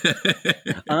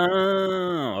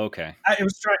 Oh, okay.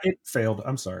 It failed.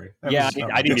 I'm sorry. I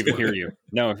didn't even hear you.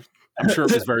 No, I'm sure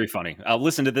it was very funny. I'll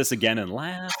listen to this again and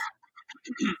laugh.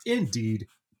 Indeed.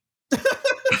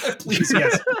 Please,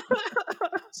 yes.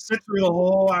 sit through the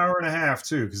whole hour and a half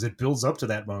too, because it builds up to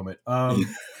that moment.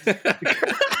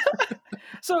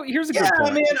 So here's a good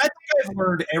point. I mean, I think I've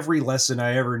learned every lesson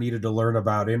I ever needed to learn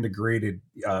about integrated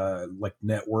like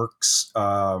networks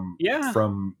from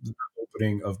the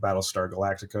opening of Battlestar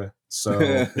Galactica. So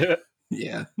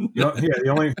yeah.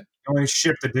 The only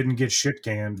ship that didn't get shit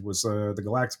canned was the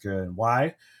Galactica. And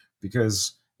why?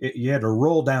 Because you had to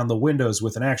roll down the windows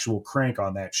with an actual crank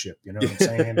on that ship. You know what I'm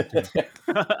saying? It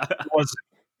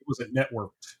wasn't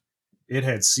networked. It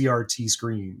had CRT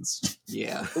screens.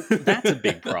 Yeah, that's a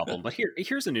big problem. But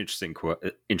here's an interesting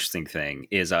thing: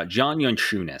 is John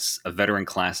Yonchunas, a veteran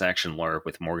class action lawyer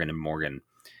with Morgan & Morgan.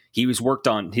 He was worked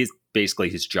on his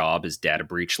job is data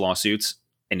breach lawsuits,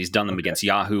 and he's done them against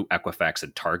Yahoo, Equifax,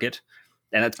 and Target,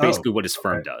 and that's basically what his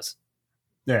firm does.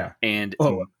 Yeah, and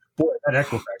boy, that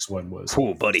Equifax one was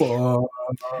cool, buddy. Cool,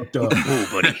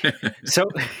 buddy. So,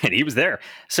 and he was there.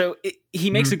 So he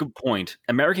makes a good point.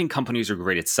 American companies are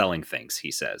great at selling things,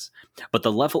 he says, but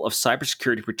the level of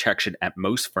cybersecurity protection at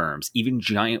most firms, even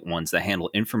giant ones that handle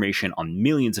information on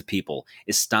millions of people,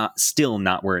 is still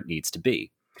not where it needs to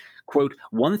be. Quote,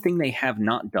 one thing they have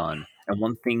not done, and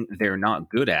one thing they're not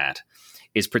good at,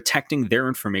 is protecting their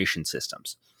information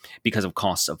systems because of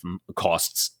costs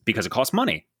because it costs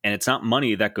money, and it's not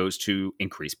money that goes to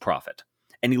increase profit.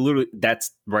 And he literally,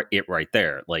 that's right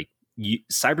there. Like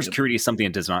cybersecurity is something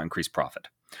that does not increase profit,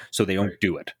 so they don't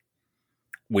do it.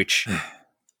 Which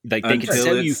like they can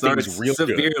tell you things real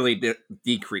severely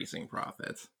decreasing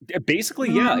profits.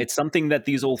 Basically, yeah, it's something that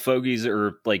these old fogies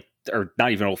are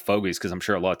not even old fogies, because I'm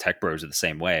sure a lot of tech bros are the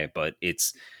same way. But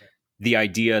it's the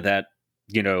idea that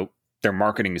their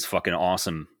marketing is fucking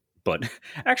awesome. But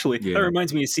actually, that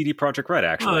reminds me of CD Projekt Red,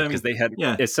 actually, because they had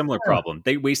a similar problem.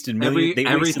 They wasted millions.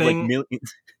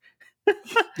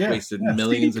 Wasted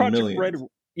millions and millions. Red,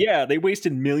 they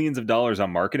wasted millions of dollars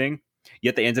on marketing,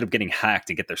 yet they ended up getting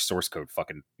hacked and get their source code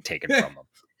fucking taken from them.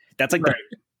 That's like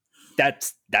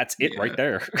that's it right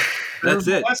there. That's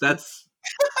it. That's.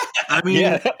 I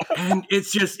mean, and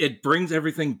it's just, it brings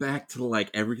everything back to like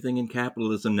everything in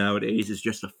capitalism nowadays is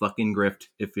just a fucking grift,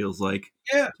 it feels like.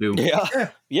 Yeah.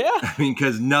 I mean,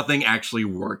 because nothing actually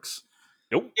works.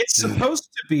 Nope. It's supposed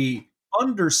to be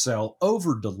undersell,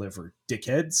 over deliver,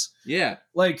 dickheads. Yeah.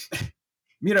 Like,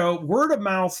 word of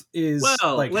mouth is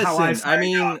like listen, how I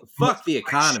mean, fuck the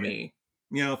economy.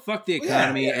 Fuck the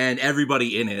economy and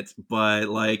everybody in it. But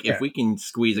like, if we can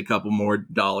squeeze a couple more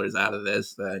dollars out of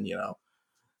this, then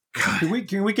God.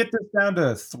 Can we get this down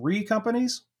to 3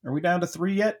 companies? Are we down to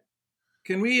 3 yet?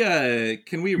 Can we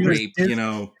rape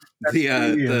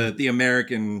the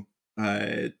American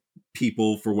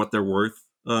people for what they're worth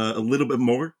a little bit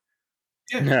more?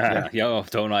 Yo,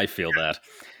 don't I feel that?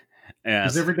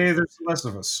 Because every day there's less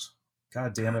of us.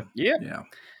 God damn it. Yeah.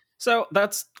 So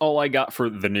that's all I got for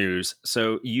the news.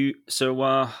 Shadowlink.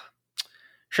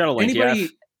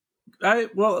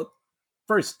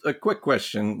 First, a quick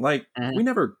question. Like, we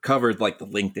never covered like the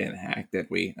LinkedIn hack, did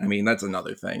we? I mean, that's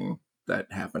another thing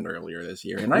that happened earlier this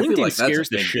year, and I feel like scares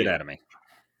the shit out of me.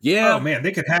 Yeah. Oh man,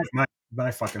 they could hack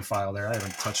my fucking file there. I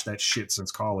haven't touched that shit since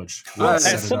college.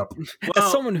 As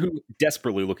someone who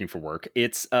desperately looking for work,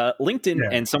 it's LinkedIn,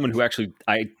 and someone who actually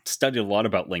I studied a lot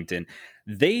about LinkedIn.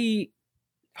 They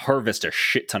harvest a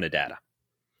shit ton of data,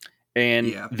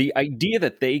 and the idea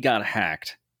that they got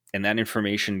hacked and that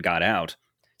information got out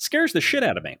scares the shit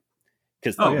out of me,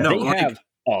 because they have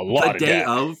a lot of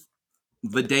data.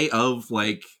 The day of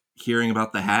like hearing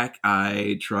about the hack,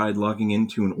 I tried logging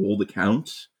into an old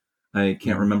account. I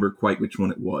can't remember quite which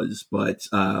one it was, but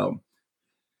I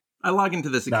log into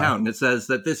this account and it says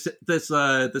that this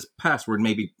password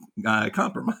may be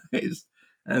compromised,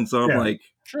 and so I'm like,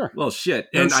 sure, well, shit.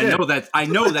 And I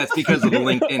know that's because of the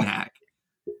LinkedIn hack.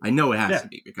 I know it has to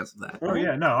be because of that. Oh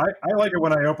yeah, no, I like it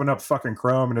when I open up fucking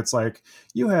Chrome and it's like,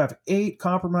 you have 8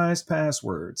 compromised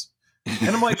passwords, and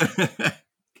I'm like,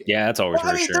 yeah, that's always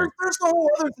reassuring. There's the whole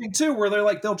other thing too, where they're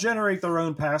like, they'll generate their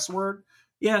own password,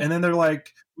 and then they're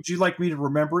like, would you like me to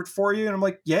remember it for you? And I'm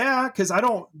like, yeah, because I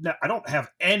don't have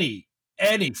any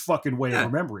fucking way of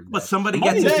remembering that. But somebody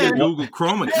gets into your Google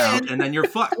Chrome account, and then you're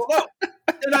fucked.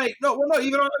 Even on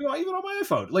my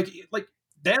iPhone, like.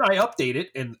 Then I update it,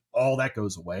 and all that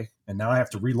goes away, and now I have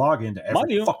to relog into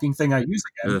every fucking thing I use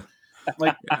again.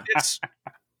 It's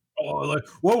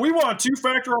we want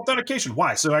 2-factor authentication.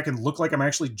 Why? So I can look like I'm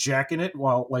actually jacking it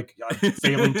while I'm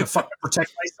failing to fucking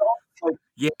protect myself.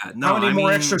 How many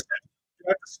more extra steps do I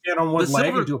have to stand on one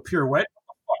leg and do a pirouette?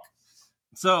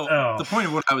 The point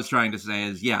of what I was trying to say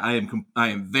is, I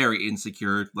am very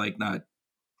insecure. Like, not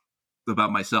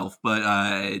about myself, but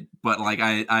like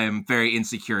I am very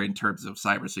insecure in terms of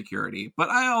cybersecurity. But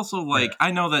I also like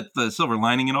I know that the silver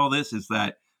lining in all this is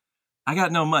that I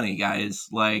got no money, guys.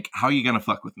 Like, how are you gonna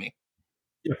fuck with me?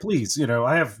 Yeah, please.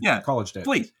 I have college debt.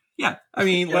 Please, yeah. I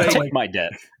mean, take my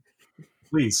debt.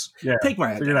 Please, yeah. Take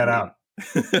my figure that out.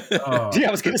 Yeah,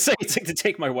 I was gonna say it's like to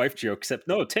take my wife joke, except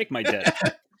no, take my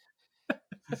debt.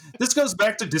 This goes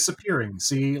back to disappearing.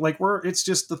 See, like it's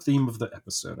just the theme of the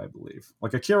episode, I believe.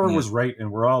 Like Akira was right, and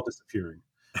we're all disappearing.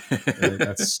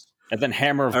 And then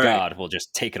Hammer of God will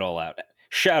just take it all out.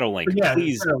 Shadowlink,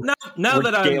 please. Now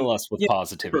that regale us with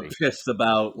positivity. Pissed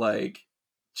about like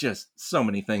just so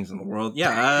many things in the world.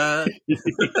 Yeah.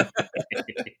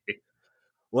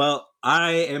 Well,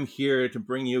 I am here to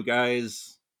bring you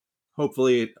guys,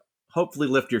 hopefully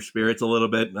lift your spirits a little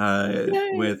bit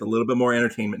with a little bit more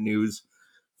entertainment news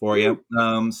for you.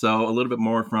 So a little bit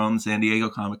more from San Diego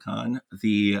Comic-Con.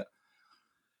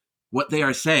 What they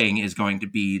are saying is going to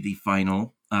be the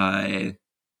final.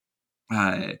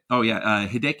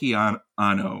 Hideki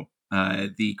Anno,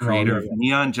 the creator of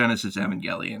Neon Genesis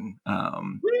Evangelion,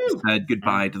 said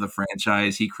goodbye to the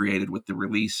franchise he created with the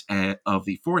release of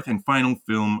the fourth and final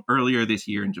film earlier this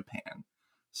year in Japan.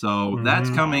 So that's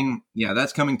coming. Yeah,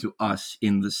 that's coming to us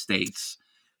in the States.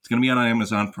 It's going to be on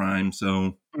Amazon Prime.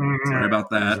 So sorry about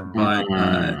that,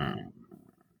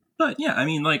 but yeah, I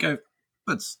mean, like,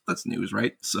 that's news,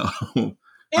 right? So it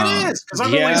is, because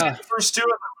I've only seen the first two,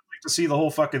 and I would like to see the whole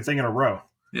fucking thing in a row.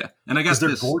 Yeah, and I got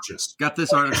they're gorgeous. Got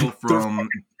this article from.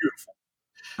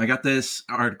 I got this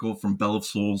article from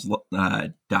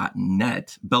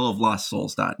belloflostsouls.net,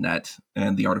 belloflostsouls.net,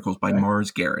 and the article's by Mars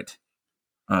Garrett.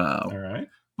 All right.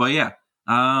 But yeah,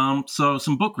 so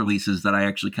some book releases that I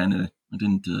actually didn't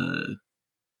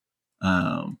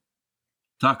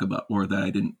talk about, or that I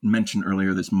didn't mention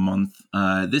earlier this month.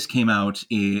 This came out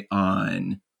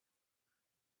on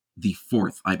the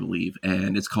 4th, I believe,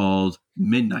 and it's called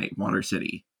Midnight Water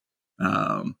City.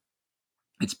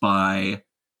 It's by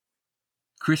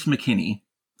Chris McKinney.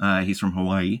 He's from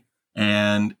Hawaii,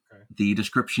 and the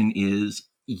description is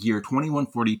year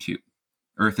 2142.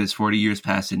 Earth is 40 years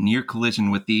past a near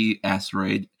collision with the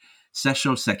asteroid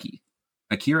Seshoseki.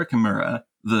 Akira Kimura,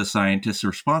 the scientist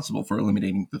responsible for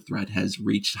eliminating the threat, has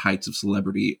reached heights of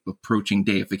celebrity approaching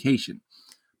deification.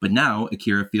 But now,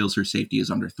 Akira feels her safety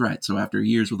is under threat, so after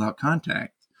years without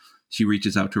contact, she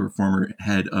reaches out to her former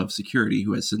head of security,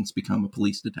 who has since become a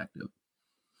police detective.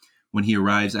 When he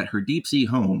arrives at her deep-sea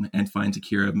home and finds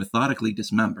Akira methodically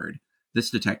dismembered, this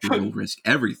detective will risk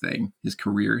everything, his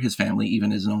career, his family,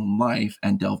 even his own life,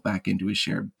 and delve back into his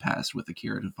shared past with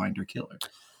Akira to find her killer.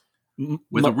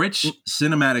 With a rich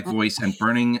cinematic voice and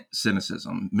burning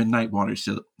cynicism, Midnight Water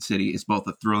City is both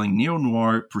a thrilling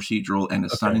neo-noir procedural and a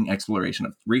stunning exploration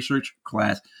of research,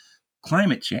 class,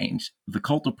 climate change, the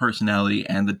cult of personality,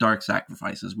 and the dark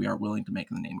sacrifices we are willing to make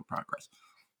in the name of progress.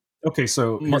 Okay,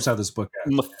 so here's how this book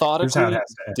ends. Methodically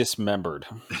dismembered.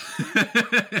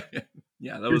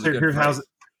 Yeah, that was a good phrase.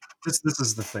 This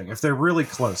is the thing. If they're really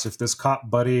close, if this cop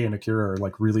buddy and Akira are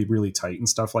like really, really tight and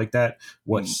stuff like that,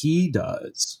 what he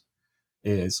does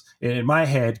is, in my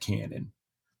head canon,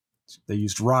 they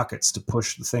used rockets to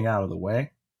push the thing out of the way.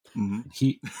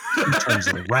 He turns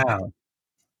it around.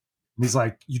 And he's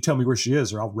like, you tell me where she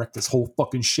is or I'll wreck this whole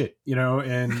fucking shit,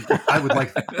 and I would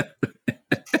like that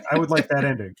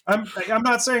ending. I'm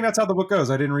not saying that's how the book goes.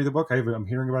 I didn't read the book. I'm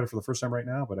hearing about it for the first time right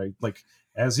now, but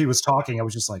as he was talking, I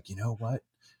was just like, you know what?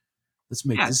 Let's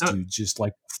make this dude just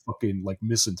like fucking like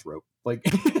misanthrope. Like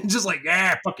just like,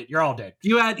 fuck it, you're all dead.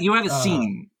 You had a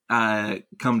scene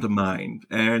come to mind,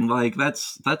 and like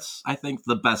that's I think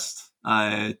the best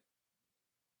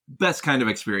kind of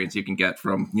experience you can get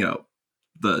from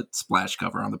the splash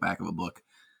cover on the back of a book.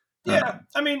 Yeah,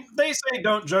 I mean, they say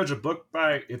don't judge a book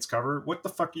by its cover. What the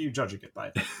fuck are you judging it by?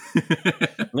 Are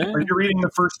you reading the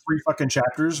first 3 fucking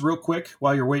chapters real quick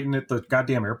while you're waiting at the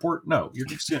goddamn airport? No, you're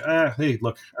just, hey,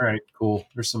 look, all right, cool.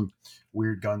 There's some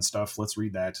weird gun stuff. Let's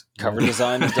read that. Cover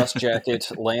design and dust jacket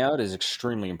layout is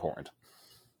extremely important.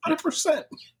 100%.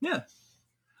 Yeah.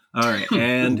 All right,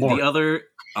 and the other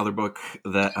book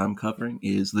that I'm covering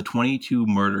is The 22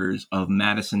 Murders of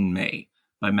Madison May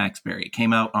by Max Berry. It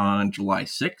came out on July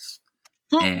 6th,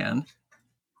 and...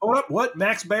 Hold up, what?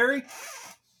 Max Berry?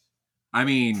 I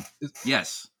mean,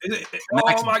 yes.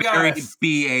 Max my Berry, God.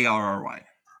 Barry.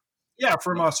 Yeah,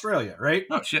 from Australia, right?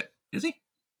 Oh, shit. Is he?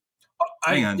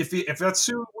 Hang on. If that's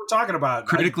who we're talking about.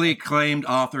 Critically acclaimed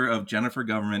author of Jennifer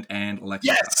Government and Alexa.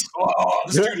 Yes! Oh,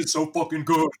 this dude is so fucking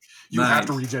good. You have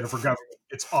to read Jennifer Government.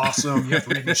 It's awesome. You have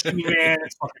to read Machine Man.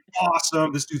 It's fucking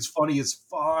awesome. This dude's funny as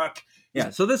fuck. Yeah,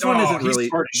 so this one isn't really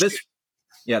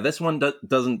Yeah, this one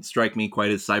doesn't strike me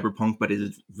quite as cyberpunk, but it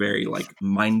is very like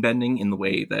mind-bending in the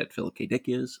way that Philip K. Dick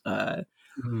is.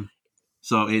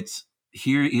 So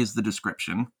here is the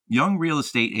description. Young real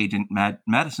estate agent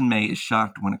Madison May is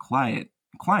shocked when a client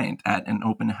at an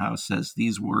open house says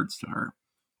these words to her.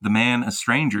 The man, a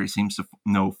stranger, seems to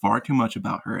know far too much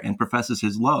about her and professes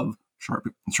his love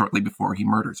shortly before he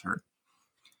murders her.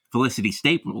 Felicity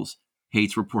Staples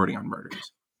hates reporting on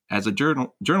murders. As a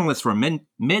journalist for a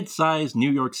mid-sized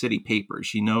New York City paper,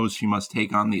 she knows she must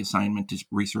take on the assignment to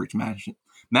research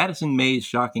Madison May's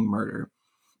shocking murder,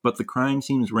 but the crime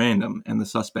seems random and the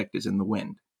suspect is in the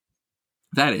wind.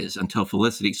 That is, until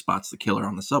Felicity spots the killer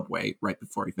on the subway right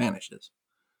before he vanishes.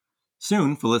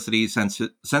 Soon, Felicity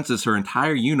senses her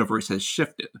entire universe has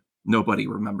shifted. Nobody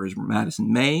remembers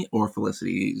Madison May or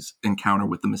Felicity's encounter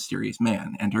with the mysterious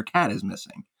man, and her cat is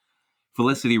missing.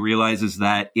 Felicity realizes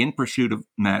that in pursuit of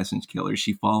Madison's killer,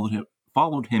 she followed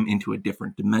him into a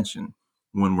different dimension,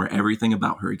 one where everything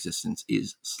about her existence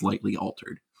is slightly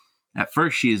altered. At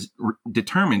first, she is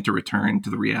determined to return to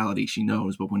the reality she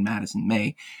knows, but when Madison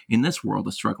May, in this world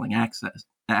a struggling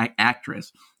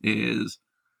actress, is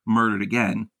murdered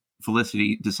again,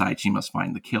 Felicity decides she must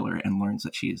find the killer and learns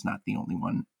that she is not the only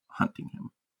one hunting him.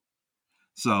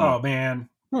 So, oh man,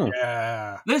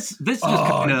 yeah, this just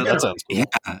kind of that sounds cool.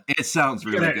 Yeah, it sounds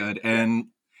really good, and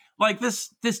like this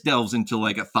delves into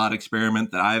like a thought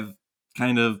experiment that I've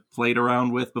kind of played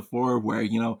around with before, where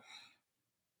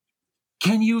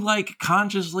can you like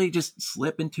consciously just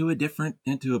slip into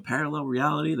a parallel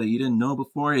reality that you didn't know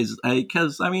before?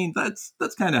 Because I mean that's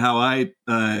kind of how I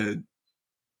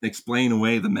explain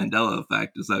away the Mandela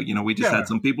effect. Is that we just had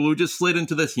some people who just slid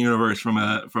into this universe from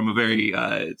a very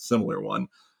similar one.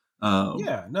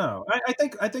 I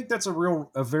think that's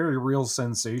a very real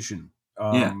sensation.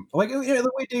 Like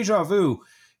the way Deja Vu,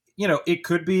 it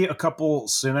could be a couple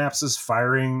synapses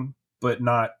firing but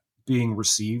not being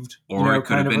received, or it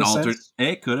could have been altered.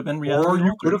 It could have been reality, or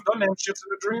you could have done that shit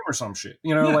in a dream or some shit.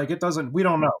 Like it doesn't. We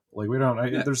don't know. Like we don't.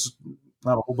 There's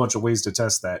not a whole bunch of ways to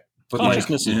test that. But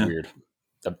consciousness is weird,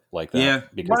 like that. Yeah,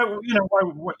 because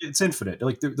why it's infinite.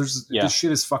 Like there's this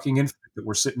shit is fucking infinite that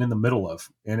we're sitting in the middle of,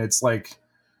 and it's like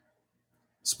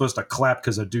supposed to clap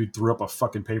because a dude threw up a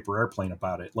fucking paper airplane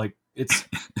about it. Like it's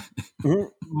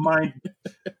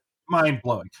mind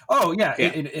blowing. Oh yeah.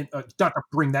 And not to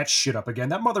bring that shit up again.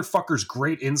 That motherfucker's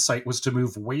great insight was to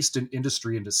move waste and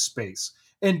industry into space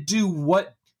and do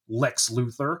what, Lex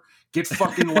Luthor? Get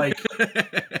fucking like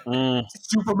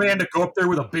Superman to go up there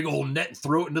with a big old net and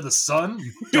throw it into the sun?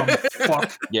 You dumb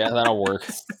fuck. Yeah, that'll work.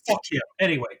 Fuck yeah.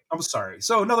 Anyway, I'm sorry.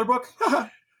 So another book.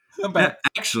 I'm back.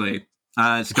 Actually,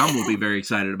 Scum will be very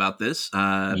excited about this.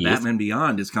 Batman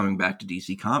Beyond is coming back to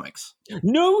DC Comics.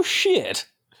 No shit.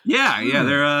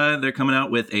 Yeah, they're coming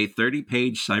out with a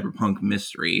 30-page cyberpunk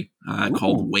mystery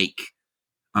called Wake.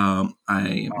 I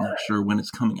am not sure when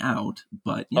it's coming out,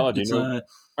 but all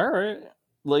right.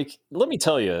 Like, let me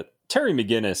tell you, Terry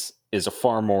McGinnis is a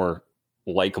far more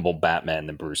likable Batman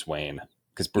than Bruce Wayne,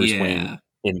 because Bruce Wayne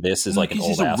in this is like an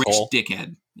old asshole, rich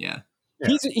dickhead. Yeah.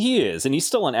 He is, and he's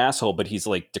still an asshole, but he's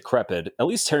like decrepit. At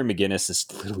least Terry McGinnis is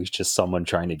literally just someone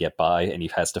trying to get by, and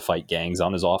he has to fight gangs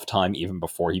on his off time, even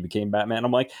before he became Batman.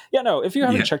 I'm like, if you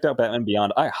haven't checked out Batman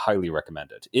Beyond, I highly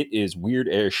recommend it. It is weird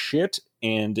as shit,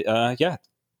 and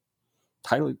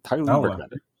highly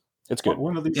recommend it. It's good.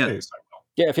 One of these days, I will.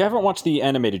 Yeah, if you haven't watched the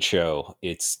animated show,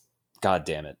 it's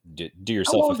goddamn it. Do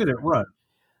yourself. How long did it run?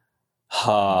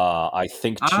 I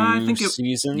think two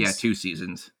seasons. Yeah, 2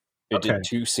 seasons. It did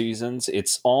 2 seasons.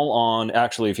 It's all on.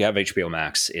 Actually, if you have HBO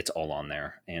Max, it's all on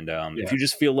there. And if you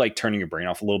just feel like turning your brain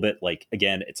off a little bit, like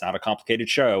again, it's not a complicated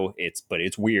show. But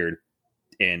it's weird,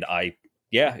 and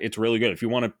it's really good. If you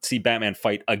want to see Batman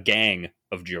fight a gang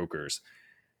of Jokers,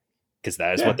 because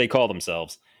that is what they call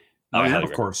themselves.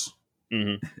 Of course.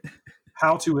 Mm-hmm.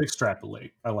 How to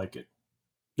extrapolate. I like it.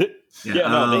 They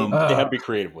had to be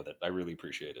creative with it. I really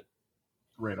appreciate it.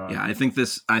 Right on. Yeah, I think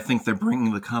they're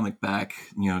bringing the comic back,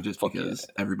 just because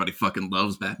everybody fucking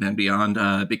loves Batman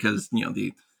Beyond, because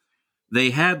they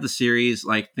had the series,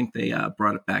 like I think they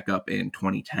brought it back up in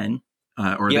 2010,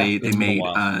 they made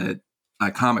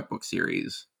a comic book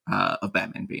series of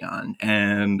Batman Beyond,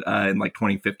 and in like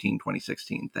 2015,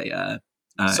 2016 they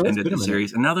ended the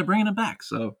series, and now they're bringing it back.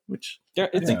 So, which I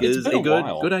think is a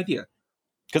good idea.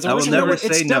 Because I will never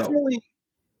say no.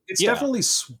 It's definitely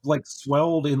like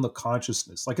swelled in the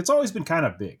consciousness. Like it's always been kind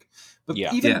of big, but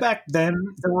even back then,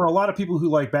 there were a lot of people who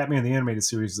like Batman the Animated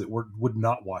Series that would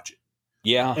not watch it.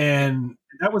 Yeah, and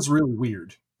that was really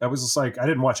weird. That was just like I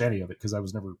didn't watch any of it because I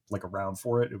was never like around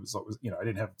for it. It was always, I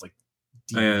didn't have like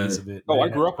DVDs of it. I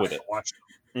grew up with it.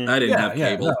 I didn't have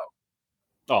cable.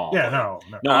 Oh Yeah, no.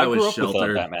 I I was grew up with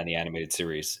sheltered. Batman the animated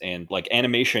series, and like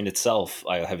animation itself,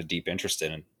 I have a deep interest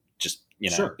in. Just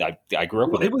Sure. I grew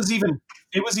up with It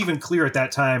it. was even clear at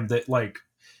that time that like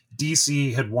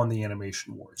DC had won the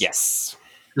animation wars. Yes.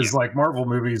 Because like Marvel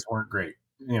movies weren't great,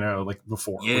 like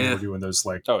before when they Yeah. were doing those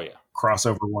like Oh yeah.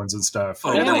 crossover ones and stuff.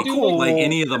 Oh, And yeah, like, they were cool. like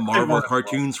any of the They Marvel weren't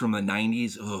cartoons from the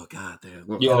 90s. Oh, God. They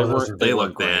look, Yeah, they weren't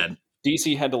look great. bad.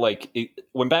 DC had to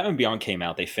when Batman Beyond came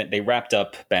out, they wrapped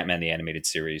up Batman the animated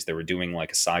series. They were doing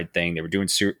like a side thing. They were doing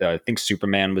I think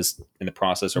Superman was in the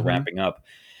process of wrapping up,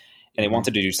 and they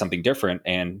wanted to do something different.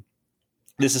 And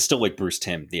this is still like Bruce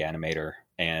Timm, the animator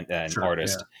and Sure,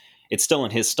 artist. yeah. It's still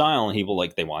in his style, and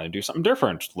they want to do something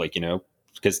different,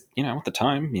 because at the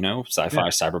time, sci-fi,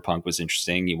 cyberpunk was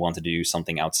interesting. You wanted to do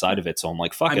something outside of it, so I'm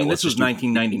like, fuck it. I mean, let's this was just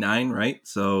 1999, right?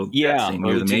 So Yeah, same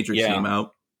year The Matrix yeah. came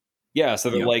out. Yeah, so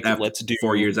they're like, after, let's do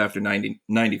 4 years after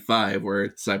 95, where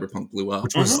Cyberpunk blew up.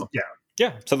 Which was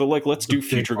Yeah, so they're like, let's The do big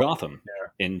future one. Gotham,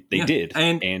 Yeah. and they Yeah. did,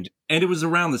 And it was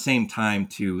around the same time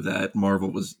too that Marvel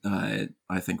was, I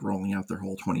think, rolling out their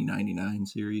whole 2099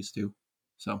 series too.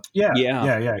 So yeah.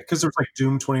 Yeah. Because there was like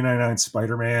Doom 2099,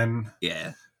 Spider-Man.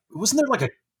 yeah, Wasn't there like a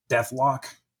Deathlock?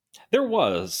 there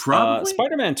was Probably.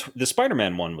 Spider-Man. The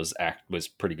Spider-Man one was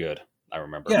pretty good. I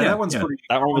remember. Yeah, Yeah, that one's yeah. pretty.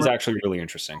 That one was actually really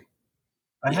interesting.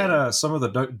 I had some of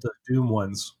the Doom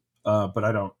ones, but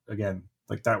I don't. Again,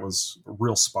 like that was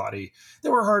real spotty. They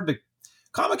were hard to.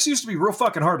 Comics used to be real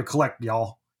fucking hard to collect,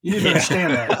 y'all. You need to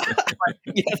understand that.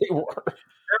 Yeah, they were. There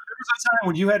was a time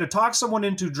when you had to talk someone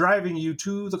into driving you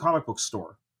to the comic book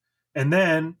store, and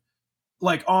then,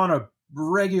 like on a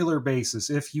regular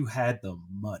basis, if you had the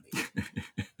money.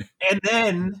 And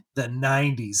then the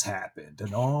 90s happened,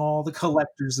 and all the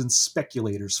collectors and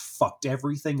speculators fucked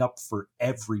everything up for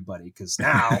everybody, because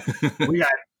now we got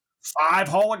 5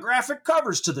 holographic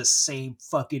covers to the same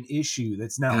fucking issue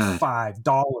that's now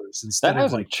 $5 instead That of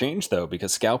hasn't like changed though,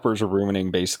 because scalpers are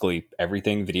ruining basically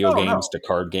everything: video games to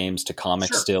card games to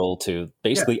comics, Sure. still to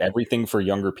basically everything for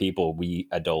younger people. We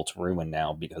adults ruin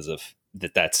now because of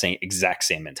that same exact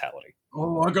same mentality.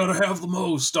 oh, I gotta have the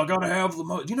most. I gotta have the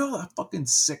most. You know how fucking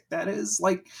sick that is?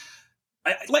 Like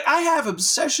I have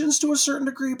obsessions to a certain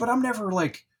degree, but I'm never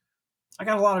like, I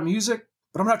got a lot of music,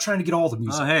 but I'm not trying to get all the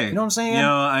music. Oh, hey, you know what I'm saying?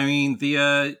 I mean,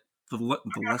 the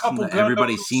lesson that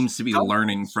everybody seems to be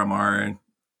learning from our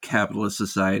capitalist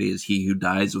society is he who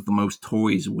dies with the most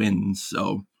toys wins.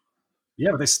 So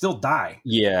yeah, but they still die.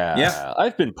 Yeah.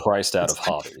 I've been priced out of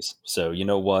hobbies, so you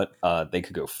know what? They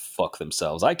could go fuck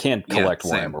themselves. I can't collect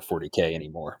Warhammer 40K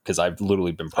anymore because I've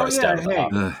literally been priced out of the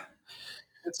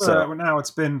hobby. Now it's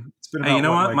been. About, hey, you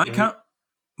know what?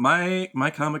 Like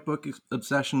my comic book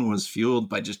obsession was fueled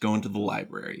by just going to the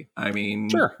library. I mean,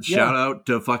 Sure. Shout out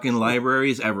to fucking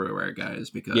libraries everywhere, guys.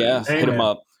 Because hit them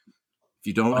up. if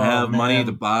you don't have money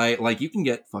to buy, like, you can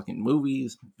get fucking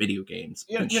movies, video games,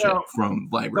 and shit from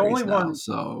libraries now.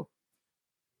 So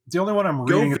the only one I'm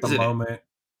reading at the visit it. moment,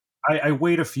 I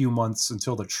wait a few months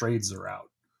until the trades are out.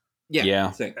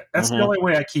 Yeah. That's the only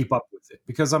way I keep up with it,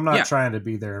 because I'm not trying to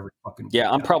be there every fucking week.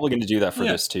 Yeah, I'm probably going to do that for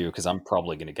this too, because I'm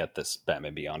probably going to get this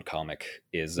Batman Beyond comic.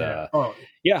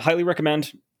 Highly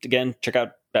recommend. Again, check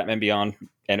out Batman Beyond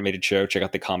animated show. Check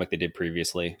out the comic they did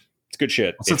previously. It's good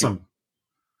shit.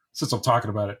 Since I'm talking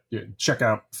about it, check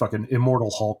out fucking Immortal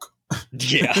Hulk.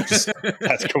 Yeah,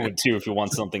 that's going too. If you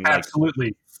want something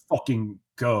absolutely fucking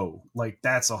go. Like,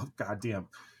 that's a goddamn.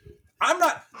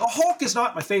 The Hulk is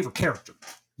not my favorite character.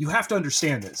 You have to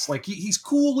understand this. Like, he's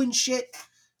cool and shit.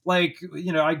 Like,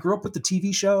 I grew up with the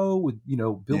TV show with,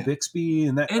 Bill Bixby,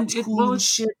 and that was cool and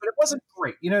shit, but it wasn't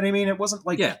great. You know what I mean? It wasn't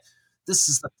like, this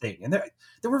is the thing. And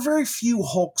there were very few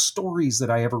Hulk stories that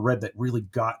I ever read that really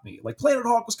got me. Like, Planet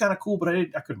Hulk was kind of cool, but I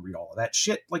couldn't read all of that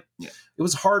shit. Like, it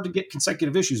was hard to get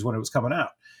consecutive issues when it was coming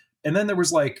out. And then there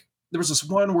was this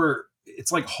one where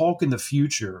it's like Hulk in the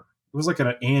future. It was like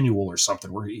an annual or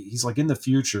something where he's like in the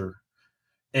future,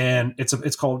 and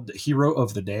it's called Hero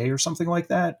of the Day or something like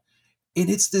that. And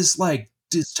it's this like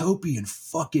dystopian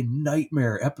fucking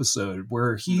nightmare episode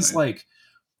where he's like,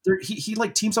 he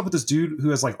like teams up with this dude who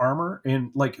has like armor,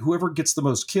 and like whoever gets the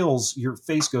most kills, your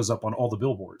face goes up on all the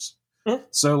billboards.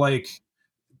 So like,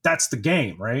 that's the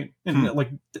game, right? And like,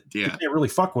 you can't really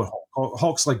fuck with Hulk.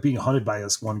 Hulk's like being hunted by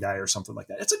this one guy or something like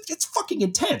that. It's fucking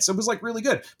intense. It was like really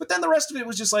good, but then the rest of it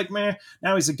was just like, man,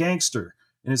 now he's a gangster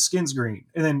and his skin's green,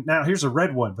 and then now here's a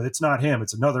red one, but it's not him,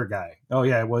 it's another guy. Oh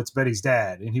yeah, well, it's Betty's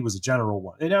dad, and he was a general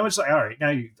one. And I was like, all right, now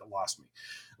you lost me.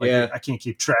 Like, I can't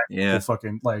keep track of the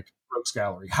fucking like Rogues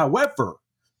Gallery. However,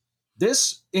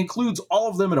 this includes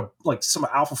all of them in some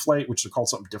Alpha Flight, which they're called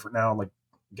something different now, like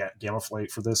Gamma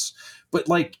Flight for this. But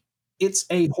like, it's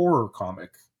a horror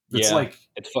comic It's like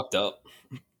it's fucked up.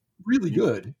 Really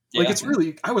good. Like it's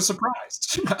really. I was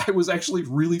surprised. I was actually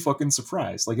really fucking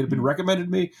surprised. Like it had been recommended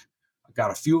to me. I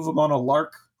got a few of them on a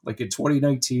lark, like in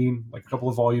 2019, like a couple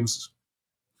of volumes.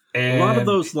 And a lot of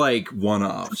those like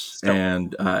one-offs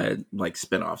and like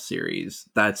spin-off series.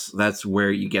 That's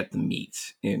where you get the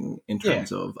meat in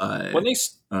terms of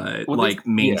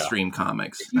mainstream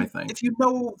comics. I think if you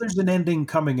know there's an ending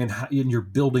coming and you're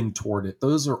building toward it,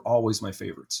 those are always my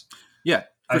favorites. Yeah,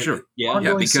 for sure.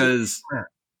 Yeah, because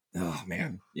oh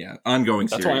man, yeah, ongoing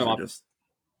series are just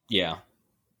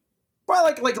Well,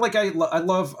 like I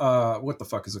love what the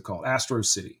fuck is it called? Astro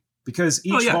City, because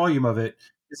each volume of it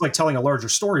is like telling a larger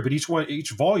story, but each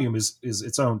volume is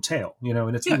its own tale, you know,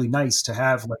 and it's really nice to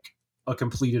have like a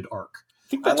completed arc.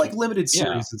 I like limited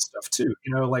series and stuff too,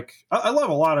 you know. Like I love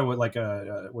a lot of what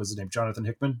what's his name, Jonathan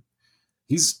Hickman.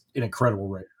 He's an incredible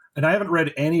writer, and I haven't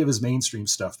read any of his mainstream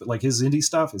stuff, but like his indie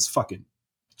stuff is fucking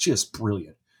just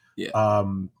brilliant. Yeah,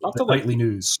 not the Nightly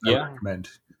News. I recommend.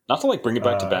 Not to like bring it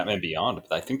back to Batman Beyond,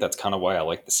 but I think that's kind of why I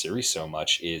like the series so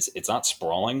much. Is it's not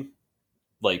sprawling,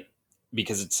 like.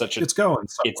 Because it's such a it's going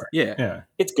somewhere.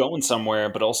 It's going somewhere,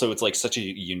 but also it's like such a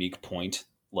unique point,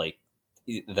 like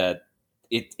that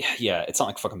it's not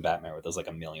like fucking Batman where there's like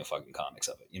a million fucking comics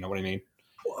of it. You know what I mean?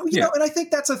 Well, you know, and I think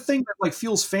that's a thing that like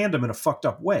fuels fandom in a fucked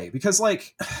up way, because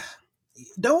like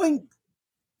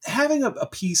having a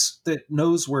piece that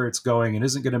knows where it's going and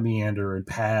isn't going to meander and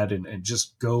pad and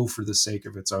just go for the sake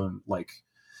of its own, like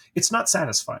it's not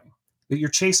satisfying. You're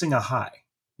chasing a high.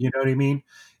 You know what I mean?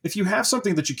 If you have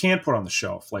something that you can't put on the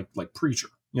shelf, like Preacher,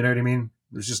 you know what I mean?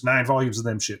 There's just 9 volumes of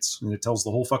them shits, and it tells the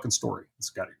whole fucking story.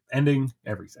 It's got an ending,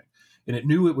 everything. And it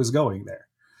knew it was going there.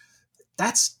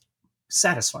 That's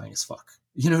satisfying as fuck.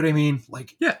 You know what I mean?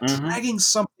 Like dragging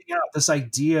something out, this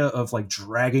idea of like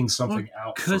dragging something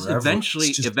out. Because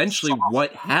eventually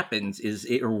what happens is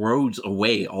it erodes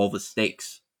away all the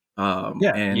stakes.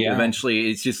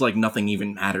 Eventually it's just like nothing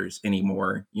even matters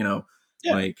anymore, you know?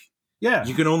 Like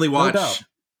you can only watch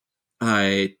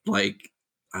I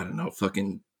don't know,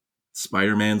 fucking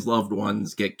Spider-Man's loved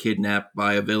ones get kidnapped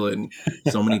by a villain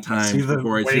so many times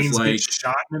before it's just like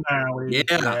shot in an alley.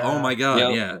 Oh my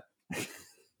god,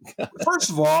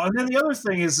 First of all, and then the other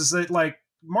thing is that like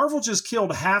Marvel just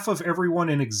killed half of everyone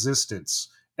in existence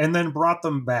and then brought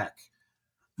them back.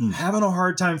 Having a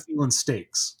hard time feeling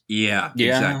stakes. Yeah,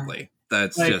 exactly.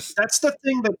 That's the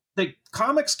thing that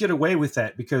comics get away with,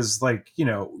 that because like, you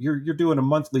know, you're doing a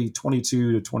monthly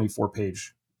 22 to 24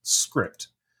 page script.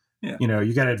 Yeah. You know,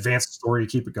 you got to advance the story, you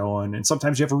keep it going, and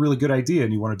sometimes you have a really good idea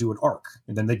and you want to do an arc,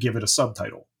 and then they give it a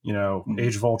subtitle, you know,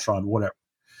 Age of Ultron, whatever.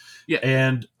 Yeah.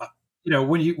 And you know,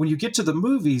 when you get to the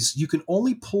movies, you can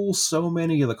only pull so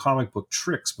many of the comic book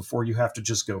tricks before you have to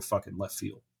just go fucking left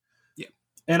field. Yeah.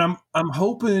 And I'm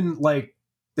hoping like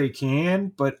they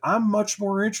can, but I'm much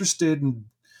more interested in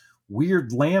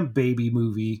weird lamb baby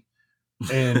movie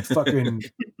and fucking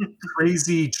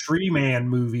crazy tree man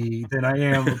movie than I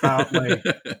am about like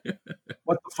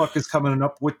what the fuck is coming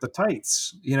up with the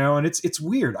tights, you know? And it's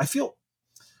weird. I feel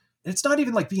it's not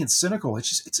even like being cynical. It's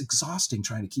just, it's exhausting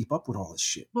trying to keep up with all this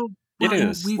shit. Well, it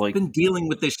is. We've been dealing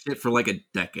with this shit for like a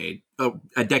decade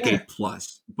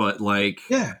plus, but like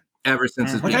ever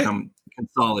since it's become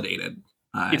consolidated.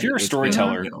 If you're a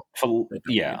storyteller,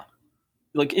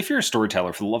 like if you're a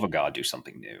storyteller, for the love of God, do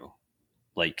something new.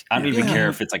 Like I don't even care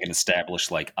if it's like an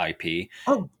established like IP.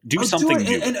 Do something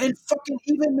new and fucking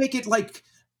even make it like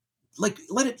let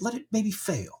it maybe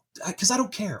fail, because I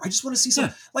don't care. I just want to see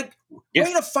something like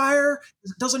Reign of Fire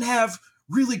doesn't have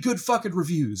really good fucking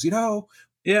reviews, you know.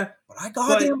 Yeah, but I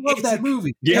goddamn love that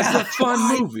movie. It's a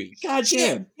fun movie.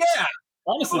 Goddamn. Yeah.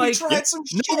 Honestly, like,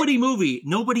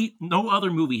 no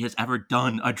other movie has ever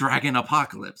done a dragon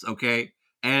apocalypse, okay?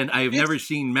 And I've never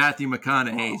seen Matthew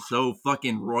McConaughey so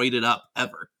fucking roided up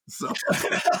ever. So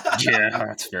yeah,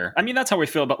 that's fair. I mean, that's how I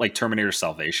feel about like Terminator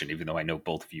Salvation, even though I know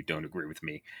both of you don't agree with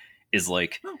me. Is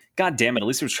like, God damn it, at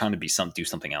least it was trying to be do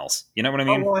something else. You know what I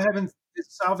mean? Oh, well, I haven't. Is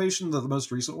Salvation the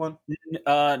most recent one?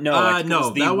 No, that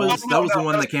was the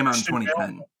one that came out in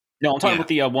 2010. No, I'm talking about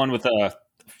the one with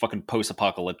fucking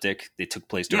post-apocalyptic. It took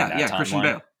place during that timeline. Christian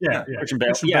Bale. Christian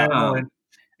Bale.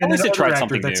 And at least there's they tried actor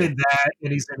something that's new. in that,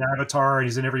 and he's in Avatar, and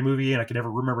he's in every movie, and I can never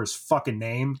remember his fucking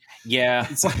name. Yeah,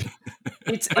 it's like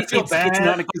it's bad.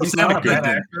 He's not a good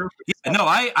actor. Yeah, no,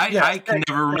 I can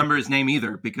never remember his name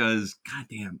either, because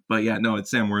goddamn. But yeah, no, it's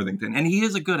Sam Worthington, and he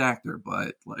is a good actor.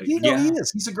 But like, he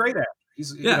is. He's a great actor.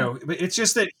 He's you know, but it's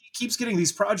just that he keeps getting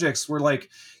these projects where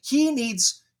like he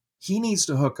needs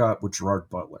to hook up with Gerard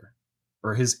Butler.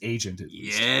 or his agent. At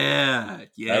least. Yeah,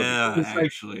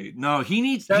 actually, no, he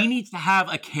needs to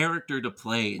have a character to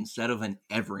play instead of an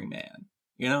everyman.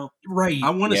 You know, right? I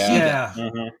want to see that.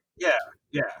 Mm-hmm.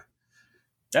 Yeah.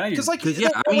 Because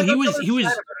he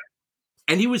was,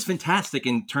 and he was fantastic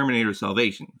in Terminator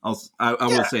Salvation. I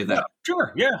will say that.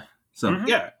 Sure, yeah. So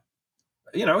yeah,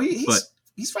 you know,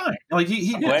 he's fine. Like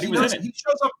he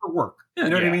shows up for work. You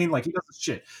know what I mean? Like he does this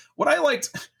shit. What I liked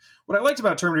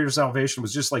about Terminator Salvation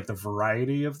was just like the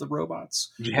variety of the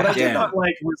robots. Yeah. What I did not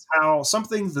like was how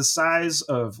something the size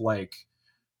of like,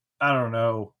 I don't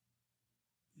know,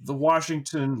 the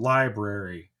Washington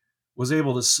Library was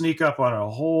able to sneak up on a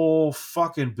whole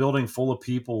fucking building full of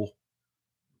people,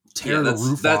 tear the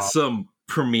roof off. That's some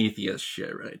Prometheus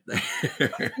shit right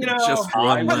there. You know, just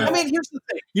I mean, here's the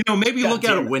thing. You know, maybe look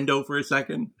out a window for a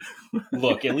second.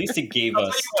 Look, at least it gave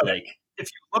us like. If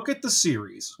you look at the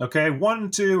series, okay, 1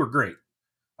 and 2 are great.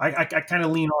 I kind of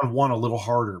lean on 1 a little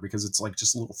harder because it's like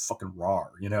just a little fucking raw,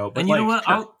 you know. But and you know what?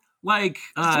 I'll like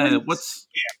what's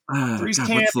Three's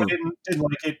Camp. I didn't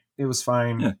like it. It was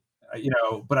fine. Yeah. You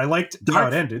know, but I liked how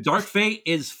it ended. Dark Fate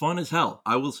is fun as hell.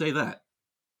 I will say that.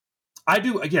 I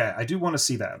do want to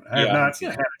see that. I have not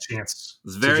had a chance.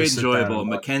 It's very enjoyable.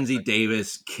 Mackenzie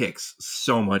Davis kicks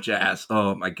so much ass.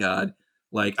 Oh my god!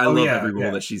 Like I love every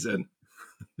role that she's in.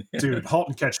 Dude, *Halt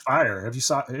and Catch Fire*. Have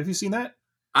you seen that?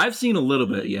 I've seen a little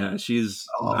bit. Yeah, she's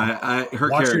her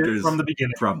character is from the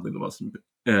beginning probably the most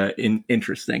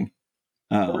interesting.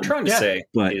 What we're trying to say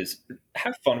is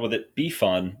have fun with it, be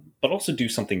fun, but also do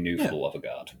something new for the love of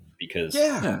God. Because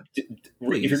if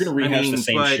you're going to rehash the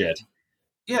same shit,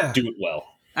 do it well.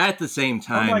 At the same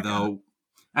time,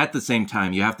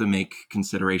 you have to make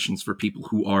considerations for people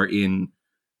who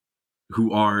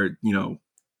are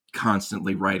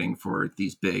constantly writing for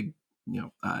these big,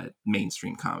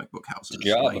 mainstream comic book houses.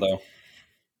 Though.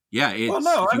 Yeah,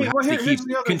 it's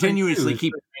continuously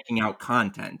keep cranking out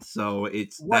content, so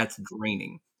that's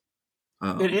draining.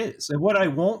 It is, and what I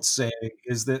won't say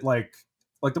is that like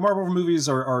the Marvel movies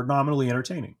are nominally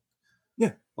entertaining.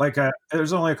 Yeah, like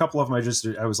there's only a couple of them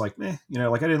I was like, meh,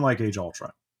 like I didn't like Age of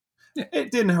Ultron. Yeah.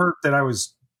 It didn't hurt that I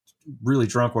was really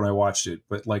drunk when I watched it,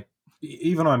 but like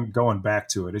even on going back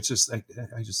to it, it's just I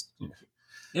just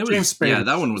James Spader.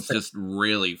 that one was just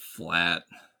really flat.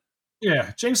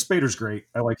 Yeah, James Spader's great.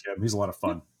 I like him. He's a lot of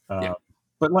fun.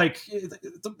 But like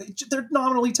they're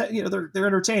nominally, they're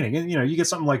entertaining, and you get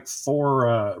something like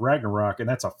Thor Ragnarok, and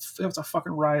that's a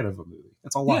fucking riot of a movie.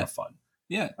 That's a lot of fun.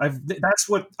 Yeah, that's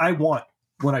what I want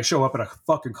when I show up at a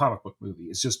fucking comic book movie.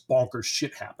 It's just bonkers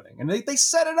shit happening, and they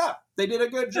set it up. They did a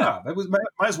good job. It might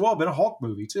as well have been a Hulk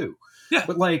movie too. Yeah,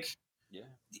 but like,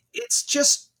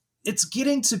 it's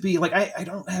getting to be like I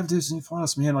don't have Disney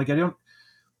Plus, man. Like I don't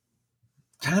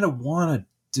kind of want to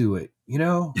do it,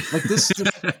 like this.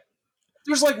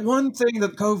 There's like one thing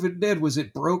that COVID did was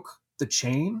it broke the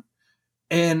chain,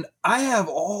 and I have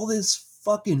all this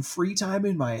fucking free time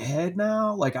in my head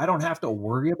now. Like I don't have to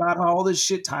worry about how all this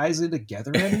shit ties in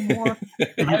together anymore.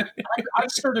 I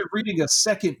started reading a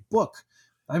second book.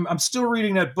 I'm still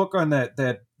reading that book on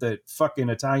that fucking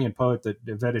Italian poet that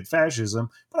invented fascism,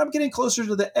 but I'm getting closer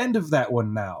to the end of that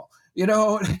one now. I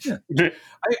don't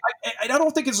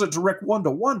think it's a direct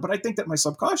 1-to-1, but I think that my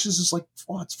subconscious is like,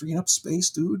 oh, it's freeing up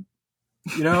space, dude.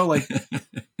 Like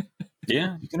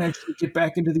you can actually get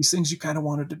back into these things you kind of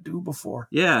wanted to do before.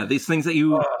 Yeah, these things that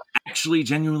you actually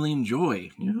genuinely enjoy.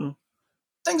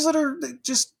 Things that are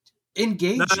just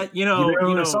engaging.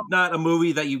 Not a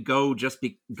movie that you go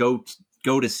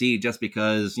go to see just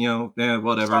because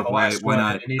whatever. Why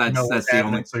not? That's the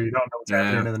only. So you don't know what's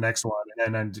happening in the next one,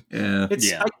 and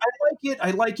it's.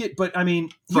 I like it, but I mean,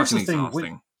 here's the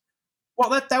thing.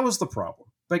 That was the problem.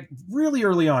 Like really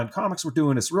early on, comics were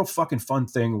doing this real fucking fun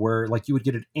thing where like you would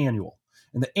get an annual,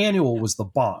 and the annual was the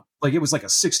bomb. Like it was like a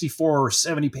 64 or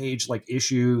 70 page like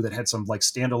issue that had some like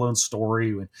standalone story,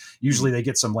 and usually they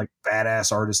get some like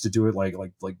badass artists to do it, like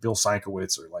Bill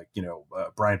Sienkiewicz or like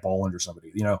Brian Bolland or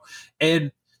somebody,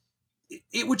 and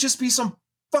it would just be some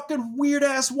fucking weird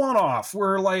ass one off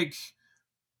where like.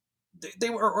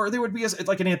 They would be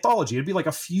like an anthology. It'd be like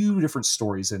a few different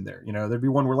stories in there. There'd be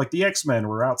one where like the X-Men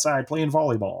were outside playing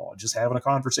volleyball, just having a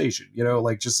conversation,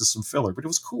 like just as some filler, but it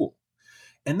was cool.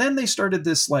 And then they started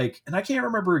this like, and I can't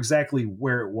remember exactly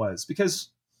where it was because,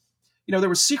 there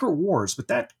was Secret Wars, but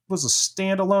that was a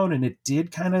standalone and it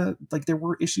did kind of like, there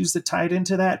were issues that tied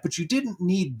into that, but you didn't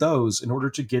need those in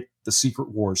order to get the Secret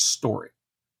Wars story.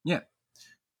 Yeah.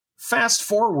 Fast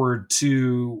forward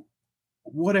to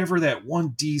whatever that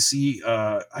one DC,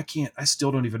 I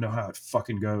still don't even know how it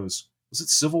fucking goes. Was it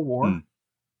Civil War?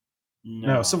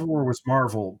 No, Civil War was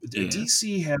Marvel. Yeah.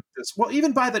 DC had this. Well,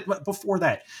 even before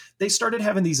that, they started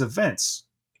having these events.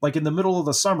 Like in the middle of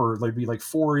the summer, there'd be like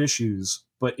 4 issues,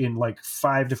 but in like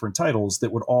 5 different titles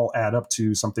that would all add up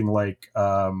to something like,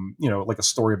 like a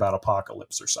story about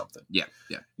Apocalypse or something. Yeah.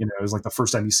 It was like the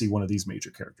first time you see one of these major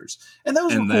characters, and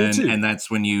those were cool too. And that's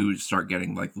when you start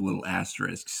getting like the little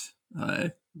asterisks.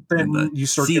 Then you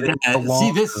start see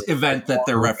this event that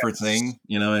they're referencing,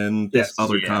 and this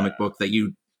other comic book that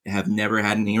you have never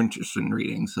had any interest in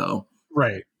reading. So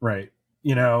right.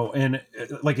 And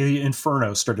like the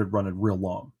Inferno started running real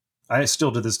long. I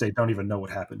still to this day don't even know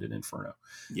what happened in Inferno.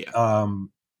 Yeah.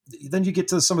 Then you get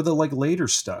to some of the like later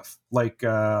stuff, like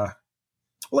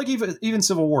even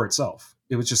Civil War itself.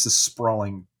 It was just this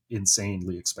sprawling,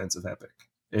 insanely expensive epic,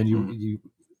 and you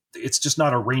it's just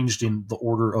not arranged in the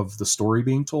order of the story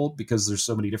being told because there's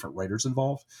so many different writers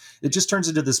involved. It just turns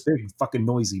into this big fucking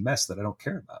noisy mess that I don't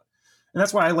care about. And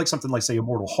that's why I like something like, say,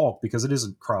 Immortal Hulk, because it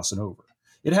isn't crossing over.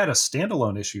 It had a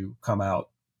standalone issue come out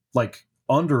like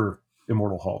under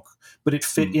Immortal Hulk, but it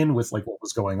fit in with like what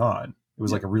was going on. It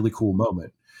was like a really cool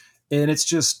moment. And it's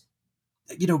just,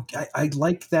 I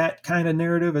like that kind of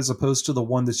narrative as opposed to the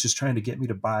one that's just trying to get me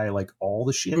to buy like all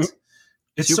the shit.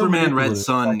 It's Superman Red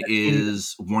Son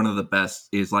is one of the best,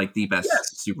 is like the best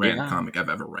Superman comic I've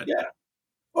ever read. Yeah.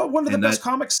 Well, one of the best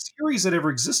comic series that ever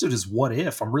existed is What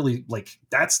If. I'm really like,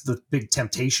 that's the big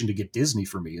temptation to get Disney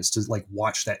for me, is to like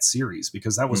watch that series,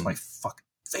 because that was my fucking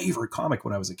favorite comic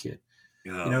when I was a kid.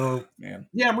 Man.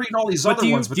 Yeah, I'm reading all these other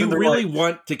ones, but do you really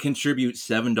want to contribute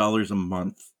 $7 a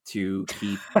month to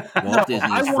keep Walt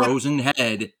Disney's frozen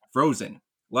head frozen?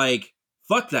 Like,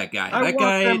 fuck that guy. I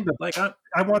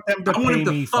want them to pay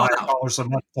me $5 a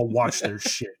month to watch their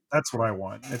shit. That's what I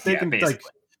want. If they can, basically. Like,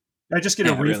 I just get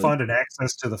a refund and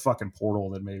access to the fucking portal,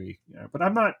 then maybe. But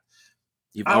I'm not.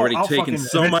 You've already taken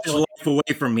so much life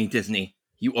away from me, Disney.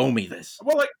 You owe me this.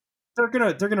 Well, like they're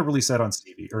gonna release that on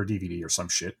CD or DVD or some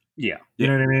shit. Yeah, you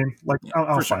know what I mean. Like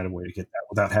I'll find a way to get that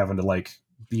without having to like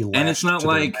be. And it's not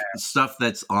like stuff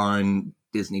that's on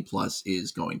Disney Plus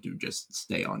is going to just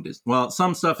stay on Disney. Well,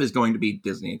 some stuff is going to be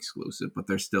Disney exclusive, but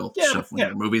they're still shuffling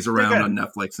their movies around on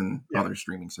Netflix and other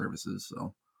streaming services.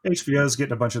 So. HBO's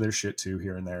getting a bunch of their shit too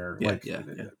here and there.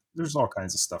 There's all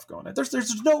kinds of stuff going on.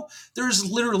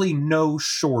 There's literally no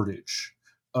shortage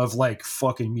of like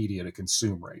fucking media to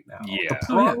consume right now. The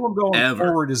problem going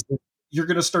forward is that you're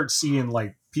going to start seeing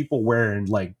like people wearing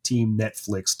like Team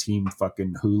Netflix, Team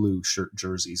fucking Hulu shirt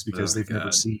jerseys because they've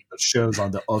never seen the shows on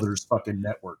the other's fucking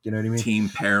network. You know what I mean? Team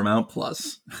Paramount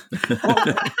Plus.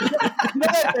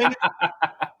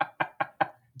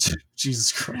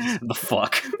 Jesus Christ. The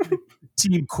fuck?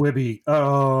 Team Quibi.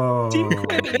 Oh. Team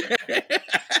Quibi.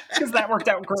 Because that worked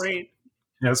out great.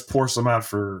 Yeah, let's pour some out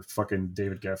for fucking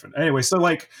David Geffen. Anyway, so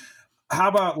like, how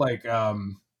about like, that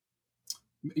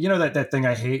thing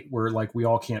I hate where like we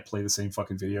all can't play the same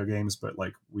fucking video games, but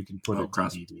like we can put it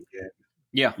cross DVD.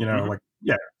 Yeah.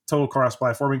 Total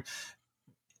cross-platforming.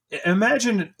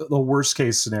 Imagine the worst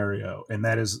case scenario, and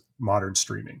that is modern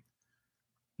streaming.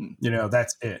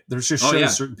 That's it. There's just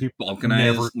shows certain people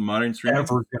never modern streaming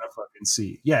ever gonna fucking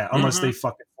see. Yeah, unless they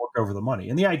fucking fork over the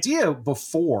money. And the idea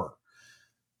before,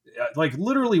 like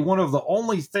literally one of the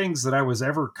only things that I was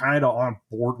ever kind of on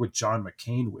board with John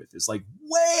McCain with is like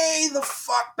way the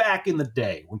fuck back in the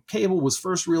day when cable was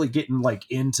first really getting like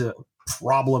into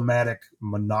problematic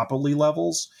monopoly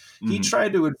levels. He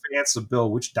tried to advance a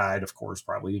bill, which died, of course,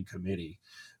 probably in committee,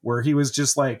 where he was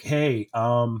just like, hey,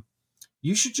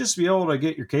 you should just be able to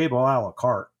get your cable a la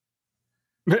carte.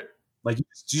 Like you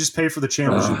just pay for the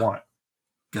channels you want,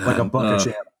 like a buck a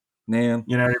channel. Man,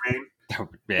 you know what I mean?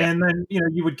 And then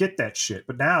you would get that shit.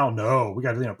 But now, no, we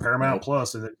got Paramount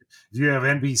Plus, and if you have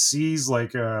NBC's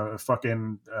like a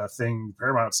fucking thing,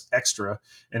 Paramount's extra.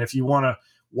 And if you want to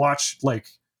watch like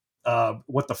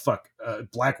what the fuck,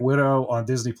 Black Widow on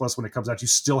Disney Plus when it comes out, you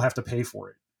still have to pay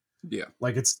for it. Yeah,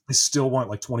 like they still want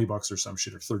like $20 or some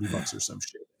shit or $30 or some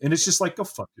shit, and it's just like, go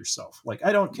fuck yourself. Like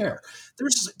I don't care.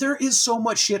 There is so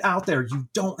much shit out there. You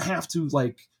don't have to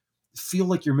like feel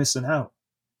like you're missing out.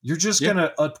 You're just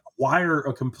gonna acquire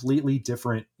a completely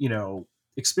different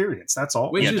experience. That's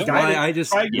all. Which is why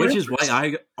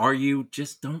I argue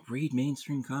just don't read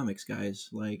mainstream comics, guys.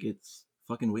 Like it's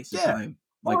fucking waste of time.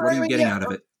 Like what are you getting out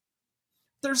of it?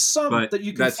 There's some that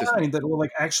you can find that will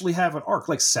like actually have an arc,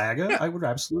 like Saga. I would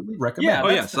absolutely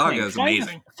recommend. Saga is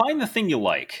amazing. Find the thing you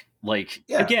like. Like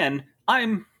again,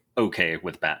 I'm okay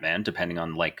with Batman, depending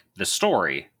on like the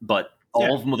story, but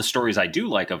all of the stories I do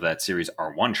like of that series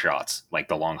are one shots, like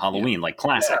The Long Halloween, like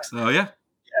classics. Oh yeah,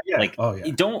 Like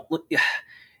you don't.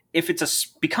 If it's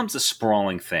becomes a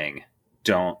sprawling thing,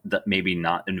 that maybe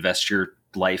not invest your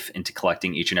life into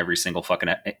collecting each and every single fucking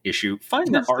issue. Find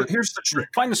the art. Here's the trick.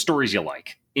 Find the stories you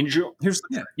like. Enjoy. Here's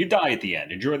the trick. You die at the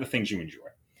end. Enjoy the things you enjoy.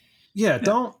 Yeah.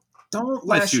 Don't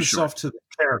lash yourself to the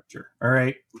character. All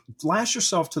right. Lash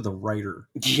yourself to the writer.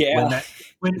 Yeah.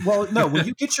 When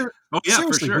you get your seriously,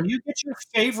 for sure. when you get your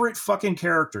favorite fucking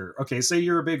character, okay, say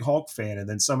you're a big Hulk fan, and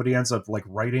then somebody ends up like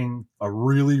writing a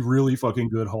really, really fucking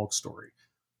good Hulk story.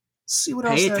 See what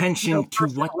else? Pay attention to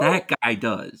what that guy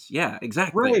does. Yeah,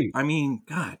 exactly. Right. I mean,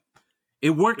 God,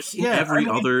 it works in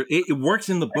other. It works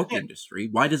in the book industry.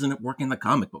 Why doesn't it work in the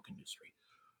comic book industry?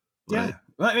 Yeah.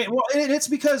 I mean, well, it's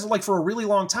because like for a really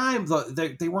long time,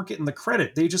 they weren't getting the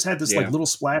credit. They just had this like little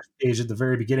splash page at the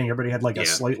very beginning. Everybody had like a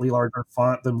slightly larger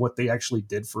font than what they actually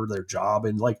did for their job,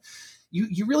 and like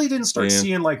you really didn't start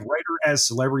seeing like writer as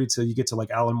celebrity till you get to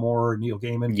like Alan Moore or Neil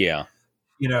Gaiman. Yeah,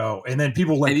 and then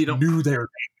people like knew their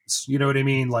names. You know what I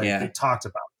mean? Like they talked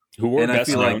about who were best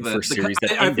known for series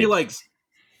that ended. I feel like,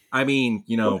 I mean,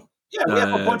 we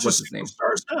have a bunch of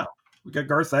stars now. We got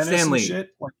Garth Ennis and shit.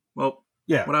 Like,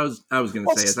 yeah. What I was going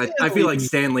to say is I feel like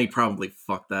Stan Lee probably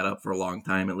fucked that up for a long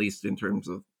time, at least in terms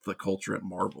of the culture at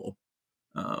Marvel.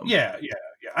 Yeah.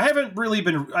 I haven't really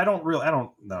been. I don't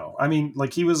know. I mean,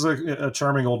 like he was a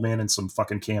charming old man in some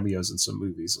fucking cameos in some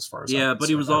movies, as far as but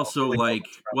he was also like,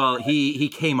 he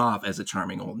came off as a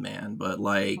charming old man, but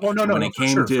like when it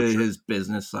came to his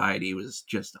business side, he was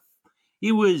just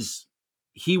he was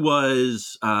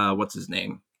what's his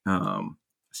name?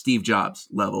 Steve Jobs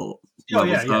levels of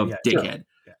dickhead.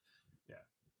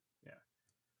 Yeah.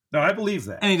 No, I believe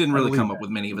that. And he didn't really come up with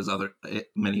many of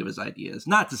his ideas.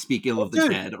 Not to speak ill of the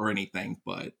dead or anything,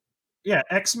 but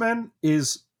X-Men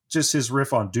is just his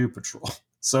riff on Doom Patrol.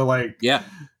 So like,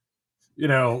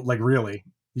 like really,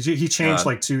 he changed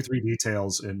like 2-3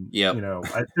 details, and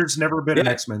there's never been an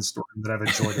X-Men story that I've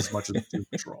enjoyed as much as Doom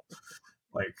Patrol.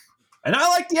 Like. And I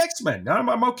like the X-Men.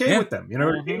 I'm okay with them. You know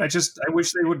what I mean? I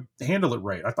wish they would handle it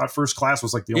right. I thought First Class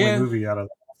was like the only movie out of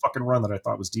the fucking run that I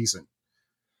thought was decent.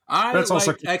 I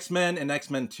liked X-Men and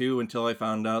X-Men 2 until I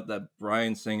found out that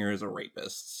Bryan Singer is a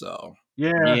rapist. So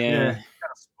yeah. Kind of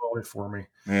spoiled it for me.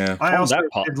 Yeah, I also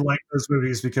did like those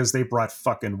movies because they brought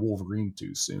fucking Wolverine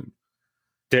too soon.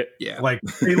 Like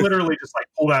they literally just like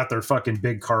pulled out their fucking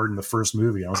big card in the first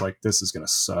movie. I was like, this is gonna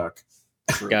suck.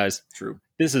 True. Guys,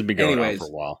 this has been going on for a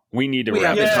while. We need to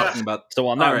wrap it up. So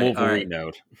on that Wolverine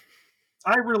note,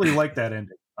 I really like that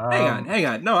ending. Hang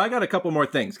on. No, I got a couple more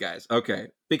things, guys. Okay,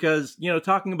 because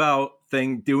talking about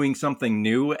doing something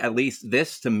new. At least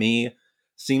this to me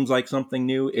seems like something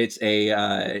new.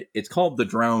 It's called The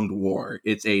Drowned War.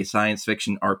 It's a science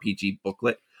fiction RPG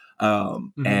booklet,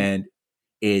 and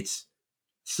it's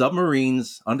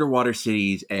submarines, underwater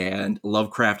cities, and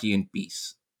Lovecraftian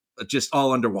beasts. Just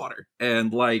all underwater,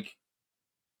 and like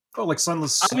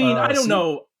Sunless. I mean, I don't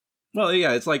know. Well,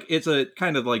 yeah, it's a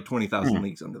kind of like 20,000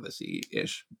 Leagues Under the Sea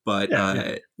ish, but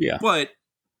but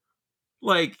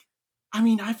like, I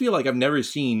mean, I feel like I've never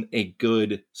seen a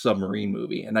good submarine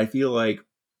movie, and I feel like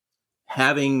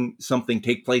having something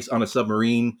take place on a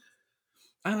submarine,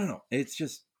 I don't know. It's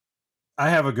just I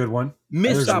have a good one.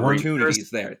 Missed opportunities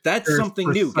there. That's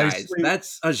something new, guys.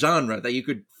 That's a genre that you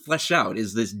could flesh out.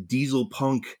 Is this diesel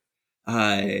punk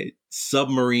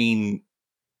submarine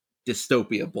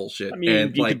dystopia bullshit? I mean,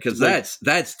 and like, because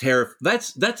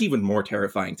that's even more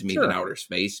terrifying to me than outer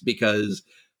space, because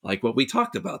like what we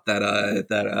talked about,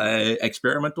 that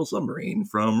experimental submarine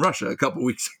from Russia a couple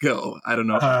weeks ago. I don't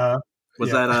know.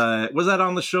 Was that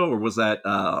on the show, or was that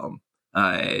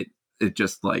it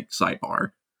just like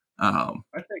sidebar? I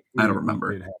don't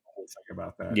remember.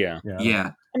 About that. Yeah.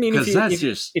 I mean,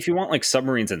 if you want like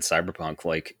submarines and cyberpunk,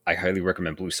 like I highly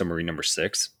recommend Blue Submarine number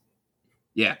 6.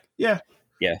 Yeah.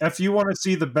 If you want to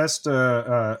see the best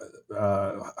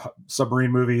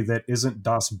submarine movie that isn't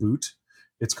Das Boot,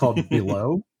 it's called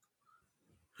Below.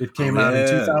 It came out in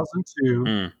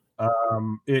 2002.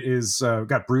 It is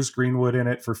got Bruce Greenwood in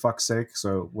it, for fuck's sake.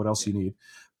 So what else you need?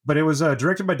 But it was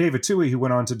directed by David Twohy, who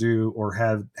went on to do, or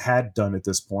had done at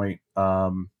this point.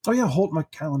 Holt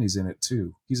McCallany's in it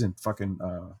too. He's in fucking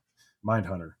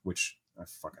Mindhunter, which I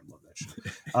fucking love that shit.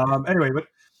 Anyway, but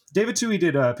David Twohy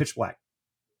did Pitch Black.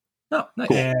 Oh, nice.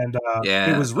 Cool. And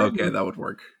it was written, okay, that would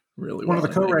work really well. One of the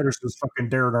co-writers was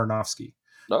fucking Darren Aronofsky.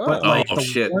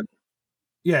 Shit.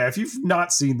 If you've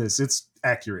not seen this, it's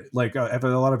accurate. Like, if a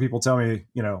lot of people tell me,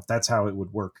 that's how it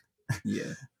would work.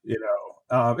 Yeah.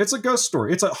 It's a ghost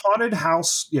story. It's a haunted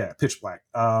house. Pitch Black.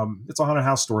 It's a haunted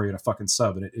house story in a fucking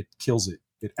sub, and it kills it.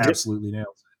 It absolutely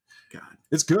nails God.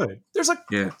 It's good. There's like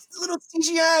little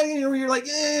CGI, where you're like,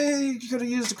 you could have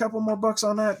used a couple more bucks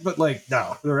on that. But like,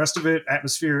 no, the rest of it,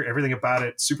 atmosphere, everything about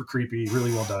it, super creepy,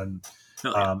 really well done.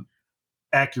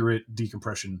 Accurate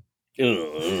decompression.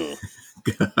 Ugh.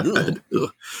 God. No,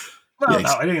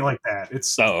 I didn't like that.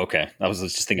 It's okay. I was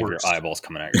just thinking worse. of your eyeballs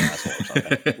coming out your asshole or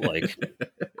something. Like,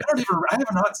 I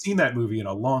have not seen that movie in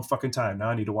a long fucking time. Now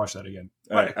I need to watch that again.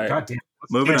 All right. God damn.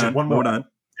 Moving on. One more. Moving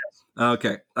on.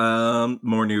 Okay.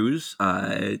 More news.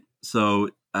 Hold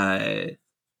on.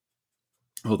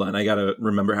 I gotta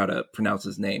remember how to pronounce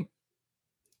his name.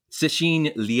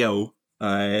 Cixin Liu,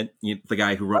 the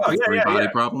guy who wrote the Three Body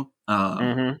Problem.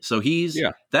 So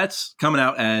that's coming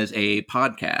out as a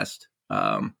podcast.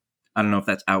 I don't know if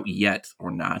that's out yet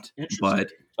or not,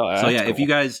 but if you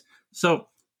guys,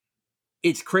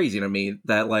 it's crazy to me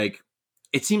that like,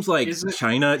 it seems like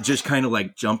China just kind of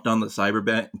like jumped on the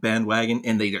cyber bandwagon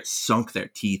and they just sunk their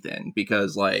teeth in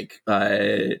because like,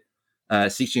 Cixin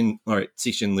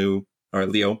Liu or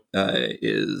Leo,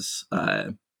 is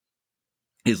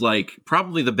like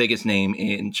probably the biggest name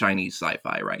in Chinese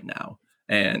sci-fi right now.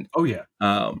 And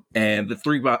and the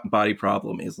Three Body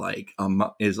Problem is like a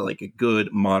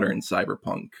good modern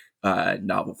cyberpunk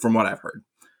novel from what I've heard.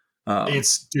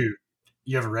 Dude,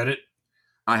 you ever read it?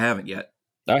 I haven't yet.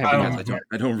 I haven't.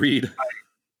 I don't read.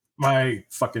 My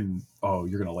fucking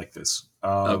you're gonna like this.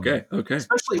 Okay.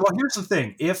 Especially, here's the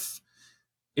thing: if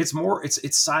it's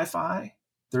sci-fi,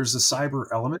 there's a cyber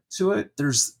element to it.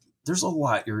 There's a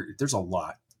lot. There's a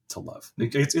lot to love.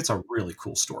 It's a really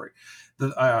cool story.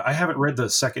 I haven't read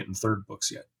the second and third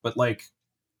books yet, but like,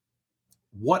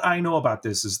 what I know about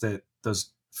this is that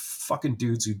those fucking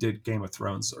dudes who did Game of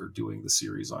Thrones are doing the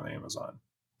series on Amazon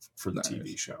for the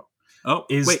TV show.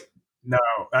 Wait. No,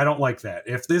 I don't like that.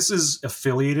 If this is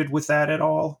affiliated with that at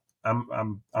all,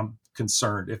 I'm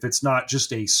concerned. If it's not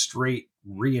just a straight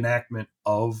reenactment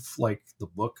of like the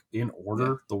book in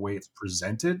order, the way it's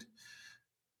presented,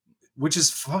 which is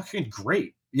fucking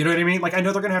great. You know what I mean? Like, I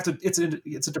know they're going to have to, it's a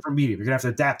different medium. You're going to have to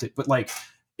adapt it. But like,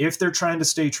 if they're trying to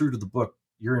stay true to the book,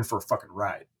 you're in for a fucking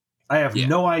ride. I have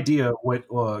no idea what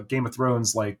Game of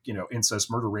Thrones, like,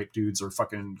 incest, murder, rape dudes are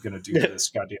fucking going to do to this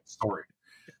goddamn story.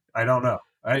 I don't know.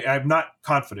 I'm not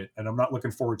confident, and I'm not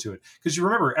looking forward to it. Because you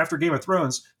remember, after Game of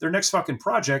Thrones, their next fucking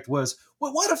project was,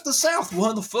 well, what if the South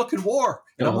won the fucking war?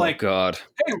 And I'm like, God.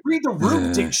 Hey, read the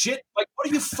room, dick shit. Like, what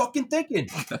are you fucking thinking?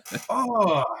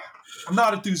 I'm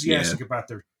not enthusiastic about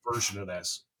their version of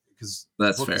this. Because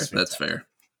that's fair. That's fair.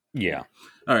 Yeah.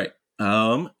 All right.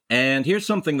 And here's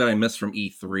something that I missed from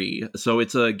E3. So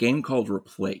it's a game called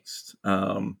Replaced.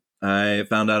 I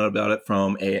found out about it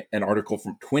from an article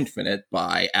from Twinfinite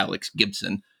by Alex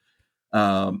Gibson.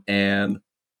 And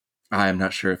I'm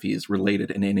not sure if he's related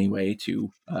in any way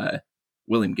to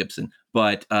William Gibson,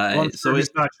 but so he's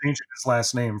not changing his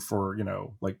last name for,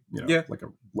 like a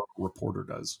local reporter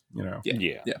does,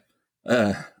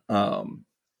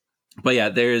 But yeah,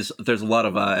 there's a lot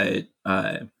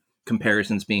of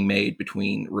comparisons being made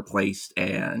between Replaced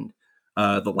and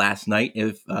The Last Night,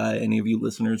 if any of you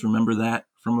listeners remember that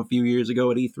from a few years ago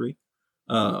at E3.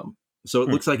 So it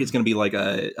looks like it's going to be like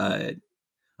a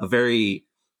very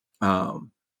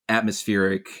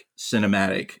atmospheric,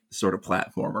 cinematic sort of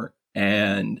platformer.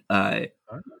 And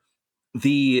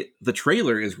the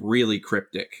trailer is really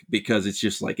cryptic because it's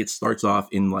just like, it starts off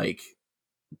in like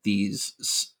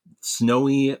these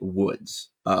snowy woods.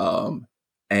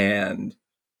 And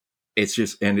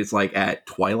it's like at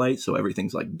twilight. So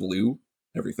everything's like blue.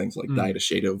 Everything's like dyed a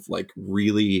shade of like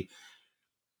really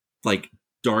like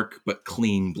dark but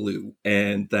clean blue.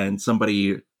 And then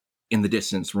somebody in the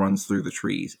distance runs through the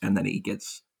trees, and then he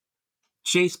gets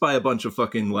chased by a bunch of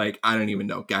fucking, like, I don't even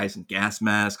know, guys in gas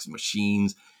masks,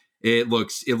 machines. It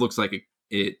looks like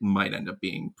it might end up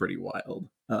being pretty wild.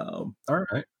 All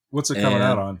right. What's it coming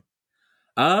out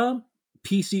on?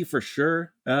 PC for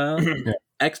sure.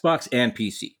 Xbox and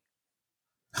PC.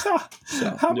 How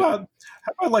about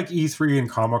like E3 and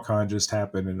Comic-Con just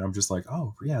happened, and I'm just like,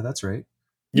 oh yeah, that's right.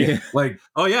 Yeah. Like,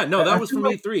 oh yeah, no, that was from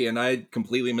E3, and I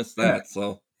completely missed that.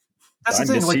 So that's the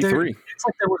thing. Like, it's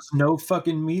like there was no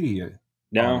fucking media.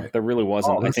 No, there really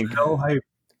wasn't. I think no hype.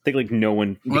 I think like no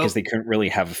one, because they couldn't really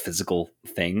have a physical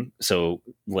thing. So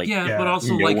like, but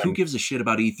also like, who gives a shit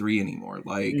about E3 anymore?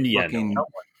 Like, fucking, no,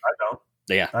 I don't.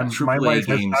 Yeah, my life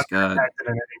has not been impacted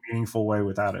in any meaningful way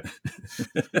without it.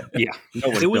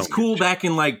 It was cool back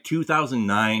in like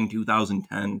 2009,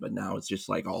 2010, but now it's just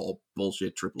like all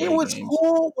bullshit AAA games. It was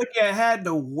cool when you had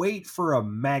to wait for a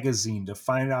magazine to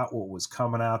find out what was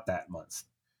coming out that month.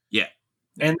 Yeah.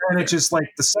 And then it's just like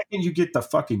the second you get the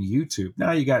fucking YouTube,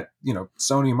 now you got,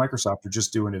 Sony and Microsoft are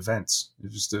just doing events. You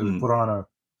just put on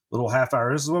little half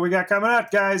hour. This is what we got coming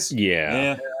up, guys.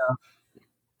 Yeah.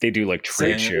 They do like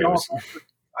trade shows.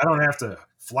 I don't have to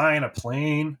fly in a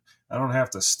plane. I don't have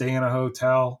to stay in a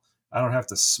hotel. I don't have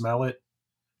to smell it.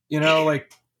 You know,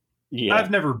 like,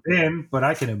 I've never been, but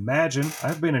I can imagine.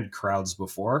 I've been in crowds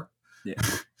before. Yeah.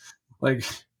 Like,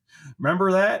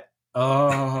 remember that?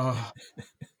 Back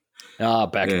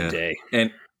in the day.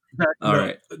 And all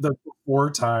right. The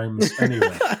 4 times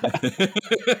anyway.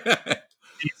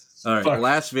 All right.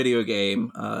 Last video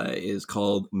game is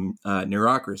called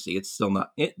Neurocracy. It's still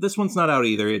not. This one's not out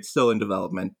either. It's still in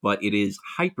development, but it is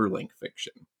hyperlink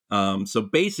fiction. So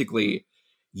basically,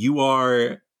 you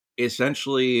are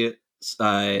essentially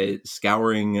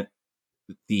scouring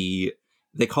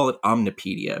they call it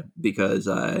Omnipedia because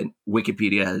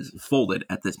Wikipedia has folded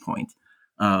at this point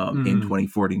in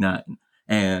 2049.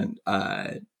 And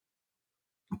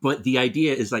but the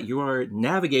idea is that you are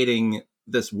navigating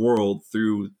this world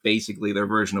through basically their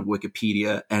version of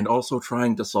Wikipedia and also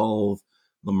trying to solve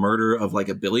the murder of like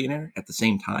a billionaire at the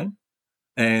same time.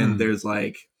 And there's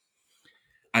like,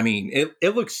 I mean,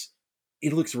 it looks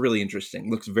really interesting.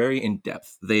 It looks very in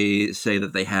depth. They say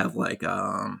that they have like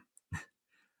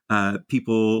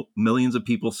millions of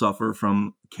people suffer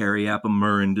from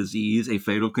Cariapamurin disease, a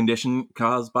fatal condition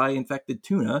caused by infected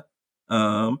tuna.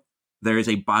 There is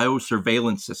a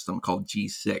biosurveillance system called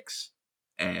G6,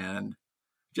 and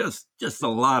just a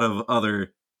lot of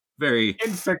other very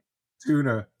infected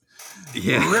tuna.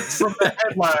 Yeah, ripped from the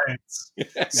headlines.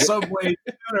 Subway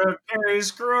tuna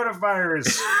carries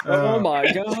coronavirus. Oh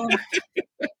my god!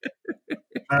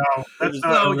 No, that's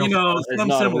not some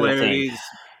similarities.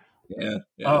 Yeah.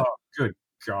 Oh, good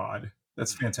God,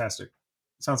 that's fantastic.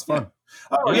 Sounds fun.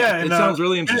 Oh yeah, and it sounds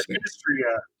really interesting.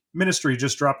 Ministry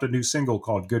just dropped a new single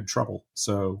called "Good Trouble,"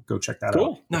 so go check that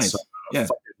out. Nice.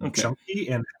 Chunky,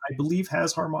 and I believe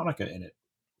has harmonica in it.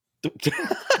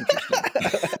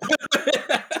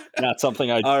 Not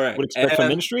something I would expect from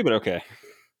Ministry, but okay.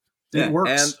 It works.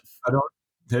 And I don't.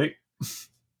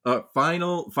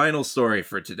 Final story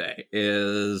for today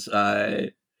is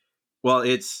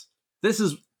this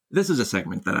is a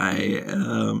segment that I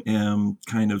am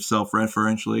kind of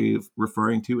self-referentially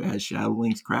referring to as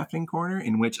Shadowlink's Crafting Corner,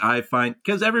 in which I find,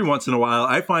 because every once in a while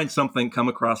I find something come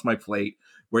across my plate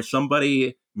where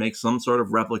somebody makes some sort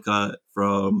of replica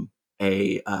from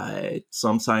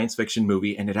some science fiction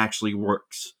movie and it actually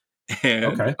works,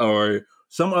 or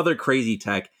some other crazy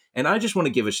tech, and I just want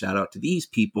to give a shout out to these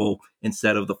people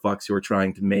instead of the fucks who are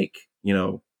trying to make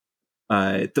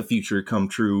the future come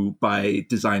true by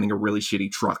designing a really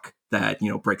shitty truck that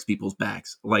breaks people's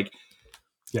backs. Like,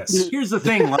 yes. Here's the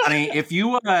thing, Lonnie. If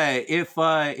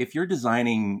you're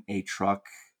designing a truck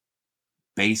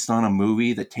based on a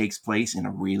movie that takes place in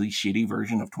a really shitty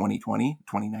version of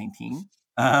 2019,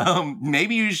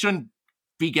 maybe you shouldn't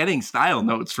be getting style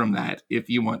notes from that if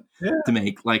you want to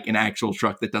make like an actual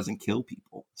truck that doesn't kill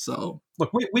people. So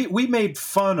look, we made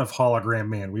fun of Hologram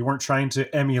Man. We weren't trying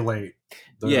to emulate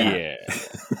the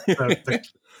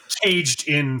caged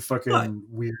in fucking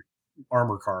weird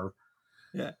armor car.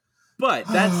 Yeah. But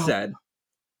that said,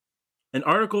 an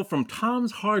article from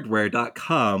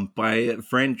tomshardware.com by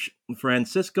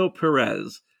Francisco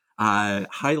Perez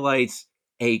highlights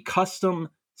a custom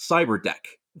cyber deck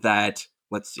that,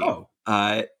 let's see,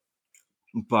 by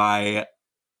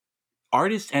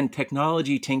artist and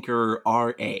technology tinkerer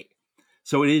RA.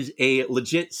 So it is a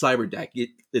legit cyber deck.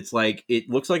 It's like, it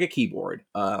looks like a keyboard,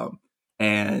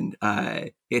 and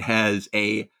it has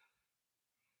an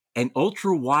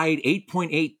ultra wide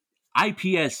 8.8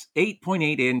 IPS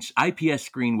 8.8 inch IPS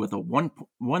screen with a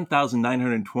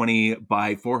 1920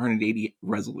 by 480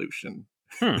 resolution.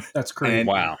 That's crazy.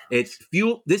 Wow. It's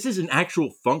fuel. This is an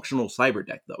actual functional cyber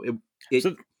deck, though.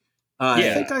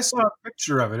 I think I saw a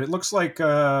picture of it. It looks like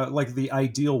the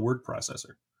ideal word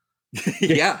processor.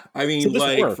 Yeah, I mean, so this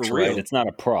like, works, for real. right? It's not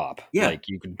a prop. Yeah, like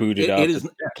you can boot it up. It is.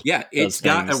 It's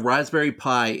got a Raspberry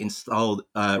Pi installed,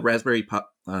 Raspberry Pi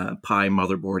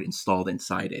motherboard installed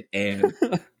inside it, and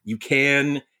you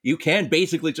can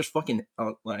basically just fucking.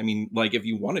 I mean, like, if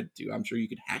you wanted to, I'm sure you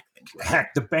could hack things. Right?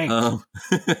 Hack the bank.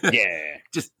 Yeah,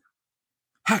 just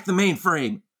hack the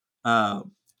mainframe. Hack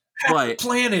the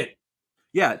planet.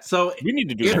 Yeah, so we need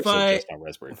to do just on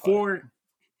Raspberry Pi.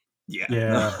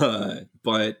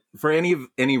 But for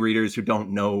any readers who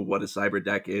don't know what a cyber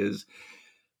deck is,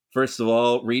 first of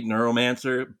all, read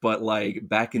Neuromancer. But like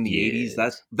back in the 80s,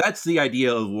 that's the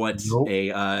idea of what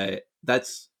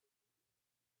that's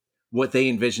what they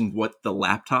envisioned what the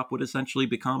laptop would essentially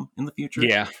become in the future.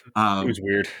 Yeah, it was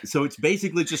weird. So it's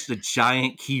basically just a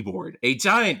giant keyboard.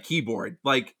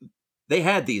 Like they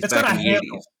had these back in the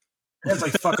 80s. It has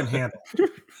like fucking handle.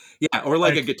 Yeah, or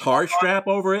like a guitar strap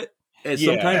over it. And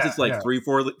sometimes it's like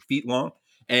 3-4 feet long,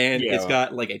 and it's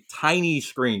got like a tiny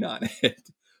screen on it.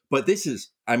 But this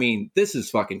is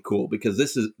fucking cool because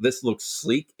this looks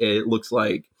sleek. It looks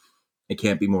like it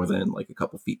can't be more than like a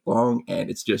couple feet long, and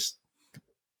it's just.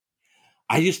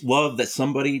 I just love that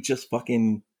somebody just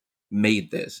fucking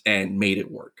made this and made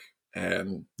it work.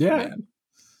 And man.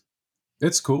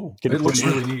 It's cool. It looks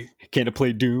really neat. Can it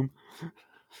play Doom?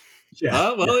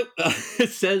 Yeah. It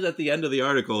says at the end of the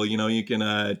article, you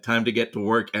can time to get to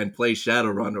work and play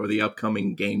Shadowrun or the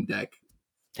upcoming game deck.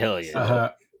 Hell yeah!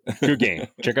 Good game.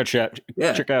 Check out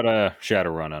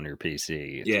Shadowrun on your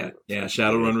PC.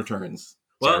 Shadowrun Returns.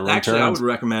 Well, actually, I would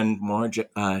recommend more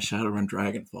Shadowrun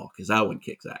Dragonfall because that one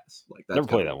kicks ass. Like that's never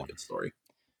played that one. Good story.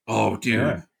 Oh,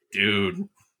 dude, you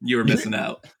were missing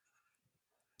out,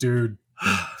 dude.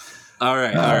 All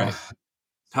right.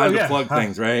 Time to plug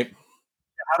things, right?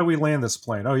 How do we land this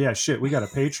plane? Oh, yeah, shit. We got a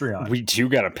Patreon. We do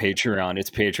got a Patreon. It's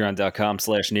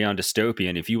patreon.com/Neon Dystopia.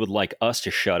 And if you would like us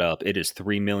to shut up, it is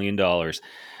 $3 million.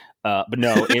 But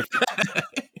no,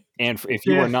 if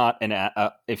you are not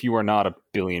if you are not a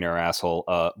billionaire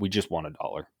asshole, we just want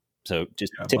 $1. So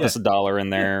just tip us $1 in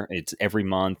there. It's every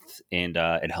month, and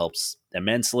it helps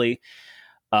immensely.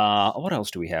 What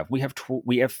else do we have?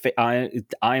 I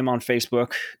am on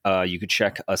Facebook. You could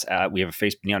check us out. We have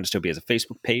Neon Dystopia has a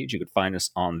Facebook page. You could find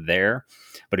us on there.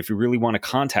 But if you really want to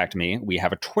contact me, we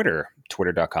have a Twitter,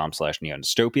 twitter.com/Neon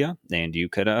Dystopia, and you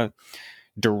could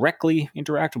directly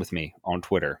interact with me on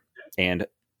Twitter. And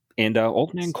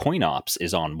Old Man CoinOps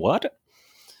is on what?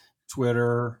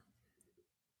 Twitter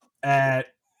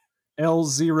at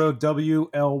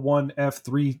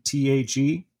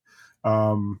L0WL1F3THE.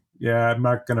 Yeah, I'm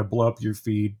not going to blow up your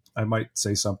feed. I might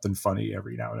say something funny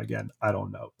every now and again. I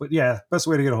don't know. But yeah, best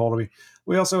way to get a hold of me.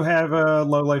 We also have a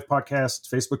Low Life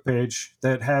Podcast Facebook page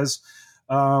that has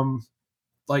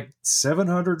like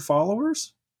 700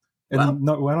 followers. And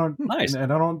wow. I don't, nice.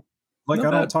 And I don't, like, I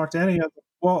don't talk to any of them.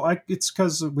 Well, it's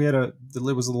because it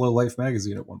was a Low Life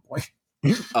magazine at one point.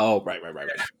 Oh, right.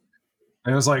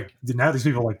 And it was like, now these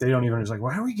people, like, they don't even, it's like,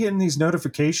 why are we getting these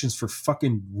notifications for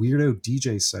fucking weirdo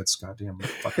DJ sets? Goddamn,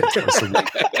 fucking twice a week.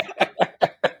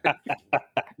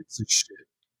 It's a shit.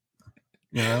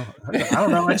 I don't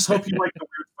know. I just hope you like the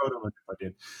weird photo if I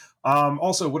did.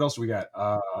 Also, what else do we got?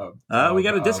 We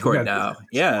got a Discord now.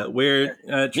 Yeah, we're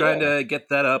trying to get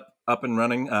that up and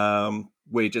running.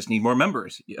 We just need more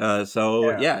members.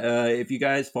 If you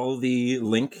guys follow the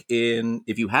link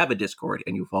if you have a Discord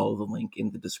and you follow the link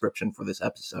in the description for this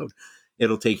episode,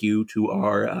 it'll take you to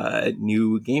our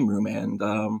new game room. And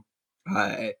I'm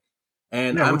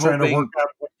trying to work out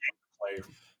what game to play.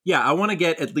 Yeah, I want to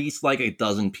get at least like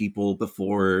 12 people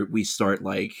before we start,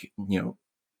 like,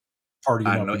 partying.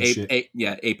 I don't know,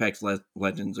 Apex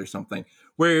Legends or something.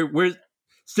 We're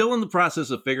still in the process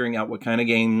of figuring out what kind of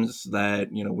games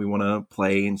that we want to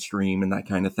play and stream and that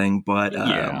kind of thing. But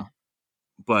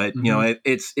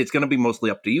it's going to be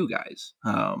mostly up to you guys.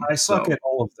 I suck at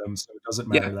all of them, so it doesn't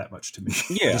matter that much to me.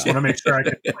 Yeah, I just want to make sure I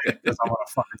can play it because I want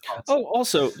to fucking console. Oh,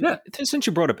 also, since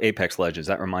you brought up Apex Legends,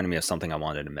 that reminded me of something I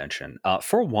wanted to mention.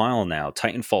 For a while now,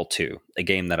 Titanfall 2, a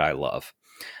game that I love,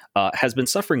 has been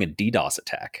suffering a DDoS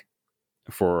attack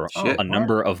for a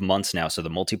number of months now, so the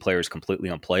multiplayer is completely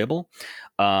unplayable.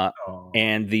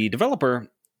 And the developer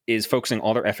is focusing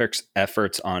all their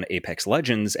efforts on Apex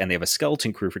Legends, and they have a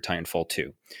skeleton crew for Titanfall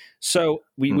 2. So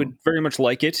we would very much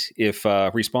like it if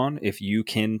Respawn, if you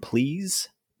can please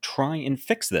try and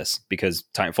fix this, because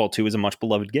Titanfall 2 is a much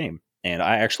beloved game, and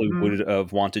I actually would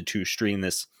have wanted to stream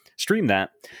that,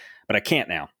 but I can't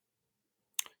now.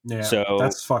 Yeah, so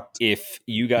that's fucked. If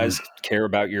you guys care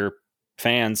about your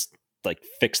fans, like,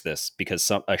 fix this, because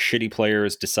a shitty player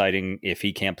is deciding if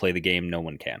he can't play the game, no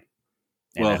one can.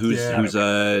 And well,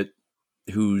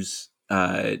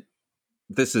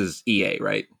 this is EA,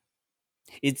 right?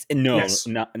 It's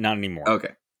not anymore.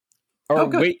 Okay. Or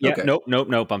wait, okay. Nope.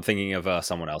 I'm thinking of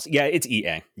someone else. Yeah, it's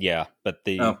EA. Yeah, but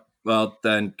well,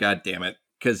 then, God damn it,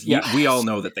 because we all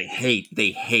know that they hate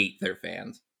their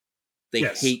fans. They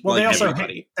hate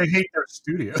everybody. They hate their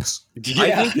studios.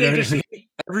 I think they just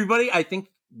hate everybody. I think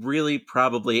really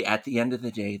probably at the end of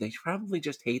the day, they probably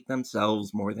just hate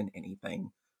themselves more than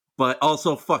anything. But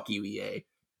also, fuck you, EA.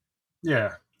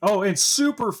 Yeah. Oh, and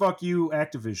super fuck you,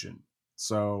 Activision.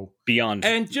 So beyond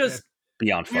fuck you.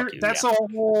 That's a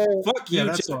whole fuck you,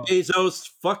 Jeff Bezos.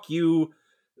 Fuck you,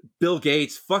 Bill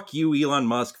Gates. Fuck you, Elon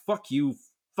Musk. Fuck you,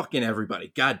 fucking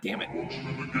everybody. God damn it.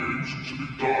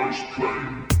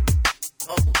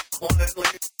 Quietly.